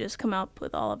you did just come up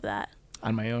with all of that.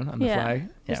 On my own, on the fly?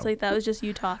 Just like that was just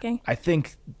you talking. I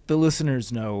think the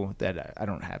listeners know that I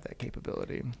don't have that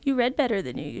capability. You read better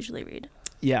than you usually read.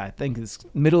 Yeah, I think it's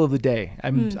middle of the day.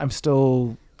 I'm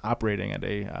still operating at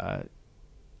a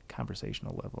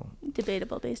conversational level.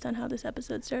 Debatable based on how this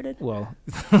episode started. Well,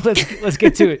 let's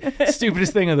get to it.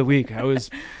 Stupidest thing of the week. I was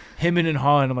hemming and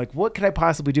hawing. I'm like, what could I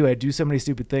possibly do? I do so many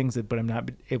stupid things, but I'm not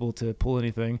able to pull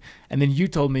anything. And then you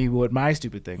told me what my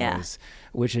stupid thing was,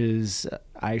 which is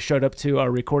I showed up to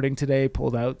our recording today,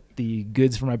 pulled out the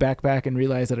goods from my backpack, and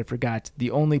realized that I forgot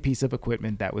the only piece of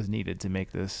equipment that was needed to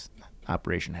make this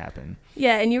operation happen.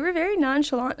 Yeah, and you were very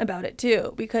nonchalant about it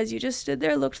too, because you just stood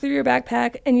there, looked through your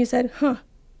backpack, and you said,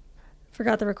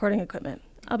 forgot the recording equipment.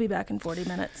 I'll be back in 40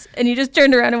 minutes. And you just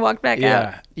turned around and walked back out.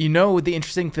 Yeah. You know, the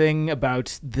interesting thing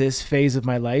about this phase of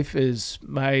my life is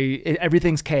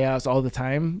everything's chaos all the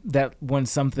time. That when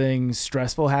something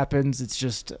stressful happens, it's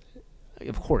just,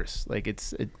 of course, like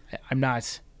I'm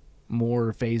not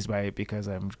more phased by it because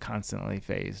I'm constantly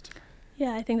phased.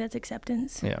 Yeah, I think that's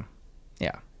acceptance. Yeah.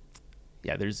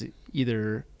 There's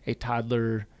either a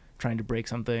toddler trying to break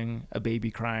something, a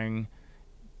baby crying,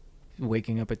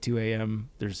 waking up at 2 a.m.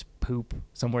 There's poop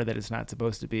somewhere that it's not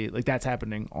supposed to be. Like, that's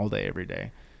happening all day, every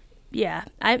day. Yeah.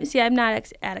 I'm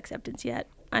not at acceptance yet.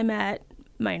 I'm at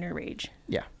minor rage.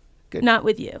 Yeah. Good. Not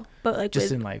with you, but like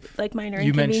just with, in life. Like minor you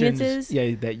inconveniences.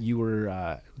 Mentioned, that you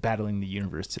were battling the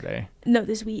universe today. No,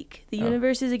 this week. The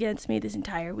universe is against me this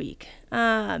entire week.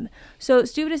 So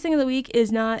stupidest thing of the week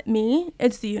is not me,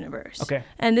 it's the universe. Okay.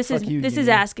 And this is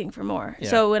asking for more. Yeah.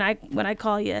 So when I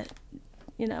call you,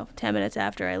 10 minutes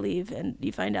after I leave and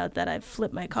you find out that I've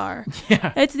flipped my car.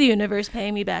 Yeah. It's the universe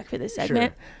paying me back for this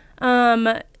segment.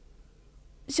 Sure.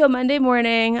 So Monday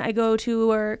morning I go to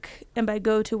work, and by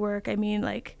go to work, I mean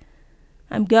like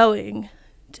I'm going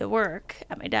to work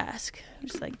at my desk. I'm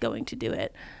just like going to do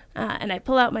it. And I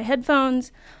pull out my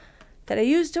headphones that I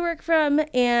used to work from,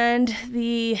 and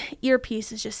the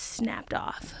earpiece is just snapped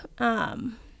off.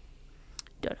 Don't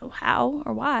know how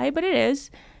or why, but it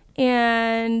is.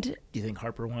 And do you think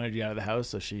Harper wanted you out of the house,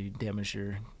 so she damaged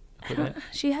your equipment?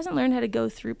 She hasn't learned how to go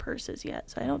through purses yet,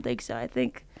 so I don't think so. I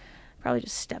think probably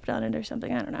just stepped on it or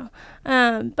something. I don't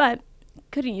know. But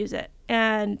couldn't use it.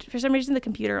 And for some reason, the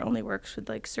computer only works with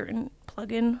like certain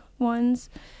plug-in ones.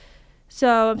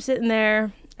 So I'm sitting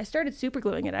there. I started super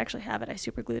gluing it. I actually have it. I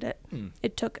super glued it.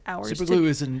 It took hours. Super glue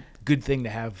is a good thing to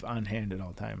have on hand at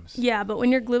all times. Yeah, but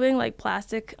when you're gluing like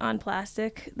plastic on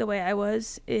plastic, the way I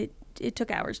was, it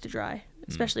took hours to dry,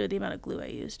 especially with the amount of glue I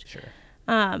used. Sure.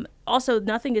 Also,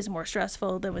 nothing is more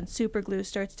stressful than when super glue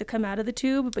starts to come out of the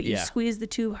tube, but you squeeze the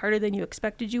tube harder than you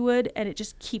expected you would, and it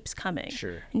just keeps coming.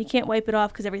 Sure. And you can't wipe it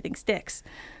off because everything sticks.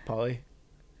 Polly?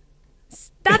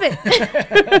 Stop it!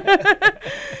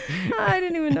 I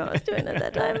didn't even know I was doing it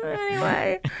that time.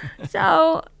 Anyway,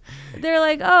 so they're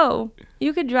like, oh,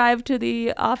 you could drive to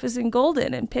the office in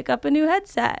Golden and pick up a new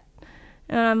headset.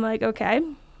 And I'm like, okay,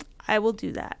 I will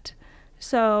do that.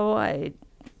 So I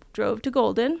drove to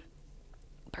Golden,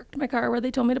 parked my car where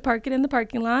they told me to park it in the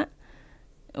parking lot,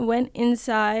 went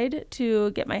inside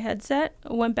to get my headset,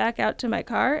 went back out to my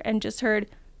car, and just heard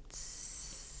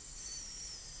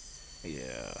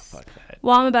yeah, fuck that.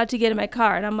 While I'm about to get in my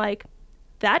car, and I'm like,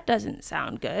 that doesn't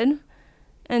sound good.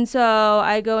 And so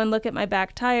I go and look at my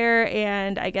back tire,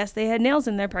 and I guess they had nails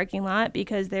in their parking lot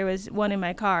because there was one in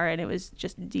my car and it was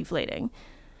just deflating.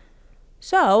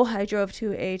 So I drove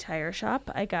to a tire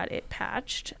shop. I got it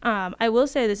patched. I will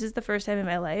say this is the first time in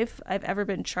my life I've ever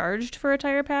been charged for a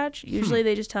tire patch. Usually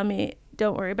they just tell me,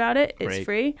 don't worry about it. It's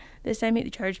free. This time he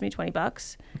charged me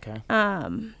 $20. Okay.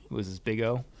 Was this Big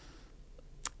O?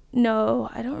 know.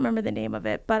 I don't remember the name of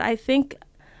it, but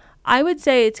I would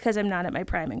say it's because I'm not at my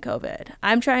prime in COVID.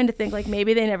 I'm trying to think like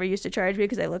maybe they never used to charge me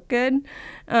because I look good.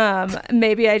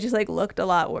 Maybe I just like looked a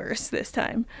lot worse this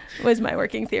time was my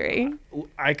working theory.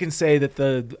 I can say that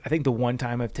I think the one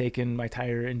time I've taken my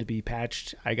tire in to be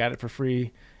patched, I got it for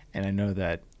free. And I know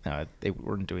that they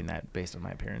weren't doing that based on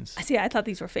my appearance. See, I thought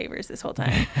these were favors this whole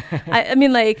time. I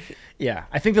mean, like... Yeah,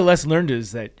 I think the lesson learned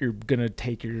is that you're going to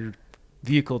take your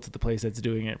vehicle to the place that's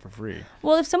doing it for free.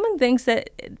 Well, if someone thinks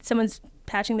that someone's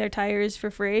patching their tires for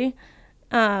free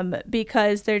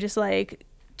because they're just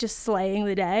slaying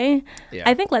the day,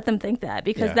 I think let them think that,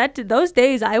 because those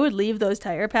days I would leave those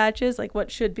tire patches, like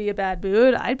what should be a bad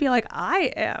mood, I'd be like,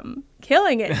 I am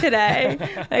killing it today.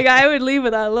 Like I would leave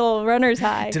with a little runner's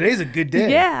high. Today's a good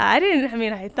day. Yeah,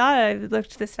 I thought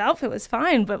this outfit was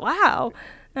fine, but wow.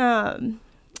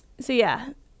 So yeah,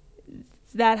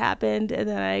 that happened, and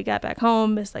then I got back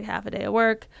home, missed like half a day of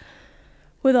work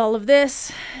with all of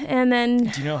this, and then...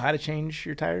 Do you know how to change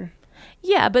your tire?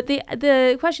 Yeah, but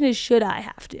the question is, should I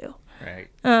have to? Right.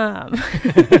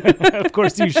 Of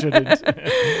course you shouldn't.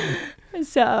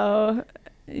 So,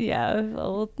 yeah, a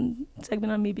little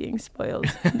segment on me being spoiled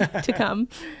to come.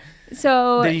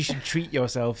 So then you should treat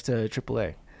yourself to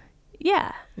AAA.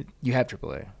 Yeah. You have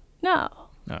AAA. No.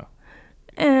 No.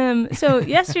 So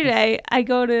yesterday I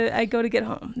go to get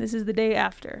home. This is the day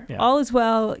after. Yeah. All is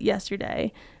well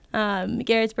yesterday.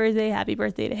 Garrett's birthday, happy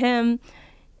birthday to him.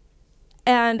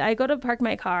 And I go to park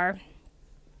my car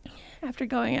after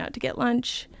going out to get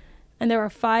lunch, and there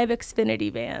were 5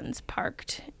 Xfinity vans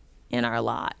parked in our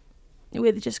lot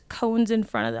with just cones in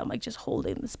front of them, like just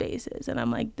holding the spaces. And I'm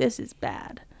like, this is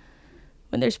bad.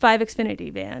 When there's 5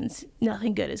 Xfinity vans,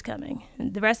 nothing good is coming.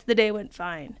 And the rest of the day went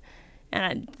fine.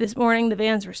 And this morning, the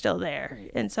vans were still there.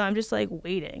 And so I'm just like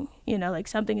waiting, like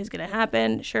something is going to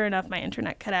happen. Sure enough, my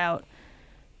internet cut out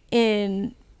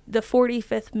in the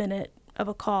 45th minute of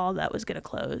a call that was going to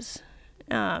close.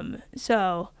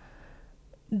 So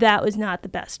that was not the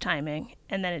best timing.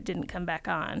 And then it didn't come back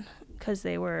on because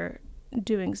they were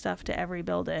doing stuff to every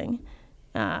building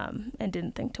and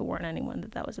didn't think to warn anyone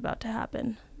that was about to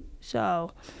happen.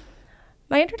 So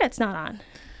my internet's not on.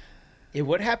 Yeah,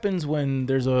 what happens when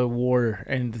there's a war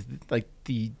and like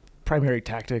the primary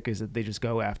tactic is that they just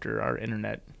go after our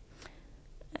internet?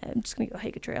 I'm just going to go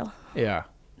hike a trail. Yeah.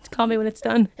 Call me when it's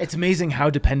done. It's amazing how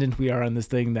dependent we are on this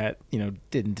thing that,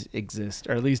 didn't exist,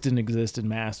 or at least didn't exist in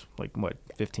mass,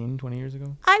 15, 20 years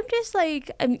ago? I'm just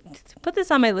like, put this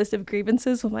on my list of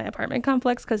grievances with my apartment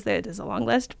complex because it is a long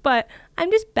list, but I'm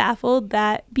just baffled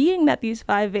that being that these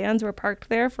 5 vans were parked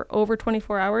there for over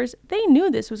 24 hours, they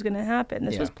knew this was going to happen.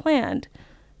 This was planned.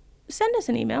 Send us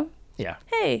an email. Yeah.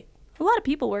 Hey, a lot of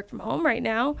people work from home right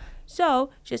now, so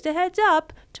just a heads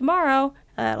up, tomorrow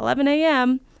at 11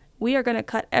 a.m., we are going to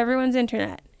cut everyone's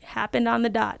internet. It happened on the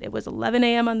dot. It was 11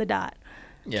 a.m. on the dot.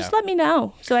 Yeah. Just let me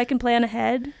know so I can plan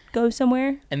ahead, go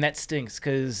somewhere. And that stinks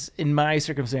because in my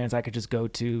circumstance, I could just go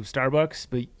to Starbucks,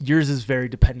 but yours is very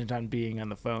dependent on being on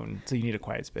the phone, so you need a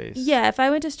quiet space. Yeah, if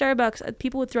I went to Starbucks,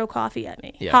 people would throw coffee at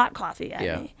me, hot coffee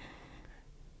at me.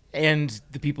 And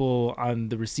the people on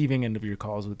the receiving end of your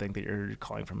calls would think that you're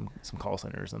calling from some call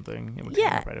center or something. It would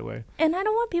hang up right away. And I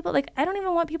don't want people, I don't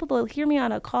even want people to hear me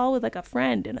on a call with, a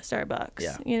friend in a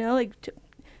Starbucks. Yeah.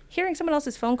 Hearing someone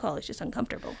else's phone call is just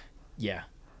uncomfortable. Yeah.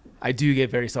 I do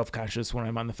get very self-conscious when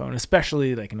I'm on the phone,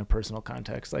 especially, in a personal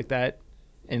context like that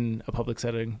in a public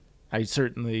setting. I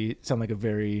certainly sound like a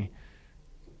very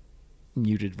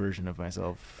muted version of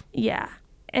myself. Yeah.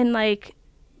 And,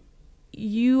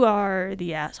 you are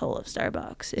the asshole of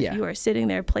Starbucks if you are sitting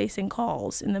there placing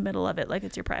calls in the middle of it like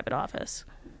it's your private office.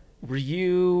 Were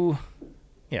you...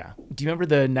 Yeah. Do you remember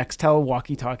the Nextel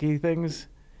walkie-talkie things?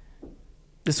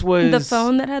 This was... The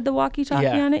phone that had the walkie-talkie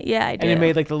on it? Yeah, I did. And it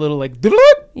made, the little,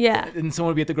 Yeah. And someone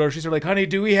would be at the grocery store honey,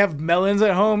 do we have melons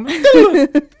at home?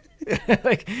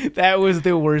 That was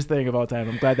the worst thing of all time.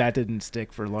 I'm glad that didn't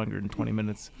stick for longer than 20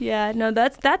 minutes. Yeah, no,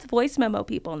 that's voice memo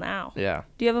people now. Yeah.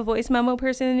 Do you have a voice memo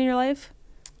person in your life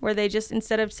where they just,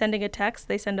 instead of sending a text,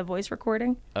 they send a voice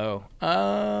recording? Oh,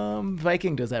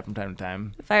 Viking does that from time to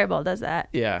time. Fireball does that.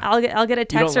 Yeah. I'll get a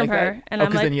text from her, and I'm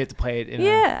because then you have to play it.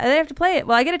 I have to play it.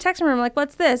 Well, I get a text from her. I'm like,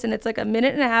 "What's this?" And it's a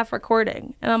minute and a half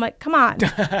recording, and I'm like, "Come on!"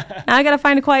 Now I gotta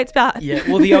find a quiet spot. Yeah.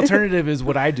 Well, the alternative is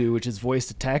what I do, which is voice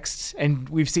to text, and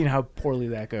we've seen how poorly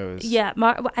that goes. Yeah.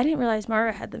 I didn't realize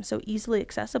Mara had them so easily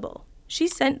accessible. She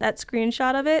sent that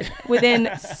screenshot of it within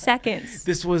seconds.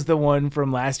 This was the one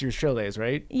from last year's Trail Days,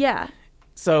 right? Yeah.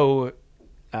 So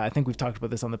I think we've talked about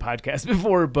this on the podcast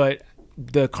before, but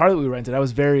the car that we rented, I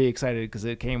was very excited because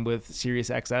it came with Sirius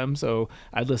XM, so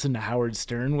I'd listen to Howard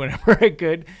Stern whenever I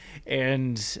could,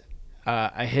 and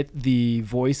I hit the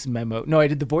voice memo. No, I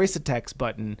did the voice to text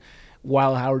button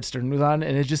while Howard Stern was on,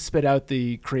 and it just spit out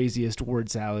the craziest word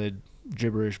salad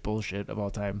gibberish bullshit of all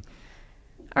time.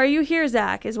 Are you here,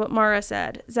 Zach, is what Mara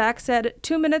said. Zach said,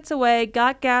 2 minutes away,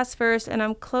 got gas first, and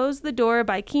I'm closed the door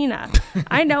by Keena.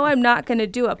 I know I'm not going to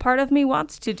do it. Part of me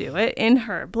wants to do it in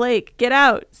her. Blake, get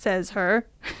out, says her.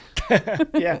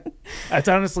 Yeah.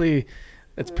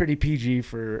 That's pretty PG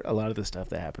for a lot of the stuff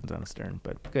that happens on Stern,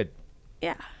 but good.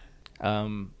 Yeah.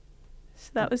 So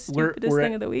that was stupidest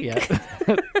thing of the week. Yeah.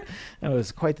 That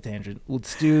was quite the tangent.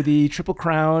 Let's do the Triple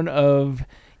Crown of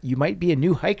you might be a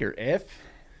new hiker if...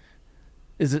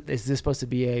 Is this supposed to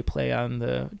be a play on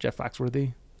the Jeff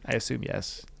Foxworthy? I assume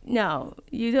yes. No,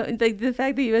 you don't. Like the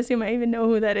fact that you assume I even know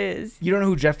who that is. You don't know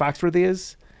who Jeff Foxworthy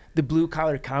is? The Blue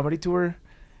Collar Comedy Tour?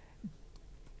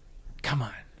 Come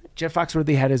on. Jeff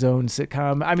Foxworthy had his own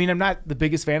sitcom. I mean, I'm not the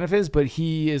biggest fan of his, but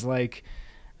he is like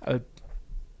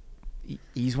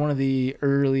he's one of the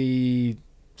early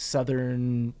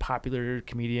Southern popular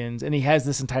comedians, and he has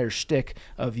this entire shtick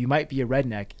of you might be a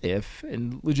redneck if,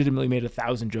 and legitimately made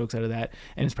 1,000 jokes out of that,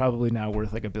 and it's probably now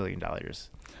worth like $1 billion.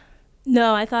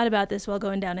 No, I thought about this while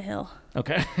going down a hill.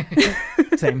 Okay.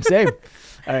 Same.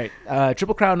 All right.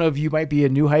 Triple Crown of you might be a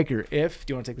new hiker if.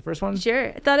 Do you want to take the first one? Sure.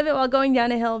 I thought of it while going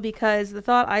down a hill because the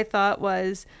thought I thought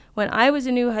was when I was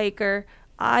a new hiker,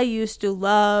 I used to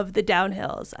love the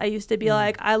downhills. I used to be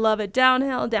like, I love a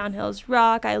downhill. Downhills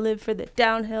rock. I live for the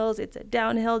downhills. It's a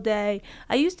downhill day.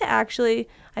 I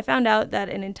found out that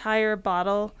an entire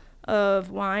bottle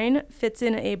of wine fits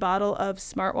in a bottle of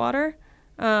Smart Water.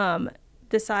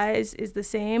 The size is the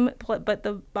same, but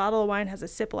the bottle of wine has a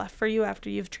sip left for you after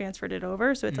you've transferred it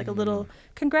over. So it's like a little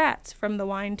congrats from the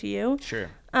wine to you. Sure.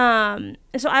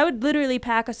 So I would literally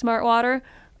pack a Smart Water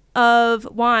of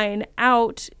wine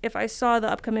out if I saw the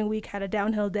upcoming week had a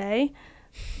downhill day,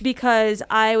 because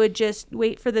I would just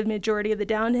wait for the majority of the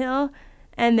downhill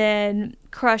and then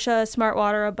crush a Smart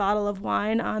Water, a bottle of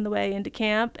wine on the way into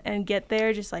camp and get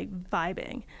there just like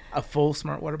vibing. A full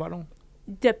Smart Water bottle?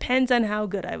 Depends on how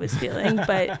good I was feeling,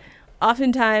 but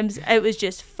oftentimes it was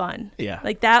just fun. Yeah.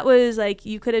 Like that was like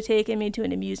you could have taken me to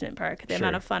an amusement park, the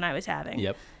amount of fun I was having.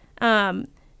 Yep.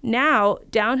 Now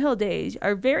downhill days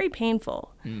are very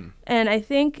painful, and I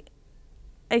think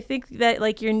that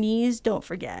like your knees don't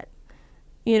forget,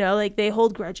 like they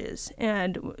hold grudges,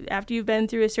 and after you've been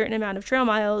through a certain amount of trail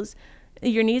miles,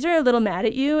 your knees are a little mad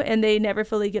at you and they never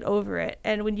fully get over it.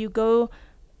 And when you go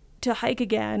to hike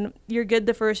again, you're good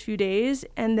the first few days,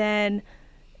 and then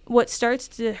what starts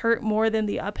to hurt more than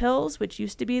the uphills, which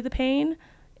used to be the pain,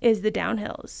 is the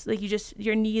downhills. Like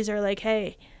your knees are like,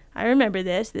 hey, I remember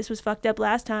this was fucked up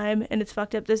last time and it's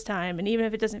fucked up this time, and even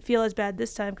if it doesn't feel as bad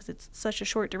this time because it's such a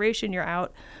short duration you're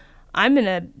out, I'm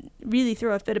gonna really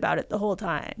throw a fit about it the whole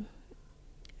time,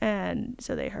 and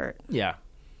so they hurt. Yeah,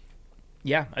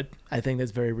 I think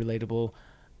that's very relatable.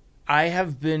 I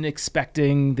have been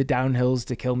expecting the downhills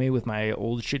to kill me with my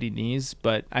old shitty knees,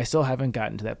 but I still haven't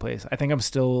gotten to that place. I think I'm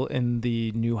still in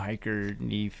the new hiker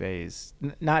knee phase.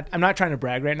 I'm not trying to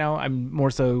brag right now. I'm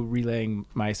more so relaying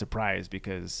my surprise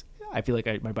because I feel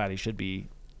like my body should be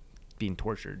being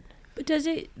tortured. But does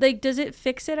it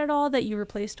fix it at all that you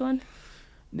replaced one?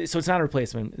 So it's not a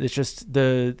replacement. It's just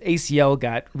the ACL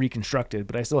got reconstructed,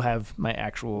 but I still have my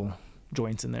actual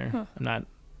joints in there. Huh. I'm not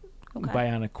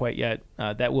bionic quite yet.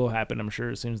 That will happen, I'm sure,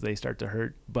 as soon as they start to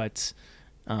hurt. But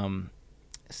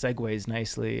segues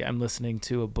nicely. I'm listening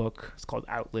to a book. It's called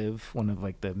Outlive, one of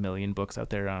like the million books out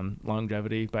there on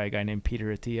longevity by a guy named Peter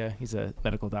Attia. He's a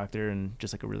medical doctor and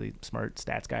just like a really smart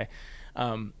stats guy.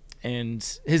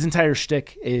 And his entire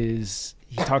shtick is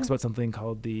he talks about something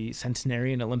called the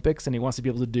Centenarian Olympics, and he wants to be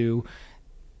able to do,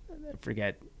 I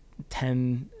forget,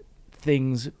 10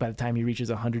 things by the time he reaches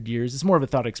 100 years. It's more of a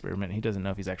thought experiment. He doesn't know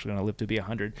if he's actually going to live to be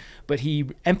 100, but he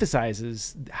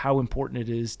emphasizes how important it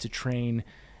is to train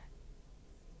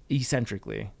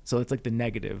eccentrically. So it's like the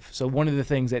negative. So one of the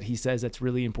things that he says that's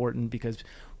really important, because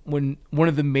when one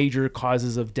of the major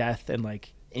causes of death and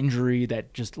like injury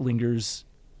that just lingers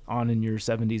on in your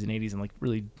 70s and 80s and like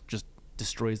really just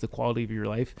destroys the quality of your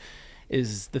life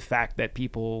is the fact that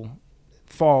people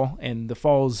fall, and the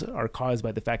falls are caused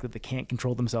by the fact that they can't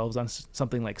control themselves on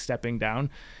something like stepping down.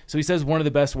 So he says one of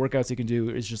the best workouts you can do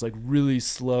is just like really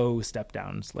slow step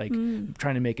downs, like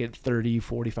trying to make it 30,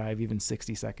 45, even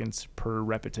 60 seconds per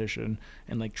repetition,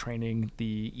 and like training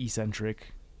the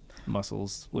eccentric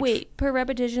muscles. Wait, per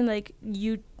repetition, like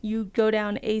you go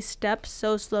down a step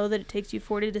so slow that it takes you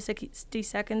 40 to 60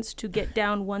 seconds to get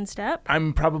down one step?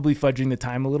 I'm probably fudging the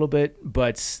time a little bit,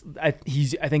 but I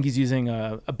think he's using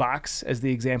a box as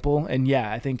the example. And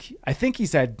yeah, I think he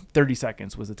said 30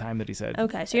 seconds was the time that he said.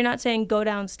 Okay, so you're not saying go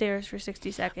downstairs for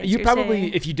 60 seconds. You You're probably,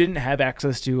 saying, if you didn't have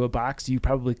access to a box, you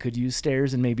probably could use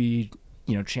stairs and maybe,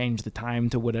 change the time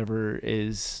to whatever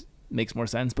makes more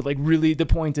sense. But like really the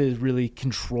point is really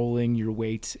controlling your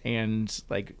weight and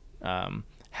like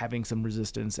having some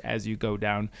resistance as you go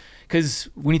down. Because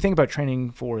when you think about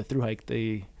training for a thru hike,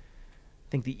 I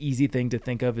think the easy thing to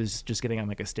think of is just getting on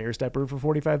like a stair stepper for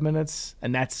 45 minutes.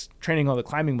 And that's training all the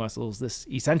climbing muscles. This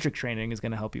eccentric training is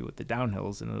going to help you with the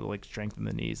downhills, and it'll like strengthen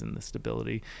the knees and the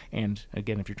stability. And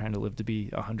again, if you're trying to live to be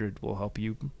 100, will help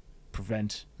you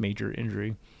prevent major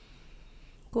injury.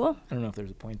 cool. I don't know if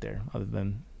there's a point there other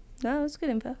than No, that's good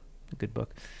info. a good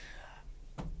book.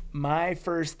 My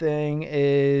first thing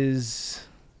is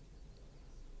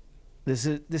this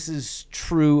is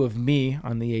true of me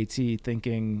on the AT,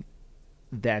 thinking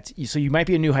that so you might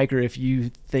be a new hiker if you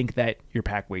think that your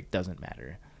pack weight doesn't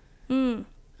matter.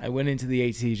 I went into the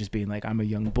AT just being like, I'm a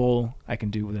young bull, I can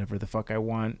do whatever the fuck I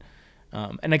want,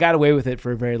 and I got away with it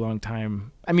for a very long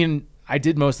time. I mean, I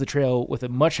did most of the trail with a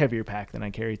much heavier pack than I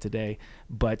carry today,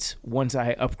 but once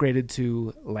I upgraded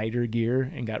to lighter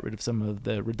gear and got rid of some of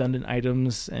the redundant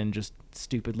items and just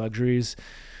stupid luxuries,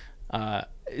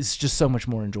 it's just so much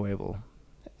more enjoyable.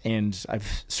 And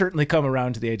I've certainly come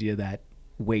around to the idea that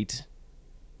weight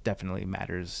definitely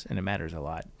matters, and it matters a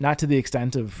lot. Not to the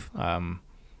extent of,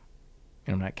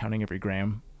 I'm not counting every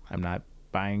gram. I'm not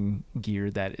buying gear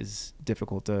that is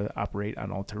difficult to operate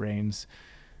on all terrains.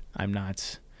 I'm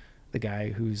not the guy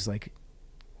who's like,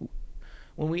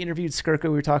 when we interviewed Skirka,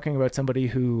 we were talking about somebody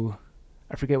who,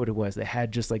 I forget what it was. They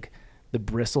had just like the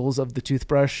bristles of the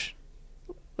toothbrush.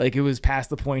 Like it was past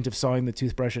the point of sawing the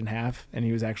toothbrush in half, and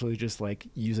he was actually just like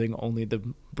using only the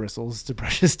bristles to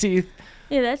brush his teeth.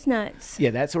 Yeah, that's nuts.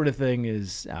 Yeah, that sort of thing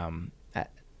is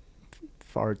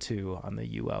far too on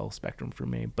the UL spectrum for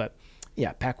me. But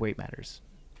yeah, pack weight matters.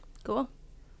 Cool.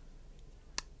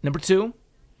 Number 2.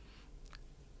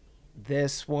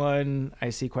 This one I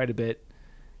see quite a bit.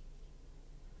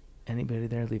 Anybody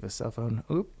there leave a cell phone?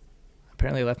 Oop.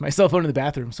 Apparently I left my cell phone in the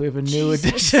bathroom, so we have a new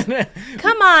addition.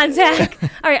 Come on, Zach.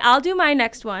 All right, I'll do my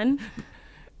next one.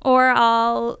 Or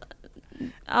I'll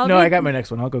No, I got my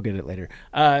next one. I'll go get it later.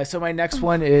 So my next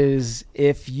one is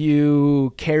if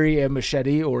you carry a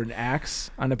machete or an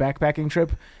axe on a backpacking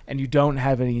trip and you don't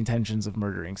have any intentions of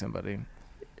murdering somebody.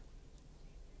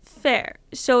 Fair.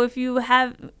 So if you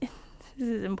have... This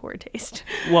is in poor taste.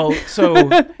 Well, so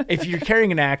if you're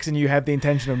carrying an axe and you have the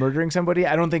intention of murdering somebody,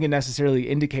 I don't think it necessarily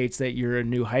indicates that you're a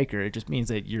new hiker. It just means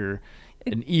that you're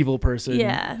an evil person.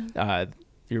 Yeah.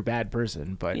 You're a bad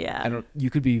person, but yeah.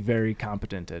 You could be very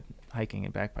competent at hiking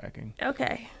and backpacking.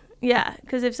 Okay. Yeah,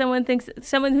 because if someone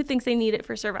who thinks they need it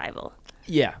for survival.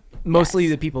 Yeah. Mostly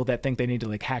the people that think they need to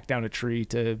like hack down a tree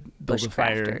to build a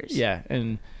fire. Bushcrafters. Yeah.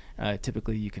 And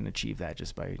typically you can achieve that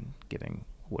just by getting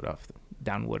wood off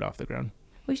the ground.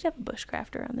 We should have a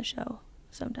bushcrafter on the show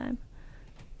sometime,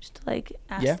 just to like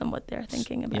ask them what they're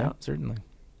thinking about. Yeah, certainly.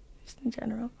 Just in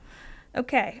general.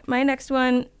 Okay, my next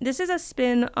one. This is a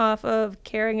spin off of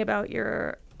caring about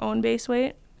your own base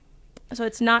weight. So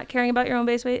it's not caring about your own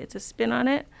base weight. It's a spin on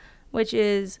it, which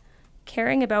is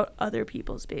caring about other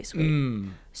people's base weight.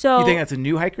 So you think that's a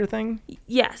new hiker thing?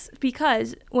 Yes,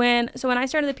 because when I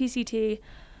started the PCT,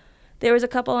 there was a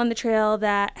couple on the trail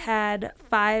that had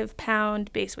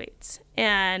 5-pound base weights,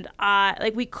 and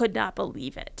we could not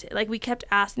believe it. Like we kept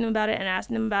asking them about it,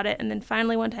 and then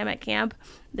finally one time at camp,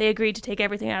 they agreed to take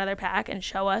everything out of their pack and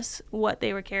show us what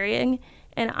they were carrying.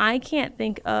 And I can't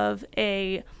think of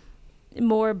a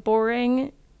more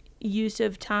boring use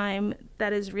of time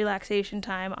that is relaxation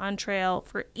time on trail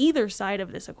for either side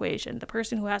of this equation. The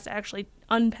person who has to actually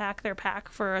unpack their pack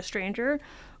for a stranger,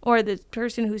 or the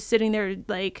person who's sitting there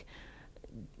like,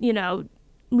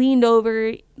 leaned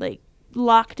over, like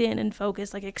locked in and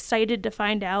focused, like excited to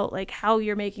find out like how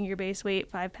you're making your base weight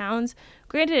 5 pounds.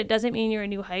 Granted, it doesn't mean you're a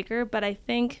new hiker, but I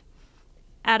think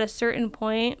at a certain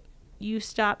point you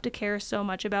stop to care so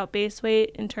much about base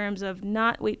weight in terms of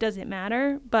not weight doesn't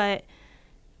matter, but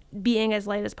being as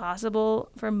light as possible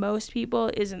for most people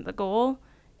isn't the goal.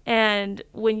 And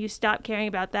when you stop caring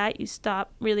about that, you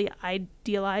stop really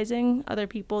idealizing other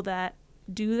people that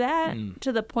do that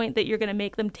to the point that you're going to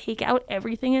make them take out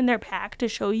everything in their pack to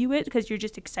show you it because you're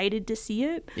just excited to see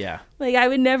it. Yeah. Like I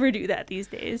would never do that these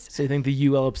days. So you think the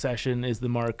UL obsession is the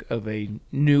mark of a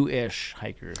new-ish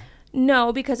hiker?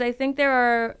 No, because I think there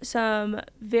are some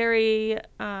very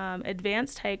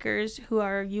advanced hikers who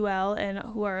are UL and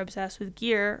who are obsessed with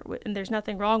gear, and there's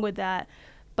nothing wrong with that.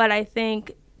 But I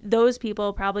think those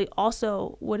people probably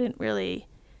also wouldn't really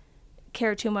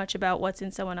care too much about what's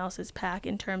in someone else's pack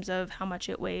in terms of how much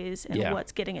it weighs and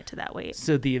what's getting it to that weight.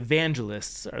 So the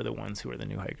evangelists are the ones who are the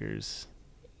new hikers.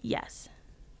 Yes.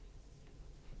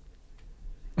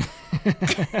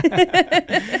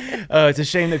 It's a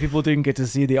shame that people didn't get to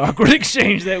see the awkward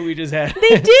exchange that we just had.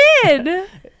 They did.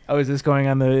 Oh, is this going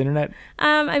on the internet?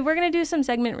 We're gonna do some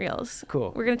segment reels.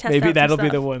 Cool. We're gonna test. Maybe out that'll some be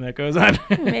stuff. the one that goes on.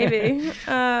 Maybe.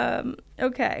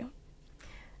 Okay.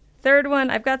 Third one.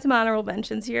 I've got some honorable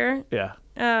mentions here. Yeah.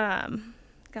 God,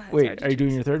 Wait, are you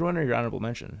doing your third one or your honorable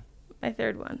mention? My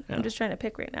third one. Yeah. I'm just trying to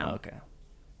pick right now. Oh, okay.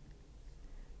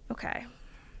 Okay.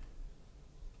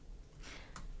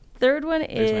 Third one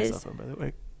There's my is cell phone, by the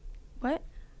way. what?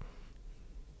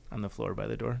 On the floor by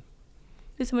the door.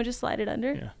 Did someone just slide it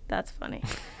under? Yeah. That's funny.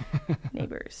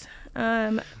 Neighbors.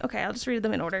 Okay, I'll just read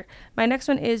them in order. My next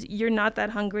one is you're not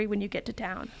that hungry when you get to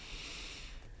town.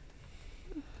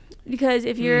 Because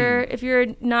if you're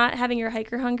not having your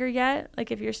hiker hunger yet,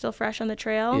 like if you're still fresh on the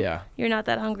trail, you're not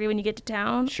that hungry when you get to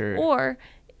town. Sure. Or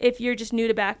if you're just new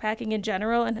to backpacking in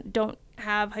general and don't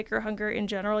have hiker hunger in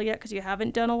general yet because you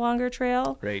haven't done a longer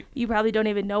trail, right? You probably don't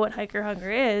even know what hiker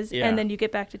hunger is, and then you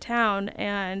get back to town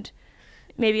and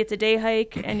maybe it's a day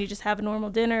hike and you just have a normal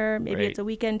dinner. Maybe it's a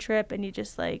weekend trip and you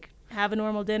just like have a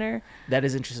normal dinner. That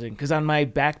is interesting because on my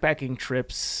backpacking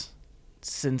trips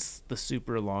since the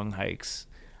super long hikes,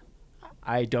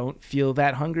 I don't feel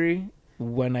that hungry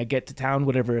when I get to town,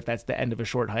 whatever, if that's the end of a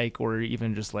short hike or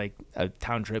even just like a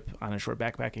town trip on a short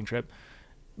backpacking trip.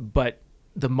 But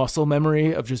the muscle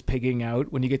memory of just pigging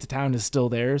out when you get to town is still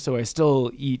there. So I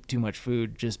still eat too much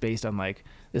food just based on like,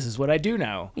 this is what I do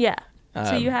now. Yeah.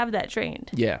 So you have that trained.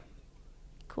 Yeah.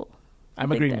 Cool.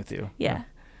 I'm agreeing with you. Yeah.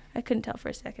 I couldn't tell for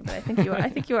a second, but I think you are. I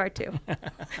think you are too.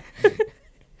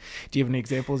 Do you have any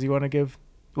examples you want to give?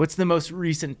 What's the most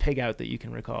recent pig out that you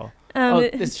can recall?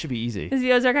 This should be easy. It's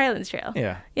the Ozark Highlands Trail.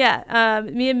 Yeah. Yeah.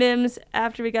 Me and Mims,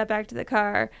 after we got back to the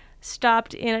car,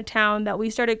 stopped in a town that we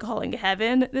started calling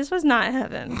heaven. This was not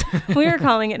heaven. We were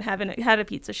calling it heaven. It had a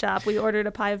pizza shop. We ordered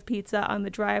a pie of pizza on the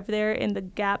drive there in the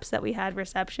gaps that we had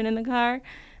reception in the car.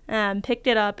 Picked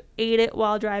it up, ate it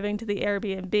while driving to the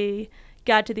Airbnb,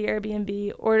 got to the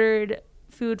Airbnb, ordered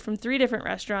food from 3 different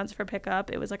restaurants for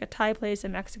pickup. It was like a Thai place, a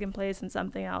Mexican place, and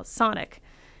something else, Sonic.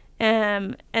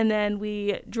 And then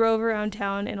we drove around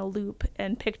town in a loop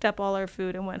and picked up all our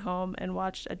food and went home and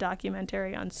watched a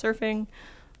documentary on surfing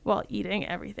while eating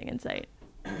everything in sight.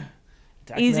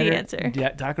 Easy answer.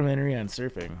 Documentary on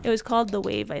surfing. It was called The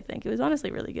Wave, I think. It was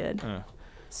honestly really good.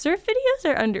 Surf videos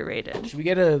are underrated. Should we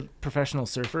get a professional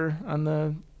surfer on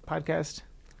the podcast?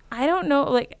 I don't know.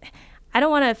 Like, I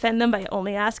don't want to offend them by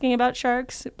only asking about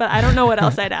sharks, but I don't know what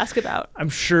else I'd ask about. I'm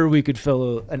sure we could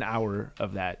fill an hour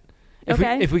of that.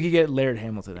 If we could get Laird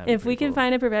Hamilton. If we can cool.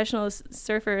 find a professional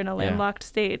surfer in a landlocked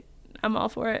state, I'm all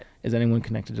for it. Is anyone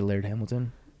connected to Laird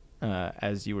Hamilton?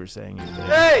 As you were saying.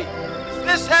 Hey, is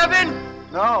this heaven?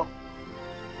 No.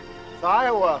 It's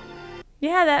Iowa.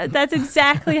 Yeah, that's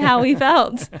exactly how we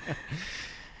felt.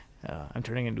 I'm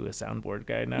turning into a soundboard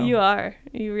guy now. You are.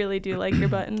 You really do like your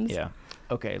buttons. Yeah.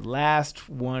 Okay, last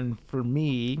one for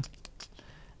me.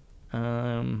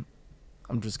 I'm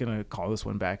just going to call this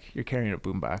one back. You're carrying a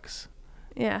boombox.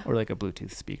 Yeah. Or like a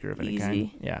Bluetooth speaker of any Easy.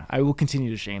 kind. Yeah. I will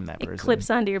continue to shame that person. It clips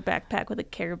onto your backpack with a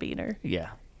carabiner. Yeah.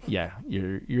 Yeah.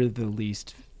 You're the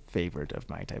least favorite of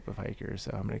my type of hiker,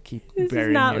 so I'm going to keep This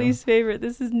burying is not you. least favorite.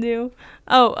 This is new.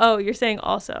 Oh, you're saying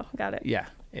also. Got it. Yeah.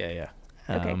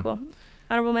 Okay, cool.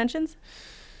 Honorable mentions?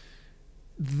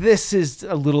 This is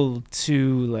a little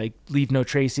too like leave no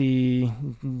Tracy,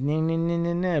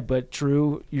 but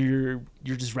true. You're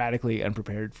just radically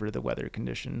unprepared for the weather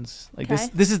conditions. Like Okay.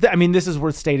 this is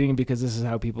worth stating because this is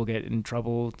how people get in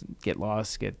trouble, get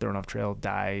lost, get thrown off trail,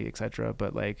 die, etc.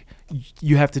 But like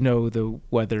you have to know the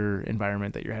weather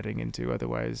environment that you're heading into,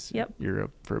 otherwise you're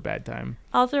up for a bad time.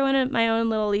 I'll throw in my own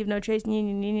little leave no trace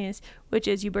which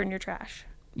is you burn your trash.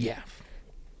 Yeah.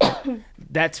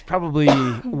 That's probably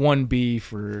 1B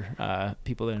for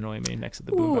people that annoy me next to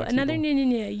the boombox. Another people.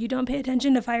 you don't pay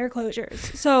attention to fire closures.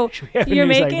 So you're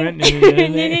making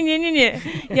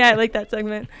yeah, I like that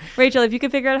segment. Rachel, if you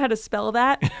could figure out how to spell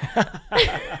that.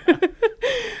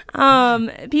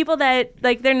 People that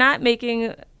like they're not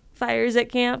making fires at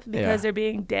camp because they're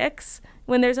being dicks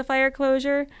when there's a fire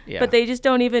closure, but they just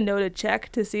don't even know to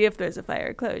check to see if there's a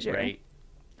fire closure. Right.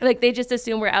 Like they just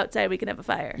assume we're outside, we can have a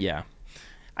fire. Yeah.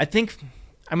 I think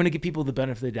I'm going to give people the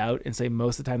benefit of the doubt and say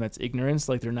most of the time that's ignorance.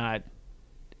 Like they're not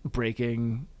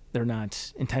they're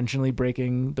not intentionally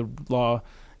breaking the law,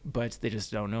 but they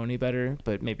just don't know any better.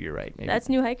 But maybe you're right. Maybe. That's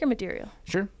new hiker material.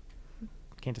 Sure.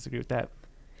 Can't disagree with that.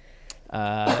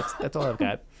 That's all I've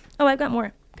got. Oh, I've got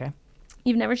more. Okay.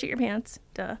 You've never shit your pants.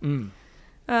 Duh.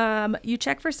 You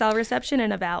check for cell reception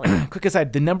in a valley. Quick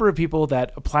aside, the number of people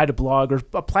that apply to blog or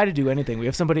apply to do anything. We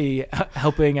have somebody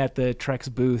helping at the Trek's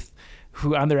booth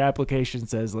who on their application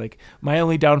says, like, my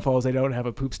only downfall is I don't have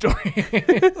a poop story.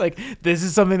 Like, this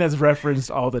is something that's referenced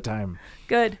all the time.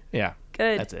 Good. Yeah.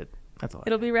 Good. That's it. That's all.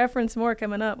 It'll be referenced more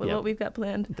coming up with Yep. what we've got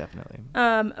planned. Definitely.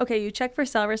 Okay, you check for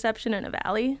cell reception in a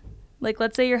valley. Like,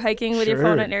 let's say you're hiking with your Sure.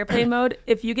 phone in airplane mode.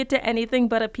 If you get to anything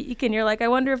but a peak and you're like, I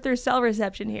wonder if there's cell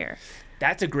reception here.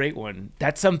 That's a great one.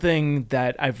 That's something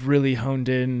that I've really honed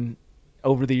in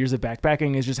over the years of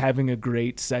backpacking, is just having a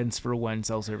great sense for when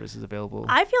cell service is available.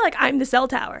 I feel like I'm the cell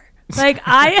tower. Like,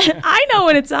 I know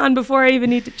when it's on before I even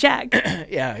need to check.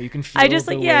 Yeah, you can feel I just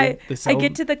the like, way yeah, the I cell...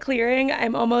 get to the clearing.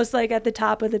 I'm almost like at the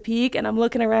top of the peak and I'm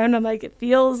looking around. I'm like, it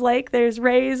feels like there's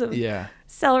rays of Yeah.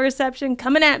 cell reception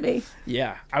coming at me.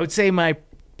 Yeah. I would say my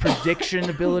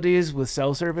prediction abilities with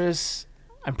cell service,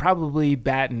 I'm probably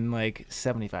batting like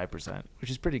 75%, which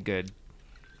is pretty good.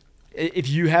 If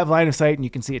you have line of sight and you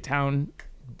can see a town,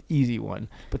 easy one.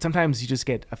 But sometimes you just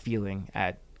get a feeling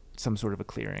at some sort of a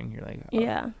clearing. You're like, oh,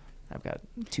 Yeah. I've got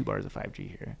 2 bars of 5G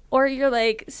here. Or you're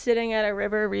like sitting at a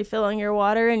river refilling your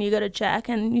water and you go to check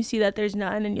and you see that there's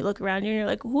none and you look around you and you're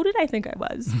like, who did I think I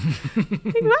was? Like,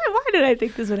 why did I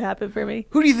think this would happen for me?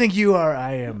 Who do you think you are?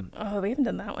 I am. Oh, we haven't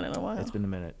done that one in a while. It's been a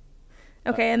minute.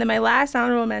 Okay, and then my last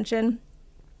honorable mention,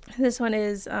 this one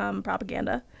is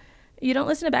propaganda. You don't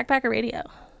listen to backpacker radio.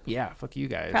 Yeah, fuck you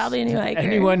guys. Probably a new hiker.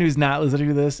 Anyone who's not listening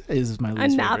to this is my A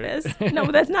least novice. favorite. No,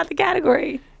 but that's not the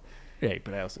category. Right,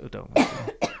 but I also don't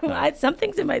listen.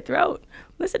 Something's in my throat.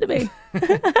 Listen to me.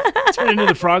 Turn into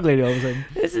the frog lady all of a sudden.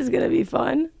 This is going to be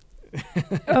fun.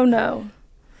 Oh, no.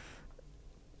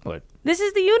 What? This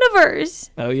is the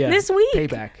universe. Oh, yeah. This week.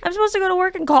 Payback. I'm supposed to go to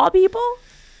work and call people?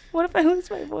 What if I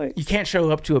lose my voice? You can't show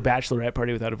up to a bachelorette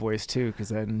party without a voice, too, because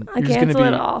then I you're just cancel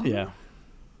going to be... it all. Yeah.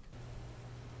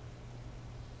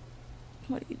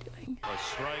 What are you doing? A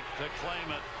strike to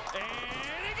claim it. And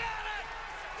he got it!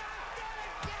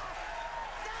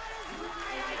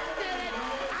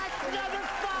 Another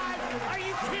 5! Are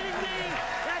you kidding me?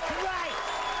 That's right!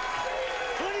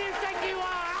 Who do you think you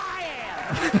are? I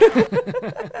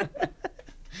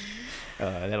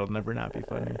am! That'll never not be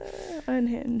funny.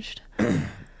 Unhinged.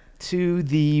 To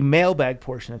the mailbag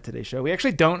portion of today's show. We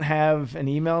actually don't have an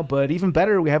email, but even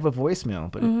better, we have a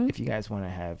voicemail. But if you guys want to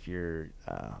have your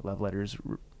love letters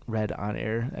read on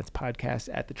air, that's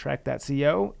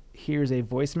podcast@thetrek.co. Here's a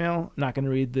voicemail. I'm not going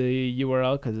to read the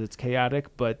URL because it's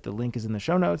chaotic, but the link is in the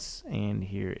show notes, and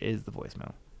here is the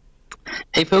voicemail.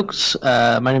 Hey folks,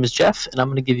 my name is Jeff, and I'm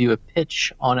going to give you a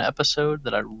pitch on an episode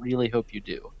that I really hope you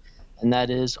do. And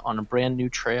that is on a brand new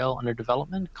trail under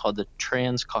development called the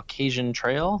Trans-Caucasian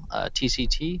Trail,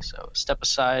 TCT, so Step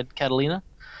Aside Catalina.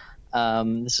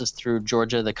 This is through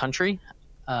Georgia, the country,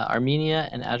 Armenia,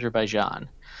 and Azerbaijan.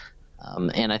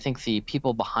 And I think the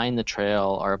people behind the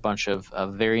trail are a bunch of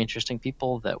very interesting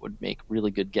people that would make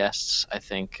really good guests, I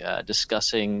think,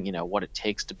 discussing, what it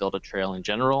takes to build a trail in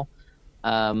general,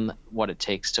 what it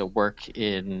takes to work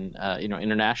in,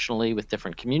 internationally with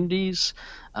different communities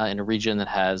in a region that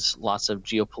has lots of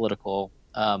geopolitical,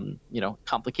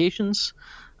 complications,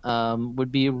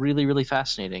 would be really, really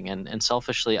fascinating. And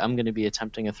selfishly, I'm going to be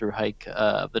attempting a through hike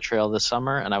of the trail this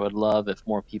summer, and I would love if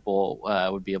more people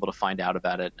would be able to find out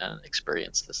about it and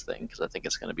experience this thing, because I think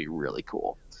it's going to be really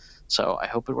cool. So I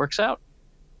hope it works out.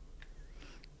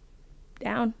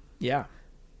 Down. Yeah.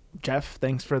 Jeff,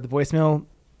 thanks for the voicemail.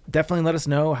 Definitely let us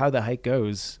know how the hike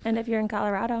goes. And if you're in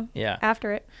Colorado. Yeah.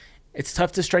 After it. It's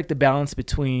tough to strike the balance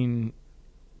between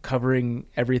covering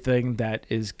everything that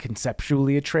is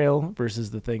conceptually a trail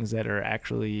versus the things that are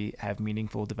actually have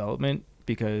meaningful development,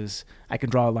 because I can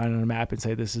draw a line on a map and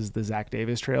say this is the Zach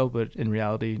Davis trail, but in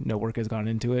reality no work has gone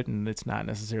into it and it's not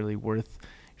necessarily worth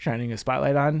shining a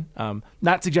spotlight on.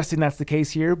 Not suggesting that's the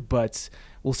case here, but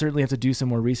we'll certainly have to do some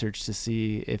more research to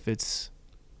see if it's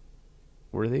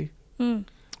worthy.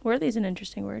 Worthy is an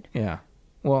interesting word. Yeah.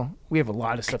 Well, we have a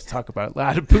lot of stuff to talk about, a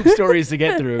lot of poop stories to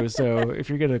get through. So if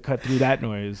you're gonna cut through that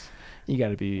noise, you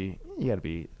gotta be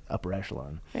upper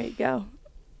echelon. There you go.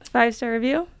 5-star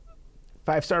review.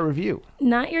 5-star review.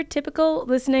 Not your typical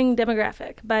listening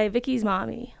demographic by Vicky's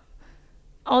mommy.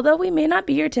 Although we may not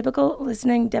be your typical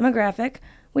listening demographic,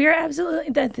 we are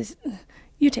absolutely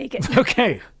you take it.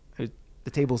 Okay.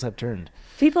 The tables have turned.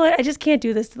 People, I just can't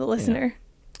do this to the listener.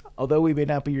 Although we may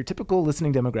not be your typical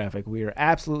listening demographic, we are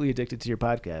absolutely addicted to your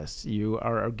podcast. You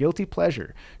are our guilty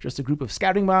pleasure, just a group of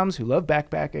scouting moms who love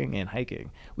backpacking and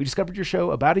hiking. We discovered your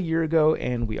show about a year ago,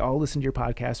 and we all listened to your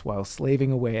podcast while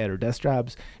slaving away at our desk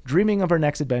jobs, dreaming of our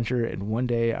next adventure and one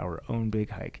day our own big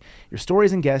hike. Your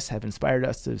stories and guests have inspired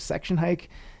us to section hike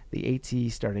the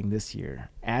AT starting this year.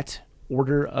 At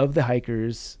Order of the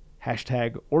Hikers,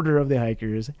 hashtag Order of the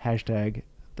Hikers, hashtag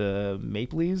the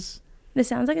Mapleys. This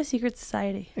sounds like a secret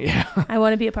society. Yeah. I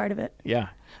want to be a part of it. Yeah.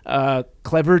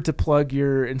 Clever to plug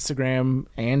your Instagram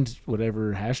and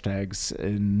whatever hashtags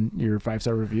in your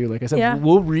 5-star review. Like I said,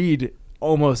 we'll read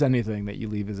almost anything that you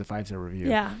leave as a 5-star review.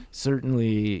 Yeah.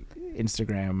 Certainly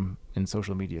Instagram and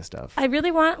social media stuff. I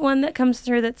really want one that comes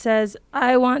through that says,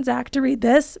 I want Zach to read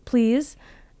this, please,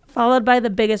 followed by the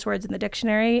biggest words in the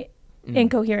dictionary.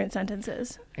 Incoherent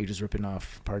sentences. Are you just ripping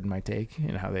off Pardon My Take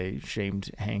and how they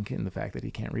shamed Hank and the fact that he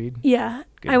can't read? Yeah.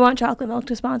 Good. I want chocolate milk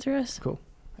to sponsor us. Cool.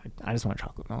 I just want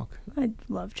chocolate milk. I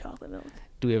love chocolate milk.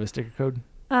 Do we have a sticker code?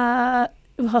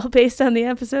 Well, based on the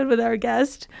episode with our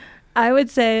guest, I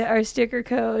would say our sticker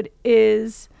code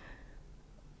is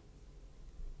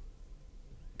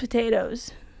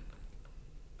potatoes.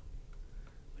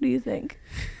 What do you think?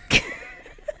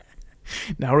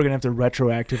 Now we're going to have to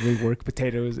retroactively work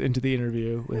potatoes into the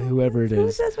interview with whoever it is.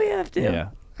 Who says we have to? Yeah.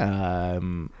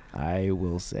 I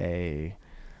will say,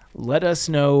 let us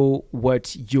know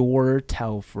what your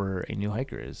tell for a new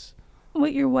hiker is.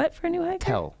 What your what for a new hiker?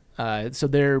 Tell. So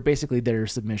they're basically their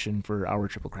submission for our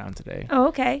Triple Crown today. Oh,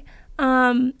 okay.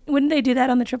 Wouldn't they do that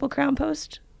on the Triple Crown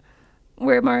post?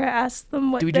 Where Mara asks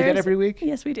them what do we do that every week?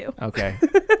 Yes, we do. Okay.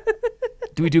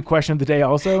 Do we do question of the day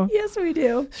also? Yes, we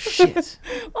do. Shit.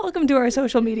 Welcome to our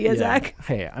social media, Zach.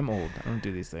 Hey, I'm old. I don't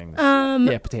do these things.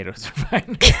 Yeah, potatoes are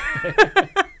fine.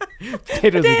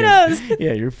 Potatoes. Are good.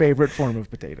 Yeah, your favorite form of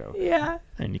potato. Yeah.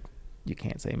 And you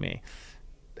can't say me.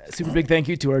 Super big thank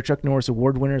you to our Chuck Norris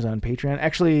Award winners on Patreon.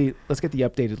 Actually, let's get the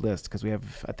updated list because we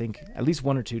have, I think, at least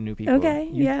 1 or 2 new people. Okay,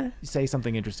 You say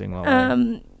something interesting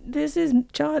while this is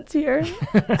Chauncey here.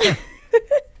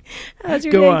 How's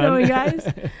your day going, guys?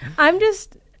 I'm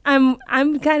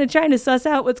kind of trying to suss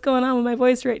out what's going on with my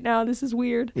voice right now. This is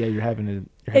weird. Yeah, you're having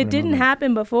it didn't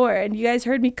happen before, and you guys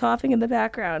heard me coughing in the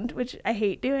background, which I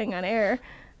hate doing on air.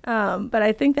 But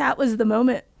I think that was the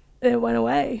moment it went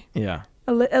away. Yeah.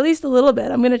 At least a little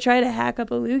bit. I'm going to try to hack up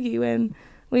a loogie when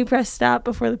we press stop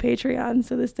before the Patreon,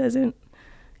 so this doesn't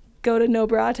go to no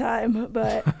bra time.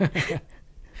 But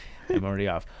I'm already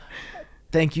off.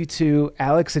 Thank you to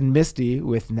Alex and Misty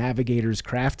with Navigators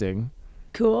Crafting.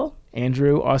 Cool.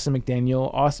 Andrew, Austin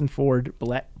McDaniel, Austin Ford,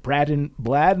 Brad and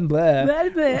Blah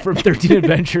from 13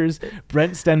 Adventures,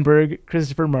 Brent Stenberg,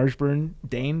 Christopher Marshburn,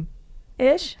 Dane,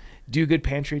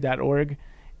 DoGoodPantry.org,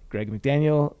 Greg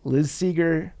McDaniel, Liz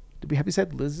Seeger. Have you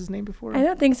said Liz's name before? I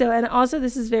don't think so. And also,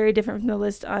 this is very different from the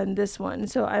list on this one.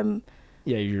 So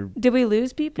did we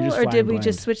lose people or did we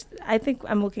just switch? I think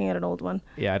I'm looking at an old one.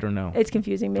 Yeah, I don't know. It's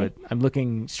confusing me. But I'm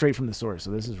looking straight from the source,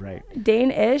 so this is right.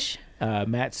 Dane-ish.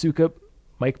 Matt Sukup,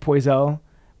 Mike Poisel,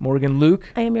 Morgan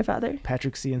Luke. I am your father.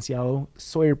 Patrick Ciancialo,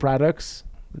 Sawyer Products.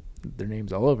 Their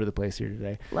names all over the place here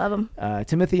today. Love them.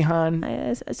 Timothy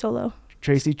Hahn. Solo.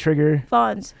 Tracy Trigger.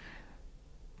 Fawns.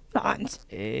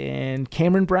 And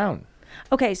Cameron Brown.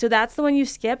 Okay, so that's the one you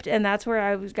skipped, and that's where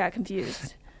I got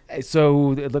confused.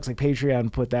 So it looks like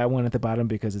Patreon put that one at the bottom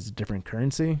because it's a different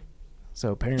currency.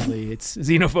 So apparently it's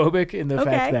xenophobic in the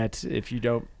fact that if you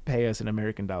don't pay us in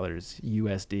American dollars,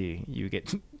 USD, you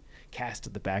get cast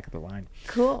at the back of the line.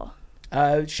 Cool.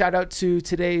 Shout out to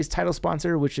today's title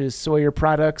sponsor, which is Sawyer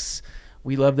Products.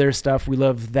 We love their stuff. We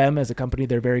love them as a company.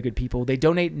 They're very good people. They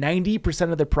donate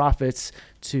 90% of their profits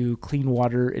to clean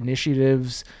water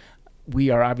initiatives. We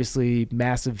are obviously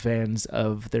massive fans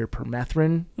of their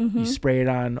permethrin. Mm-hmm. You spray it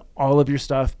on all of your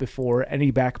stuff before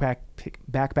any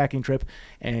backpacking trip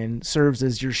and serves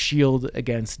as your shield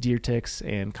against deer ticks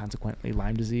and consequently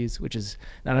Lyme disease, which is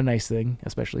not a nice thing,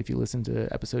 especially if you listen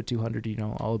to episode 200, you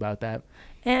know all about that.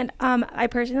 And I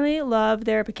personally love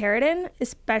their picaridin,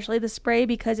 especially the spray,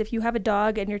 because if you have a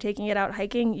dog and you're taking it out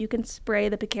hiking, you can spray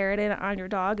the picaridin on your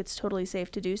dog. It's totally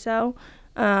safe to do so.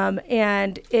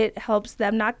 And it helps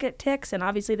them not get ticks. And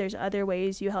obviously there's other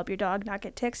ways you help your dog not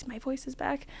get ticks. My voice is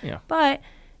back. Yeah. But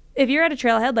if you're at a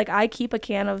trailhead, like I keep a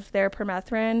can of their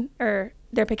permethrin or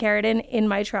their picaridin in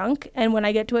my trunk. And when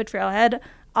I get to a trailhead,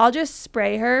 I'll just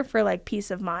spray her for like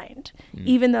peace of mind.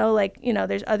 Even though like, you know,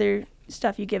 there's other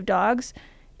stuff you give dogs.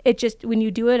 It just, when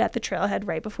you do it at the trailhead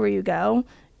right before you go,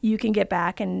 you can get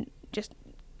back and just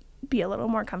be a little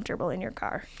more comfortable in your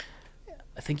car.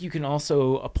 I think you can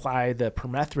also apply the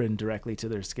permethrin directly to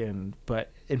their skin,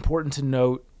 but important to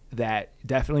note, that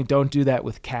definitely don't do that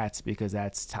with cats because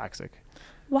that's toxic.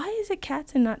 Why is it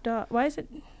cats and not dogs? Why is it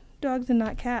dogs and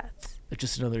not cats? It's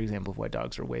just another example of why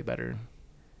dogs are way better.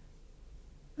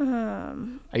 Are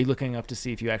you looking up to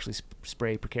see if you actually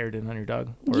spray picaridin on your dog?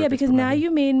 Yeah, because now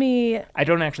you made me... I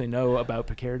don't actually know about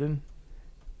picaridin.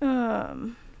 I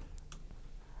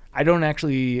don't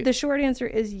actually... The short answer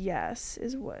is yes,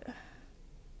 is what...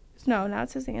 No, now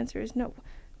it says the answer is no.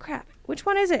 Crap. Which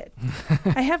one is it?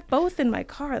 I have both in my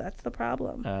car. That's the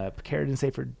problem. Picaridin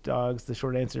safe for dogs. The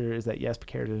short answer is that yes,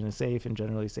 picaridin is safe and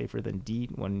generally safer than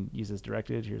DEET when used as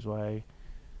directed. Here's why.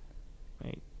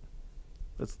 Wait.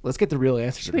 Let's get the real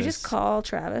answer Should to we this. just call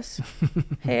Travis?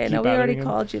 Hey, I Keep know we already bothering him.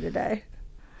 called you today.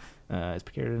 Is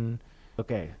picaridin...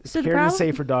 Okay. So Picaridin is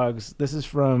safe for dogs. This is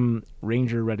from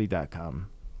rangerready.com.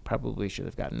 Probably should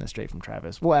have gotten this straight from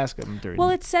Travis. We'll ask him during...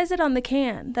 Well, it says it on the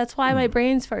can. That's why my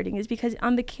brain's farting, is because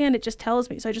on the can it just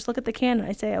tells me. So I just look at the can and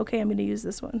I say, okay, I'm going to use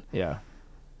this one. Yeah.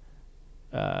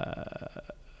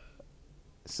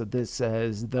 So this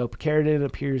says, though picaridin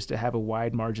appears to have a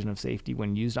wide margin of safety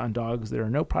when used on dogs, there are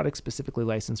no products specifically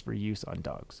licensed for use on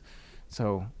dogs.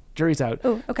 So jury's out.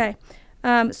 Oh, okay.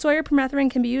 Sawyer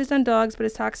permethrin can be used on dogs, but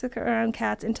is toxic around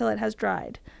cats until it has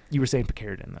dried. You were saying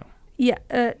picaridin, though. Yeah,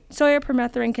 Sawyer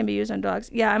permethrin can be used on dogs.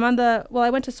 Yeah, I'm on the... Well, I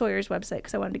went to Sawyer's website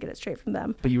because I wanted to get it straight from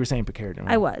them. But you were saying picaridin,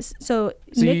 right? I was. So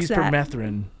you mix used that.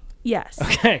 permethrin. Yes.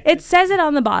 Okay. It says it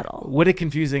on the bottle. What a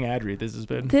confusing ad read this has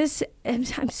been.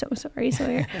 I'm so sorry,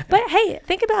 Sawyer. But hey,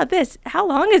 think about this. How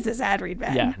long has this ad read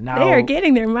been? Yeah, now... They are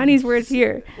getting their money's worth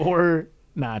here. Or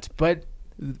not, but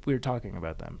we're talking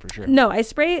about them for sure. No, I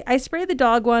spray the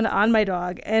dog one on my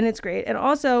dog, and it's great. And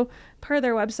also, per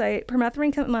their website,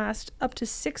 permethrin can last up to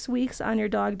 6 weeks on your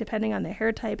dog, depending on the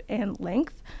hair type and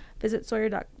length. Visit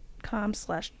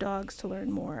sawyer.com/dogs to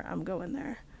learn more. I'm going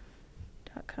there.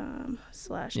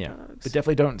 .com/dogs. Yeah, but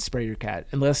definitely don't spray your cat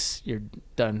unless you're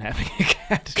done having a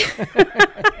cat.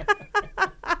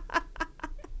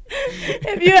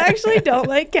 If you actually don't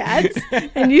like cats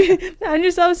and you found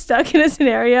yourself stuck in a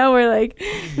scenario where, like,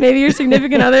 maybe your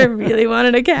significant other really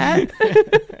wanted a cat.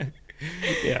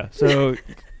 Yeah, so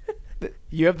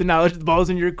you have the knowledge of the ball's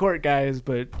in your court, guys,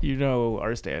 but you know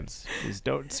our stance is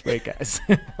don't spray cats.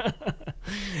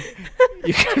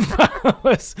 You can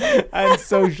follow us on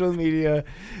social media.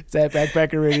 It's at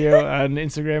Backpacker Radio on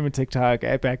Instagram and TikTok,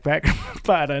 at Backpacker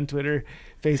Pod on Twitter,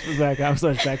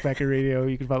 Facebook.com/Backpacker Radio.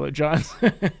 You can follow John.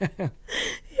 You can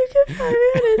find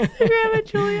me on Instagram at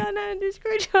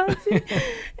Juliana_Johnson.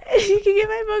 And you can get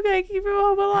my book, I Keep From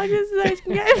Home Along This Is Ice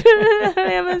Cream Guy,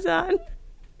 on Amazon.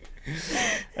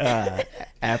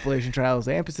 Appalachian Trials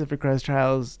and Pacific Crest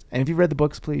Trials. And if you've read the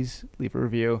books, please leave a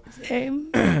review. Same.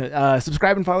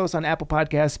 Subscribe and follow us on Apple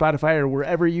Podcasts, Spotify, or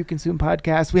wherever you consume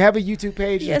podcasts. We have a YouTube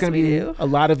page. Yes, There's going to be do. a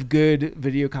lot of good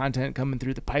video content coming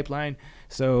through the pipeline.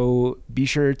 So be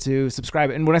sure to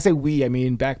subscribe. And when I say we, I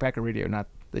mean Backpacker Radio, not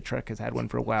the truck has had one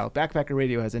for a while. Backpacker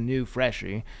Radio has a new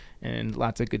freshie and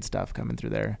lots of good stuff coming through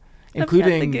there.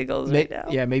 Including I've got the giggles right now.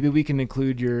 Yeah, maybe we can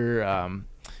include your... do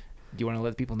you want to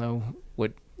let people know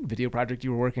what video project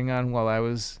you were working on while I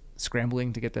was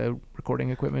scrambling to get the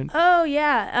recording equipment? Oh,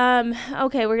 yeah.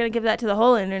 Okay, we're going to give that to the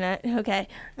whole internet. Okay.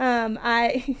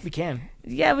 We can.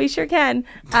 Yeah, we sure can.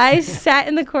 I sat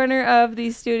in the corner of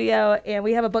the studio, and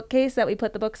we have a bookcase that we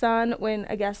put the books on when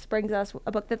a guest brings us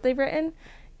a book that they've written.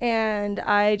 And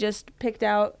I just picked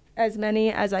out as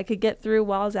many as I could get through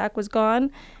while Zach was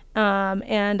gone.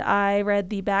 And I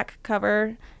read the back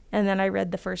cover, and then I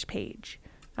read the first page.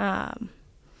 I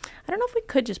don't know if we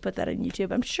could just put that on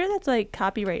YouTube. I'm sure that's like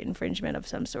copyright infringement of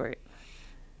some sort.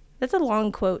 That's a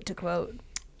long quote to quote.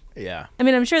 Yeah. I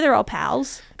mean, I'm sure they're all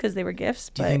pals because they were gifts.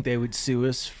 Do you think they would sue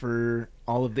us for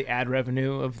all of the ad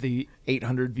revenue of the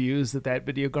 800 views that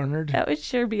video garnered? That would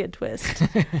sure be a twist.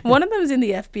 One of them's in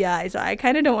the FBI, so I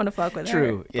kind of don't want to fuck with her.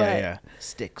 True. Yeah.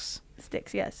 Sticks,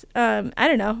 yes. I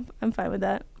don't know. I'm fine with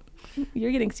that.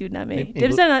 You're getting sued, not me.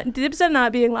 Maybe Dibs on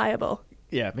not being liable.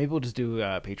 Yeah, maybe we'll just do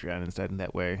Patreon instead, and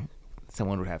that way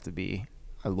someone would have to be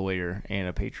a lawyer and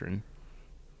a patron.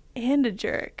 And a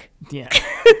jerk. Yeah.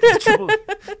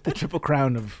 The triple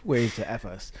crown of ways to F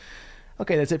us.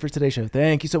 Okay, that's it for today's show.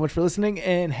 Thank you so much for listening,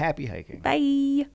 and happy hiking. Bye.